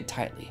 clutching it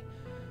tightly.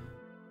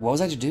 What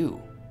was I to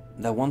do?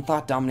 That one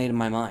thought dominated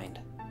my mind.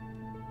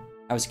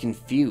 I was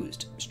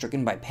confused,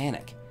 stricken by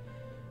panic.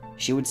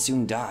 She would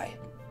soon die,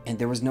 and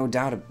there was no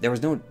doubt about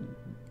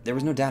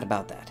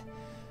that.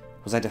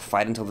 Was I to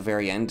fight until the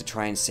very end to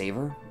try and save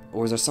her,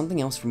 or was there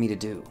something else for me to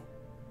do?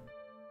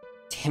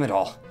 Damn it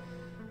all.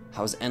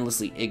 I was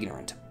endlessly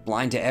ignorant,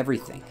 blind to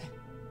everything.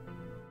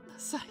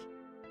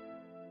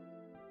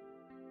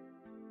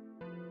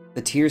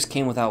 The tears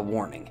came without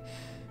warning.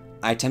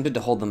 I attempted to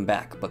hold them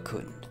back, but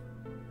couldn't.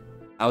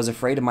 I was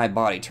afraid of my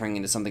body turning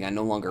into something I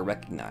no longer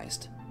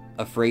recognized,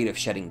 afraid of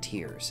shedding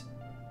tears.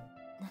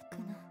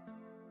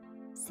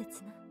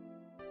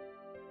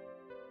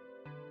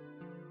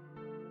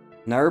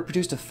 Naru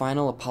produced a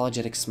final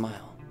apologetic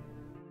smile,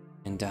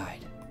 and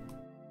died.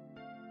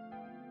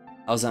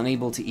 I was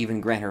unable to even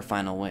grant her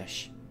final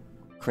wish.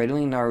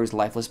 Cradling Naru's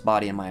lifeless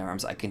body in my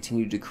arms, I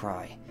continued to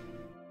cry,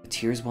 the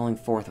tears welling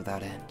forth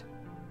without end.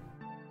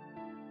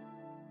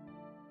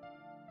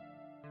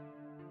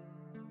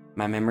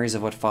 My memories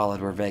of what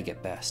followed were vague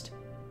at best.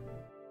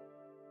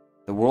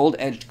 The world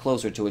edged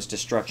closer to its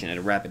destruction at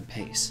a rapid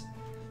pace,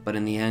 but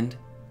in the end,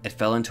 it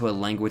fell into a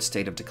languid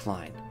state of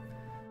decline.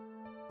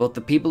 Both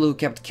the people who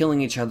kept killing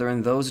each other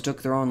and those who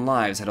took their own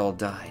lives had all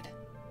died.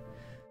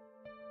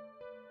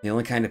 The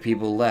only kind of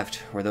people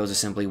left were those who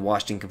simply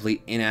watched in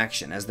complete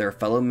inaction as their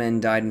fellow men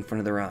died in front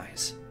of their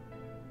eyes.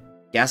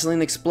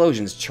 Gasoline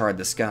explosions charred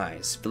the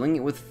skies, filling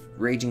it with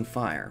raging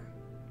fire.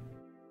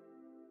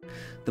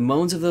 The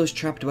moans of those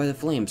trapped by the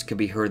flames could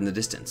be heard in the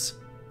distance.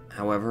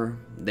 However,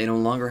 they no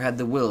longer had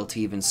the will to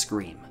even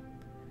scream.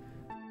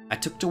 I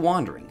took to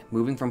wandering,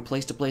 moving from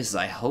place to place as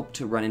I hoped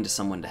to run into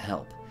someone to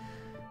help.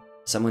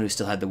 Someone who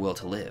still had the will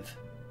to live.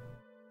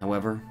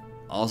 However,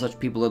 all such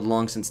people had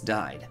long since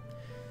died.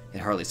 It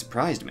hardly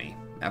surprised me.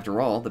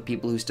 After all, the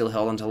people who still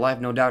held onto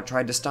life no doubt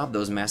tried to stop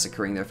those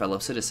massacring their fellow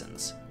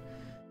citizens,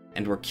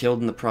 and were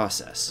killed in the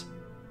process.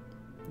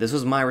 This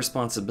was my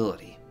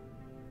responsibility.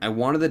 I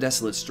wandered the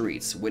desolate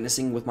streets,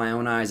 witnessing with my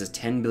own eyes as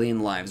 10 billion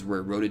lives were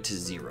eroded to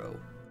zero.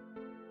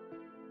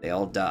 They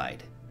all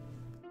died.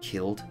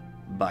 Killed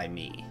by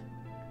me.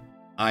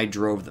 I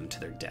drove them to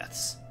their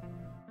deaths.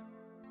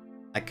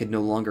 I could no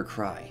longer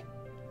cry.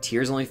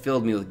 Tears only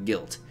filled me with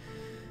guilt.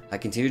 I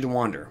continued to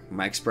wander,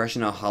 my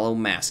expression a hollow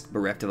mask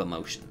bereft of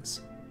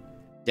emotions.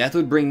 Death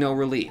would bring no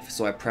relief,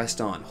 so I pressed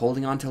on,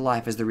 holding on to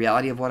life as the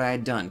reality of what I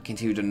had done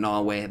continued to gnaw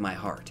away at my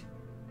heart.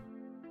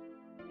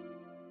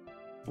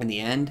 In the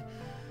end,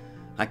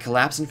 I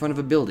collapsed in front of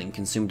a building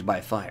consumed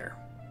by fire.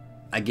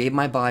 I gave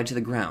my body to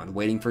the ground,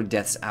 waiting for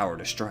death's hour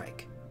to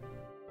strike.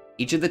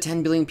 Each of the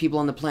 10 billion people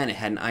on the planet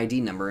had an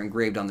ID number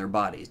engraved on their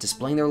bodies,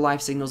 displaying their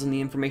life signals in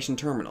the information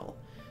terminal.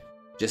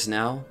 Just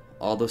now,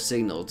 all those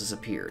signals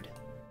disappeared.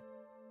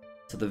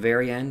 To the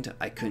very end,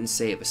 I couldn't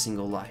save a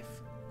single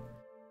life.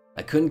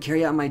 I couldn't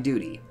carry out my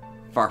duty,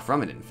 far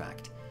from it in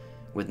fact.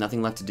 With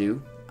nothing left to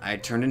do, I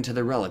had turned into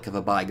the relic of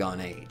a bygone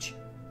age.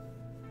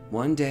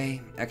 One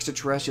day,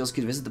 extraterrestrials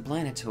could visit the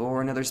planet,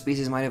 or another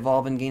species might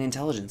evolve and gain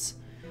intelligence.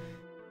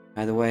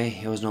 Either way,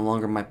 it was no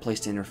longer my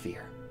place to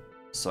interfere.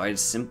 So I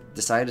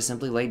decided to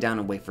simply lay down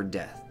and wait for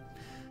death.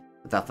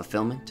 Without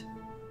fulfillment,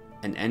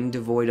 an end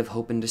devoid of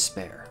hope and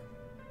despair.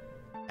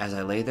 As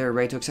I lay there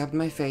ready to accept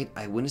my fate,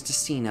 I witnessed a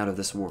scene out of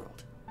this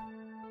world.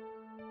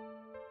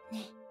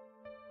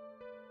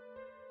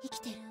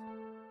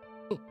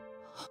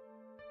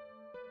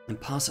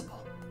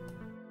 Impossible.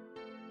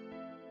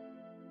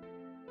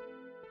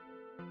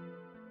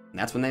 And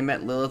that's when they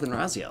met Lilith and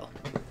Raziel.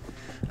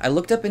 I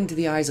looked up into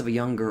the eyes of a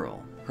young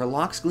girl, her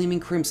locks gleaming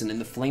crimson in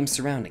the flames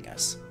surrounding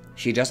us.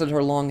 She adjusted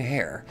her long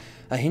hair,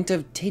 a hint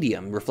of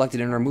tedium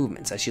reflected in her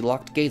movements as she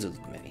locked gaze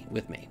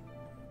with me.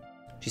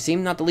 She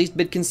seemed not the least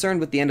bit concerned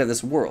with the end of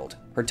this world,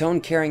 her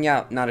tone carrying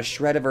out not a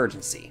shred of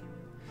urgency.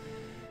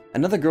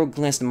 Another girl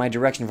glanced in my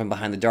direction from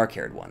behind the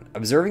dark-haired one,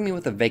 observing me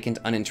with a vacant,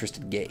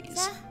 uninterested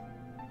gaze.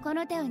 こ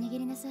の手を握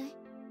りなさい。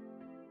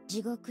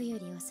地獄よ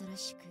り恐ろ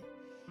しく、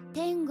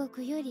天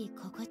国より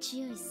心地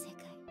よい世界。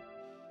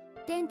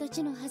天と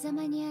地の狭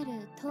間にある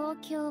東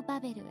京バ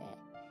ベルへ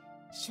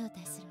招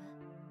待するわ。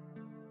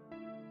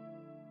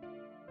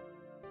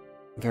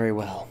Very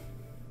well.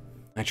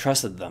 I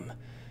trusted them.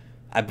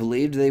 I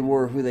believed they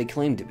were who they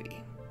claimed to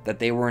be, that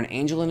they were an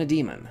angel and a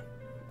demon.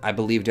 I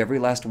believed every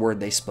last word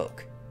they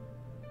spoke.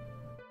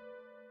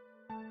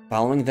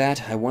 Following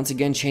that, I once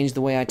again changed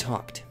the way I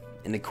talked.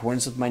 In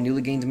accordance with my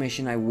newly gained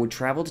mission, I would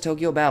travel to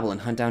Tokyo Babel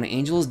and hunt down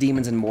angels,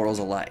 demons, and mortals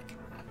alike.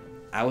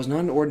 I was not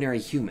an ordinary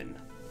human,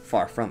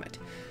 far from it.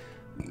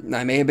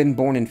 I may have been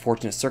born in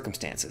fortunate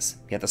circumstances,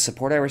 yet the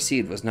support I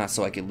received was not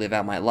so I could live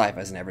out my life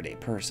as an everyday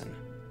person.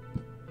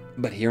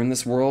 But here in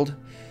this world,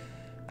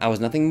 I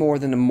was nothing more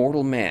than a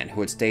mortal man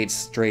who had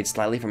strayed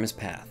slightly from his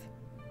path.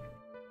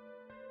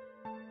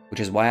 Which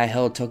is why I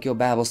held Tokyo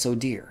Babel so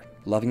dear,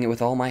 loving it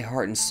with all my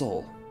heart and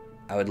soul.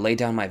 I would lay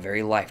down my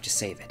very life to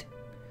save it.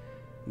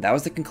 That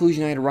was the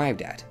conclusion I had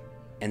arrived at,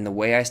 and the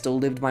way I still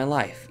lived my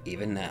life,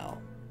 even now.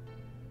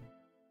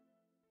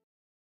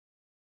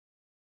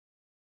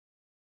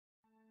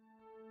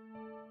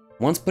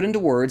 Once put into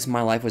words,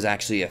 my life was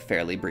actually a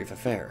fairly brief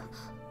affair.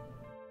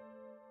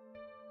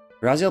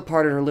 Raziel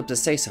parted her lips to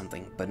say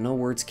something, but no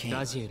words came.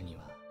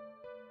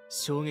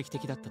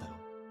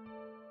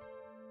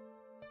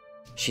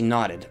 She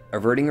nodded,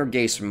 averting her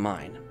gaze from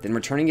mine, then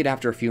returning it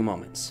after a few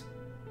moments.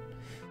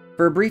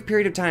 For a brief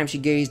period of time, she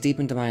gazed deep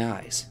into my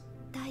eyes.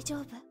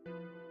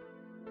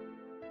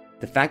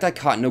 The fact I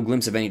caught no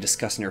glimpse of any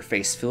disgust in her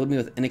face filled me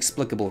with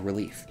inexplicable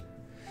relief.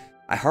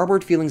 I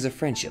harbored feelings of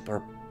friendship,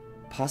 or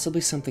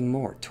possibly something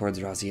more, towards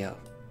Raziel.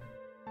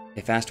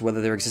 If asked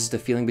whether there existed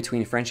a feeling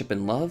between friendship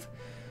and love,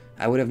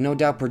 I would have no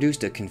doubt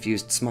produced a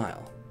confused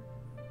smile.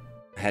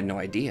 I had no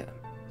idea,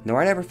 nor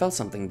had I ever felt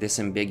something this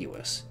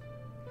ambiguous.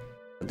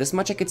 But this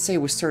much I could say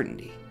with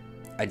certainty.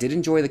 I did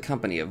enjoy the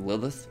company of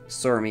Lilith,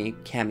 Surmi,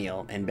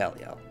 Camiel, and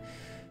Belial.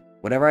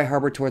 Whatever I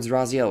harbored towards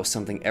Raziel was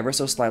something ever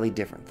so slightly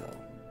different, though.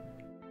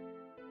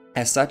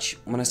 As such,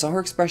 when I saw her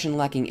expression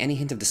lacking any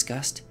hint of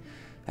disgust,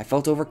 I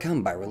felt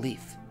overcome by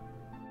relief.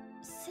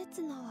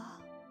 刹那は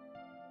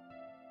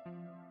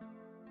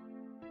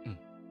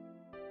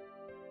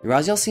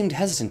Raziel seemed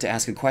hesitant to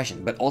ask a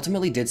question, but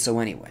ultimately did so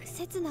anyway.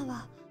 刹那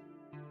は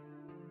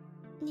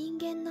人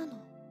間なの？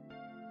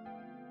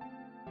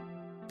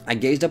 I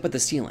gazed up at the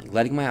ceiling,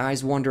 letting my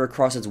eyes wander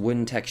across its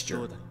wooden どう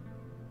texture. だろう。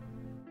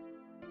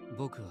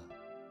僕は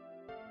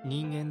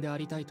人間であ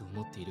りたいと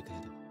思っているけれ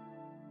ど、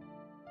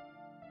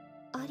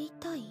あり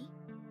たい？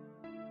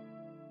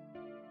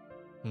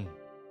うん。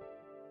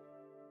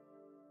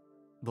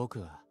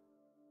僕は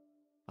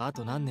あ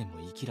と何年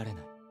も生きられ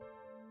ない。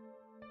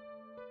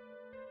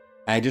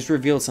 I had just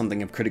revealed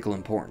something of critical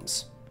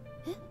importance.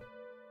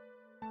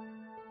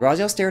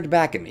 Raziel stared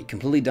back at me,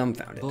 completely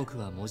dumbfounded. 僕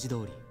は文字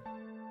通り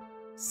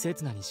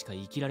刹那にしか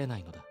生きられな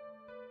いのだ。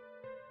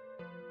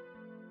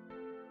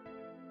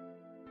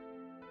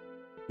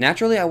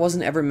 Naturally, I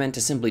wasn't ever meant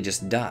to simply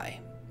just die.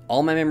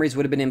 All my memories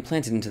would have been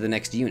implanted into the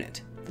next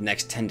unit, the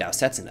next 10 Dao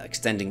Setsuna,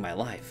 extending my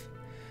life.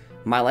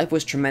 My life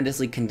was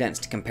tremendously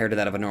condensed compared to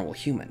that of a normal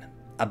human.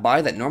 A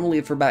body that normally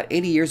lived for about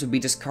 80 years would be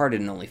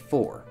discarded in only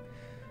 4.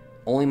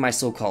 Only my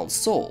so-called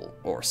soul,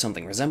 or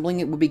something resembling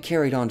it, would be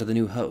carried on to the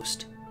new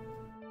host.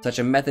 Such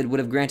a method would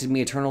have granted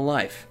me eternal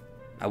life.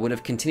 I would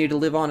have continued to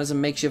live on as a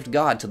makeshift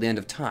god till the end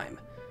of time.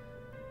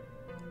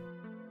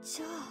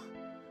 じゃあ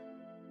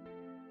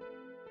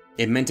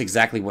It meant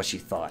exactly what she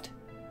thought.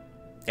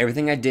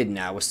 Everything I did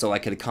now was so I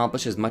could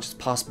accomplish as much as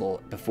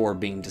possible before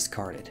being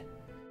discarded.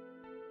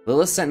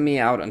 Lilith sent me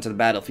out onto the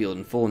battlefield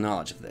in full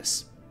knowledge of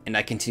this, and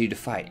I continued to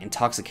fight,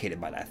 intoxicated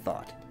by that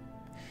thought.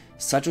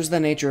 Such was the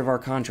nature of our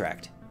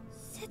contract.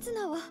 刹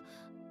那は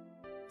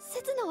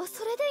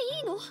それで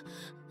いいの？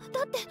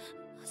だって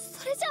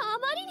それじゃあ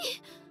まり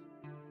に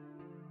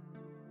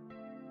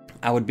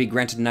I would be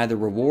granted neither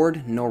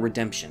reward nor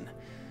redemption.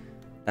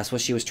 That's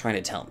what she was trying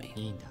to tell me.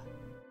 いいんだ。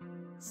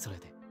それ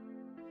で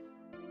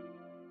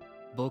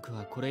僕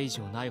はこれ以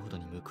上ないほど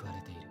に報わ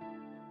れている。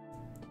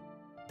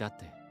だっ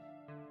て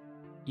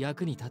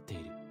役に立って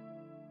いる。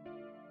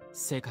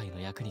世界の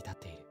役に立っ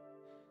ている。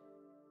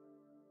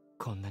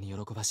こんなに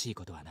喜ばしい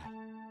ことはない。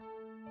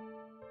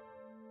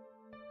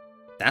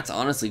 That's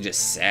honestly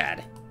just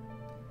sad.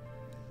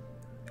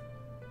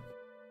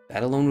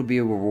 That alone would be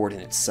a reward in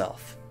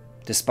itself.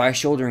 Despite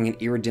shouldering an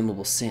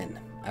irredeemable sin,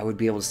 I would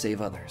be able to save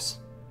others.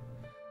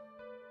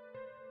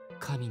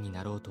 神に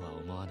なろうとは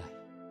思わない。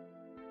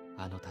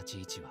あの立ち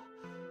位置は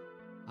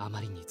あ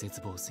まりに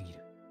絶望すぎる。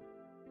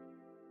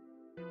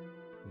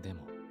で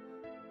も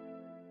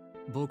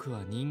僕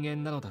は人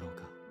間なのだろう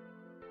か。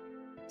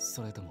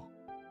それとも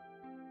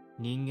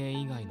人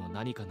間以外の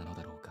何かなの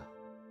だろうか。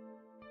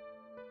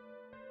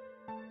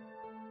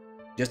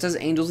 Just as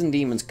angels and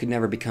demons could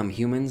never become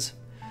humans,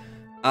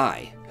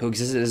 I, who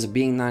existed as a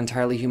being not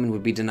entirely human,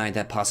 would be denied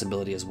that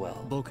possibility as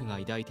well. 僕が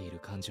抱いている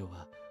感情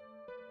は、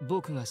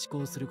僕が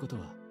思考すること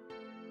は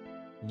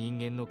人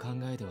間の考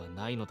えでは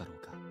ないのだろ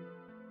うか。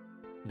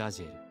ラ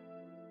ジエル、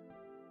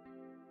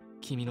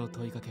君の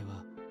問いかけ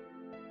は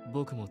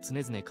僕も常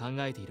々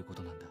考えているこ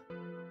となんだ。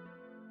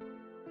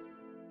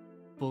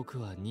僕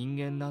は人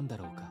間なんだ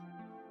ろうか。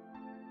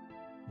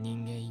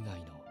人間以外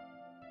の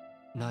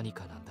何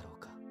かなんだろう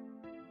か。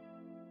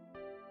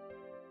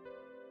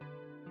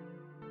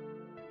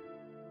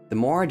 The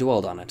more I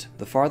dwelled on it,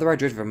 the farther I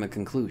drifted from a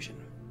conclusion.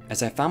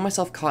 As I found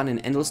myself caught in an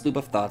endless loop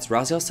of thoughts,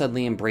 Raziel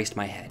suddenly embraced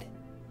my head.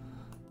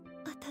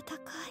 温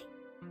かい。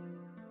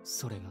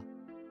それが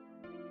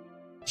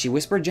She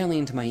whispered gently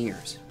into my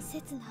ears.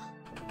 刹那、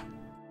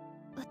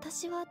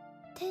私は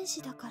天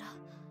使だか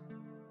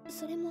ら。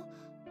それも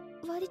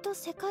割と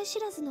世界知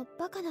らずの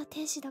バカな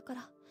天使だか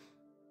ら。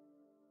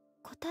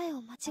答え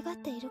を間違っ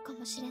ているか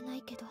もしれな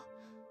いけど、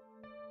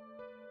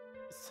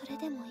それ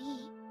でもい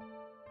い？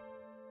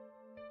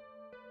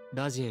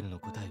ラジエルの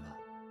答えは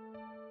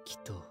き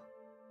っと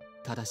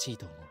正しい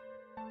と思う。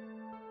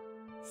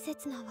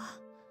刹那は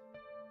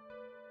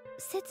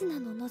刹那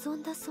の望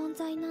んだ存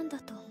在なんだ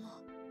と思う。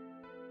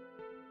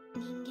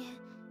人間、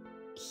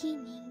非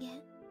人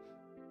間、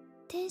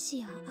天使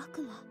や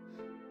悪魔、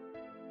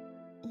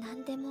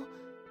何でも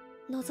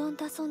望ん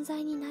だ存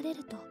在になれ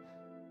ると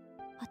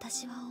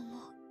私は思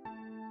う。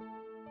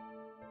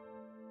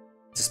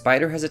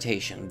 Despite her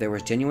hesitation, there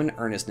was genuine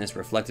earnestness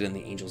reflected in the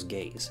angel's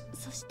gaze.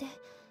 そして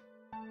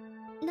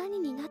何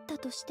になった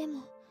として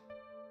も、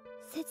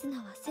刹那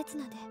は刹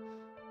那で、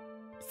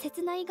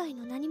刹那以外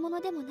の何者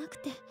でもなく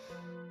て、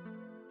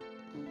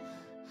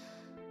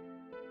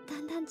だ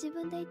んだん自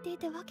分で言ってい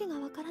てわけが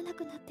わからな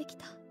くなってき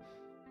た。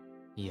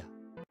いや、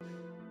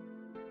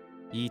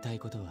言いたい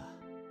ことは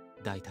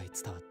大体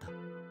伝わった。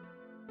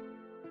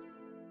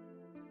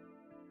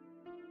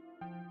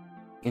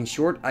 In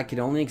short, I could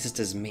only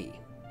exist as me,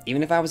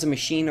 even if I was a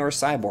machine or a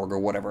cyborg or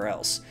whatever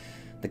else.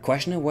 The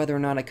question of whether or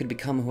not I could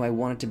become who I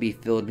wanted to be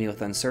filled me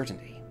with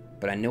uncertainty,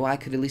 but I knew I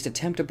could at least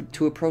attempt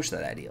to approach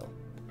that ideal.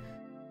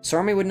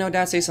 Sormi would no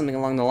doubt say something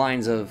along the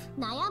lines of,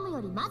 悩む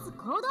よりまず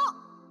行動。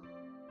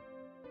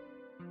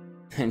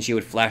 and she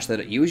would flash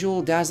that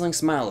usual dazzling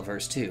smile of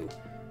hers too.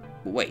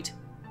 But wait,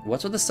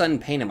 What's with the sudden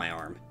pain in my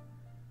arm?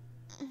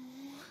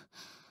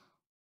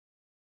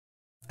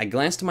 I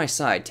glanced to my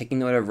side, taking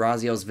note of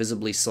Raziel's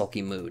visibly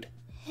sulky mood.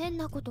 変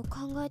なこと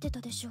考えて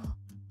たでしょ。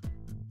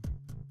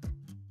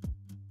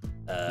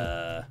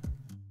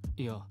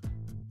いや、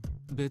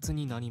別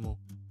に何も。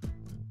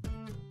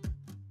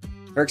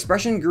Her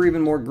expression grew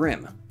even more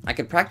grim. I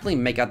could practically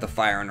make out the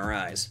fire in her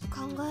eyes.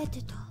 考え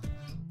てた。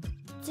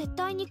絶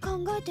対に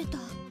考えてた。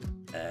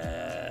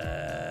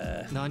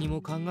何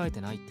も考え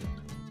てないって。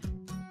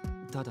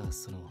ただ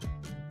その。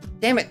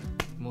Damn it!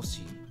 も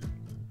し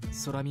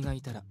空見が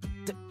いたらっ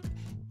て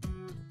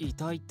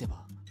痛いって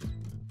ば。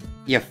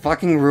You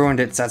fucking ruined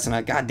it,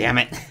 Setsuna. God damn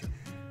it.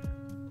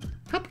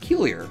 How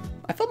peculiar.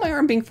 I felt my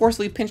arm being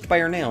forcibly pinched by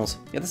her nails,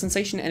 yet the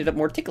sensation ended up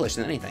more ticklish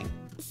than anything.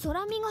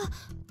 空見が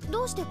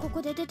どうしてこ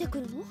こで出てく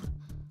るの？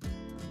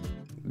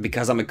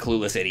 Because I'm a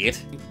clueless idiot.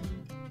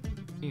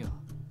 いや。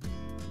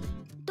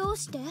どう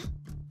して？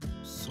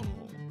その。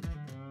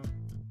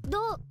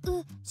ど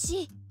う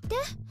して？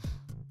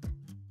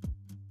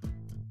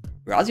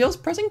 Raziel's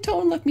pressing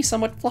tone left me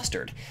somewhat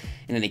flustered.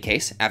 In any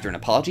case, after an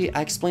apology,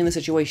 I explained the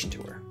situation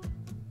to her.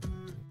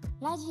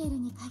 ラジエル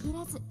に限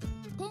らず、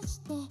天使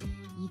って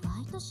意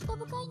外と嫉妬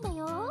深いんだ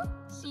よ。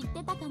知っ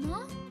てたか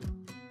な？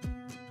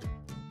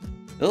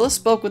 Lilith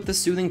spoke with the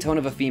soothing tone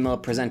of a female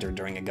presenter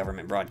during a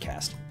government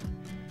broadcast.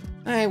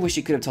 I wish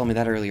she could have told me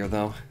that earlier,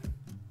 though.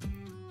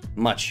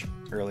 Much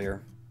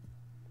earlier.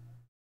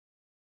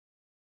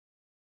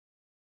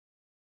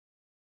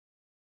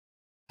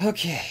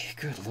 Okay,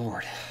 good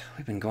lord.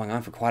 We've been going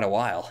on for quite a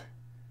while.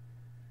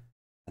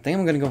 I think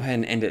I'm gonna go ahead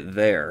and end it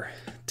there,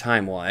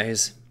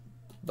 time-wise.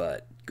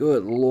 But,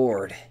 good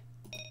lord.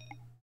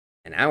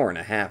 An hour and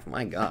a half,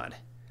 my god.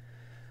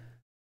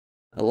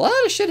 A lot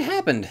of shit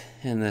happened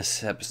in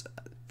this episode.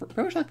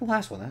 Pretty much like the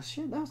last one.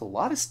 That was a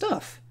lot of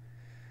stuff.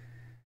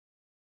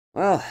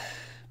 Well,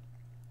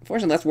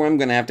 unfortunately, that's where I'm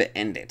gonna have to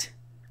end it.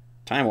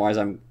 Time-wise,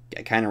 I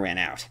kind of ran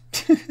out.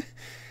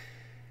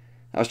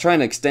 I was trying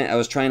to extend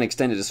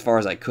it as far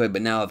as I could,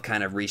 but now I've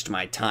kind of reached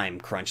my time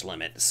crunch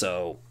limit.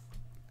 So,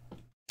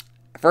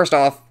 first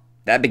off,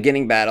 that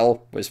beginning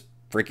battle was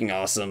freaking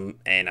awesome,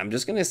 and I'm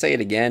just gonna say it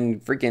again.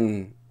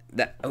 Freaking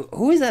that.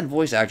 Who is that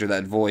voice actor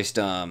that voiced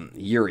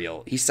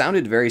Uriel? He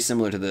sounded very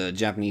similar to the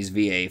Japanese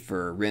VA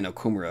for Rin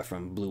Okumura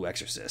from Blue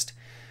Exorcist,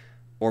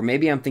 or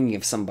maybe I'm thinking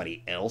of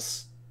somebody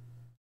else.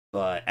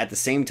 But at the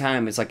same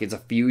time, it's like it's a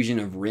fusion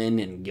of Rin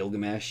and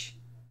Gilgamesh.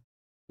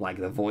 Like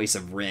the voice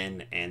of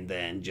Rin and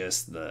then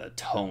just the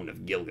tone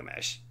of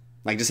Gilgamesh.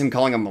 Like just him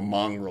calling him a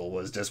mongrel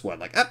was just what?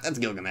 Like, that's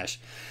Gilgamesh.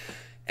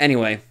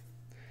 Anyway,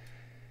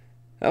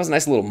 that was a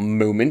nice little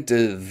moment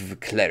of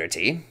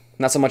clarity.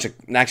 Not so much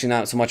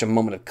a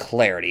moment of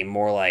clarity,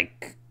 more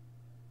like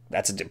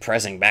that's a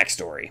depressing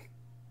backstory.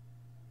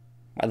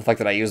 Why the fuck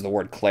did I use the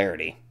word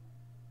clarity?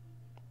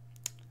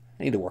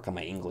 I need to work on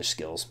my English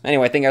skills.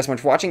 Anyway, thank you guys so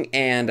much for watching,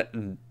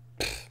 and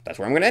that's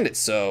where I'm going to end it.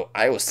 So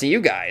I will see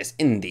you guys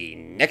in the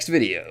next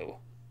video.